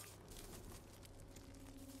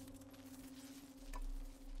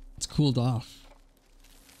 It's cooled off.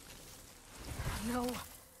 No.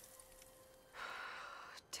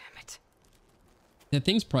 Damn it. That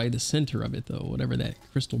thing's probably the center of it, though, whatever that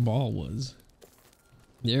crystal ball was.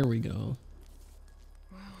 There we go.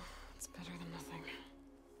 Well, it's better than nothing.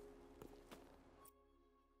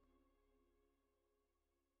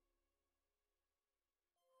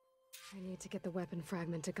 I need to get the weapon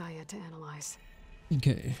fragment to Gaia to analyze.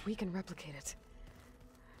 Okay. If we can replicate it,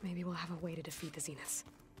 maybe we'll have a way to defeat the Zeniths.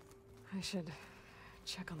 I should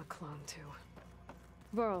check on the clone, too.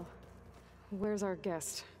 Varl, where's our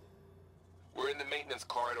guest? We're in the maintenance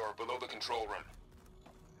corridor below the control room.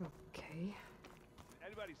 Okay.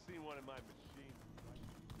 Anybody seen one of my machines?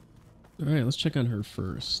 All right, let's check on her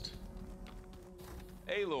first.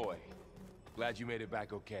 Aloy, glad you made it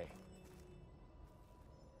back okay.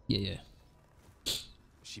 Yeah.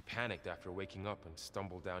 She panicked after waking up and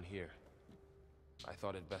stumbled down here. I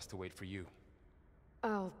thought it best to wait for you.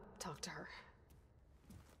 I'll talk to her.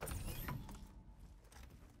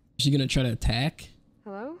 Is she gonna try to attack?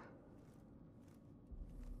 Hello?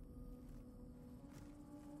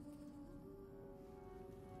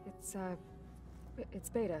 It's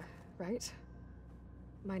Beta, right?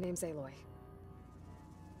 My name's Aloy.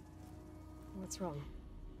 What's wrong?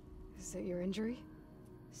 Is it your injury?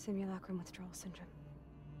 Simulacrum withdrawal syndrome.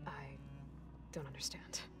 I don't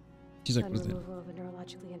understand. She's like, And what's that? removal of a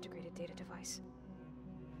neurologically integrated data device.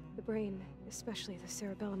 The brain, especially the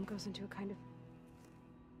cerebellum, goes into a kind of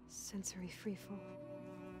sensory freefall.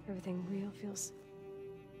 Everything real feels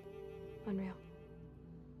unreal.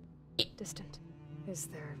 Distant. Is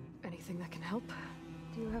there anything that can help?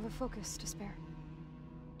 Do you have a focus to spare?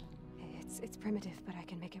 It's primitive, but I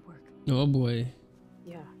can make it work. Oh boy.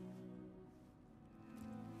 Yeah.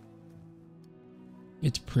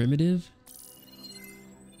 It's primitive?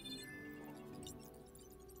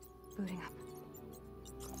 Booting up.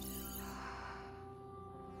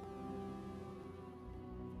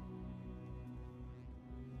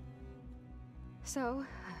 So,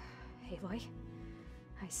 Aloy,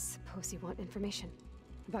 I suppose you want information.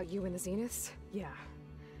 About you and the Zeniths? Yeah.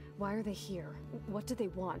 Why are they here? What do they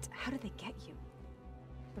want? How did they get you?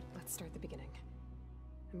 But let's start at the beginning.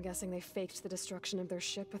 I'm guessing they faked the destruction of their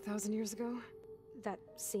ship 1,000 years ago? That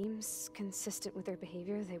seems consistent with their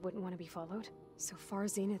behavior. They wouldn't want to be followed. So far,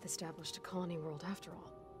 Zenith established a colony world after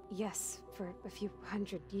all. Yes, for a few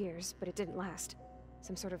hundred years, but it didn't last.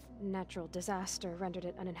 Some sort of natural disaster rendered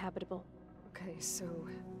it uninhabitable. Okay, so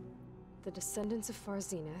the descendants of Far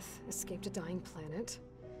Zenith escaped a dying planet,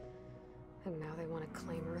 and now they want to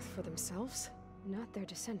claim Earth for themselves? Not their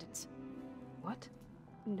descendants. What?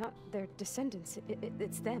 Not their descendants.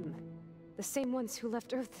 It's them. The same ones who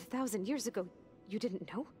left Earth 1,000 years ago. You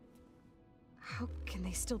didn't know? How can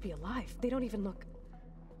they still be alive? They don't even look...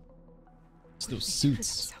 It's those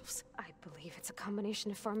suits. I believe it's a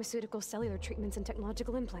combination of pharmaceutical, cellular treatments, and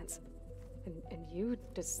technological implants. And you?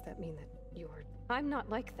 Does that mean that you're... I'm not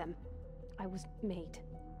like them. I was made.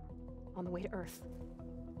 On the way to Earth.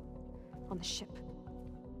 On the ship.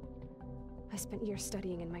 I spent years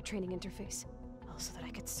studying in my training interface, all so that I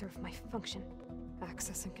could serve my function.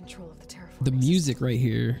 Access and control of the terraforming The music right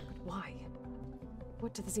here. But why?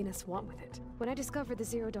 What do the Zeniths want with it? When I discovered the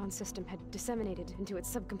Zero Dawn system had disseminated into its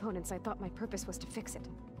subcomponents, I thought my purpose was to fix it.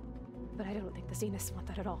 But I don't think the Zeniths want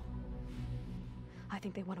that at all. I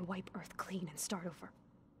think they want to wipe Earth clean and start over.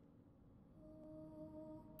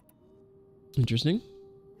 Interesting.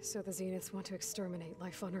 So the Zeniths want to exterminate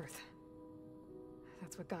life on Earth.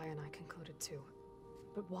 That's what Gaia and I concluded too.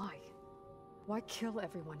 But why? Why kill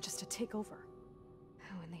everyone just to take over?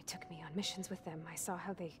 When they took me on missions with them, I saw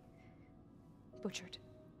how they butchered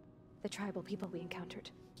the tribal people we encountered.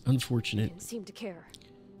 Unfortunate. They didn't seem to care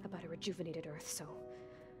about a rejuvenated Earth, so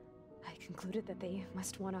I concluded that they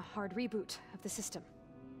must want a hard reboot of the system.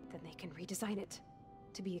 Then they can redesign it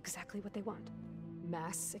to be exactly what they want.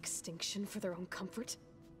 Mass extinction for their own comfort?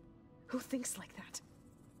 Who thinks like that?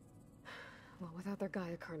 Well, without their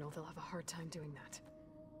Gaia kernel, they'll have a hard time doing that.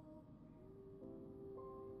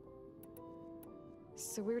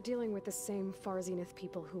 So we're dealing with the same Far Zenith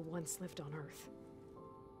people who once lived on Earth.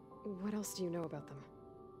 What else do you know about them?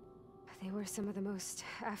 They were some of the most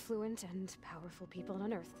affluent and powerful people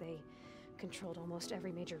on Earth. They controlled almost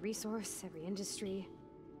every major resource, every industry.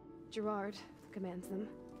 Gerard commands them.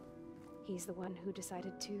 He's the one who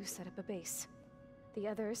decided to set up a base. The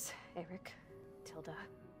others, Eric, Tilda,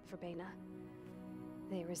 Verbena,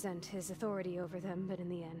 they resent his authority over them, but in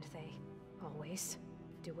the end, they always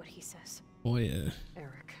do what he says. Oh yeah.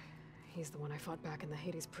 Eric, he's the one I fought back in the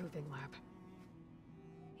Hades Proving Lab.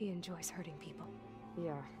 He enjoys hurting people.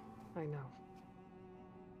 Yeah, I know.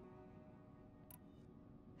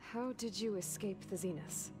 How did you escape the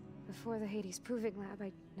Zeniths? Before the Hades Proving Lab,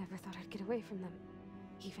 I never thought I'd get away from them.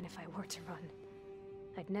 Even if I were to run,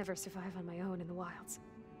 I'd never survive on my own in the wilds.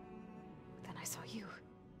 But then I saw you.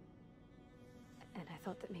 And I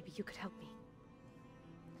thought that maybe you could help me.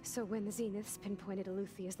 So when the Zeniths pinpointed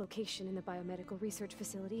Eluthia's location in the biomedical research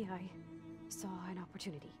facility, I saw an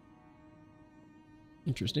opportunity.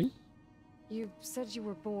 Interesting. You said you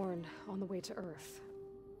were born on the way to Earth.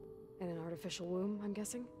 In an artificial womb, I'm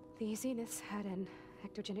guessing? The Zeniths had an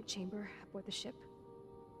ectogenic chamber aboard the ship.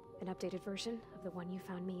 An updated version of the one you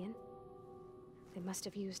found me in. They must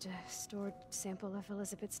have used a stored sample of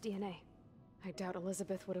Elizabeth's DNA. I doubt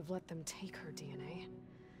Elizabeth would have let them take her DNA.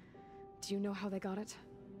 Do you know how they got it?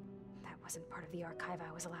 That wasn't part of the archive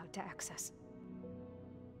I was allowed to access.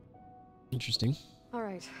 Interesting. All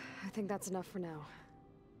right, I think that's enough for now.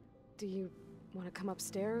 Do you want to come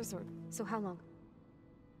upstairs, or... So how long?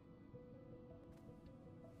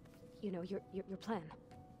 You know, your plan.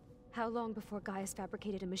 How long before Gaius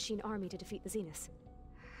fabricated a machine army to defeat the Zeniths?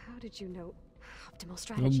 How did you know? Optimal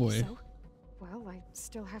strategy, oh boy. So? Well, I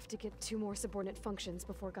still have to get 2 more subordinate functions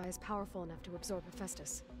before Gaia's powerful enough to absorb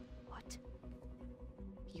Hephaestus. What?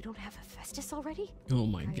 You don't have Hephaestus already? Oh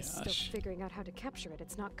my Gaia's gosh. still figuring out how to capture it.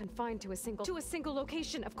 It's not confined to a single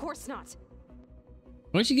location. Of course not.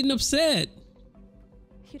 Why is she getting upset?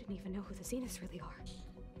 You didn't even know who the Zeniths really are.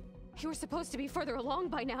 You were supposed to be further along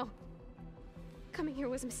by now. Coming here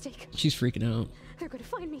was a mistake. She's freaking out. They're gonna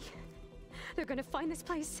find me. They're gonna find this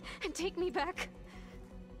place and take me back.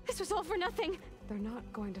 This was all for nothing. They're not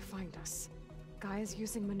going to find us. Gaia's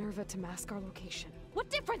using Minerva to mask our location. What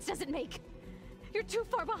difference does it make? You're too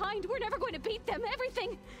far behind. We're never going to beat them.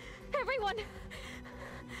 Everything. Everyone.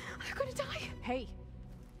 They're gonna die. Hey.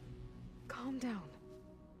 Calm down.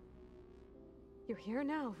 You're here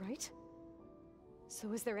now, right?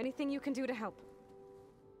 So is there anything you can do to help?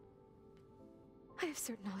 I have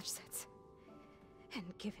certain knowledge sets. And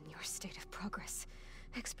given your state of progress,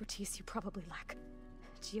 expertise you probably lack.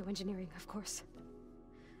 Geoengineering, of course.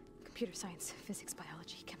 Computer science, physics,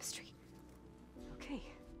 biology, chemistry. Okay.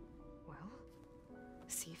 Well,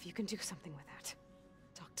 see if you can do something with that.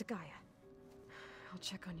 Talk to Gaia. I'll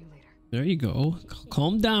check on you later. There you go.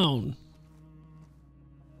 Calm down.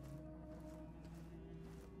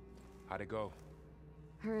 How'd it go?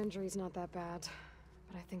 Her injury's not that bad,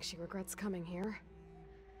 but I think she regrets coming here.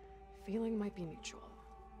 Feeling might be mutual.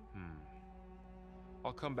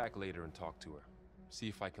 I'll come back later and talk to her. See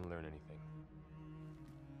if I can learn anything.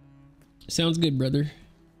 Sounds good, brother.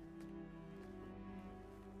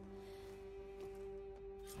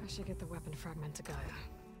 I should get the weapon fragment to Gaia.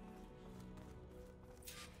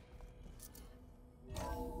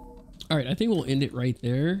 All right, I think we'll end it right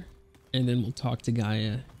there, and then we'll talk to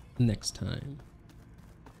Gaia next time.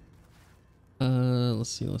 Let's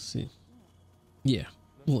see. Yeah,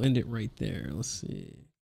 we'll end it right there. Let's see.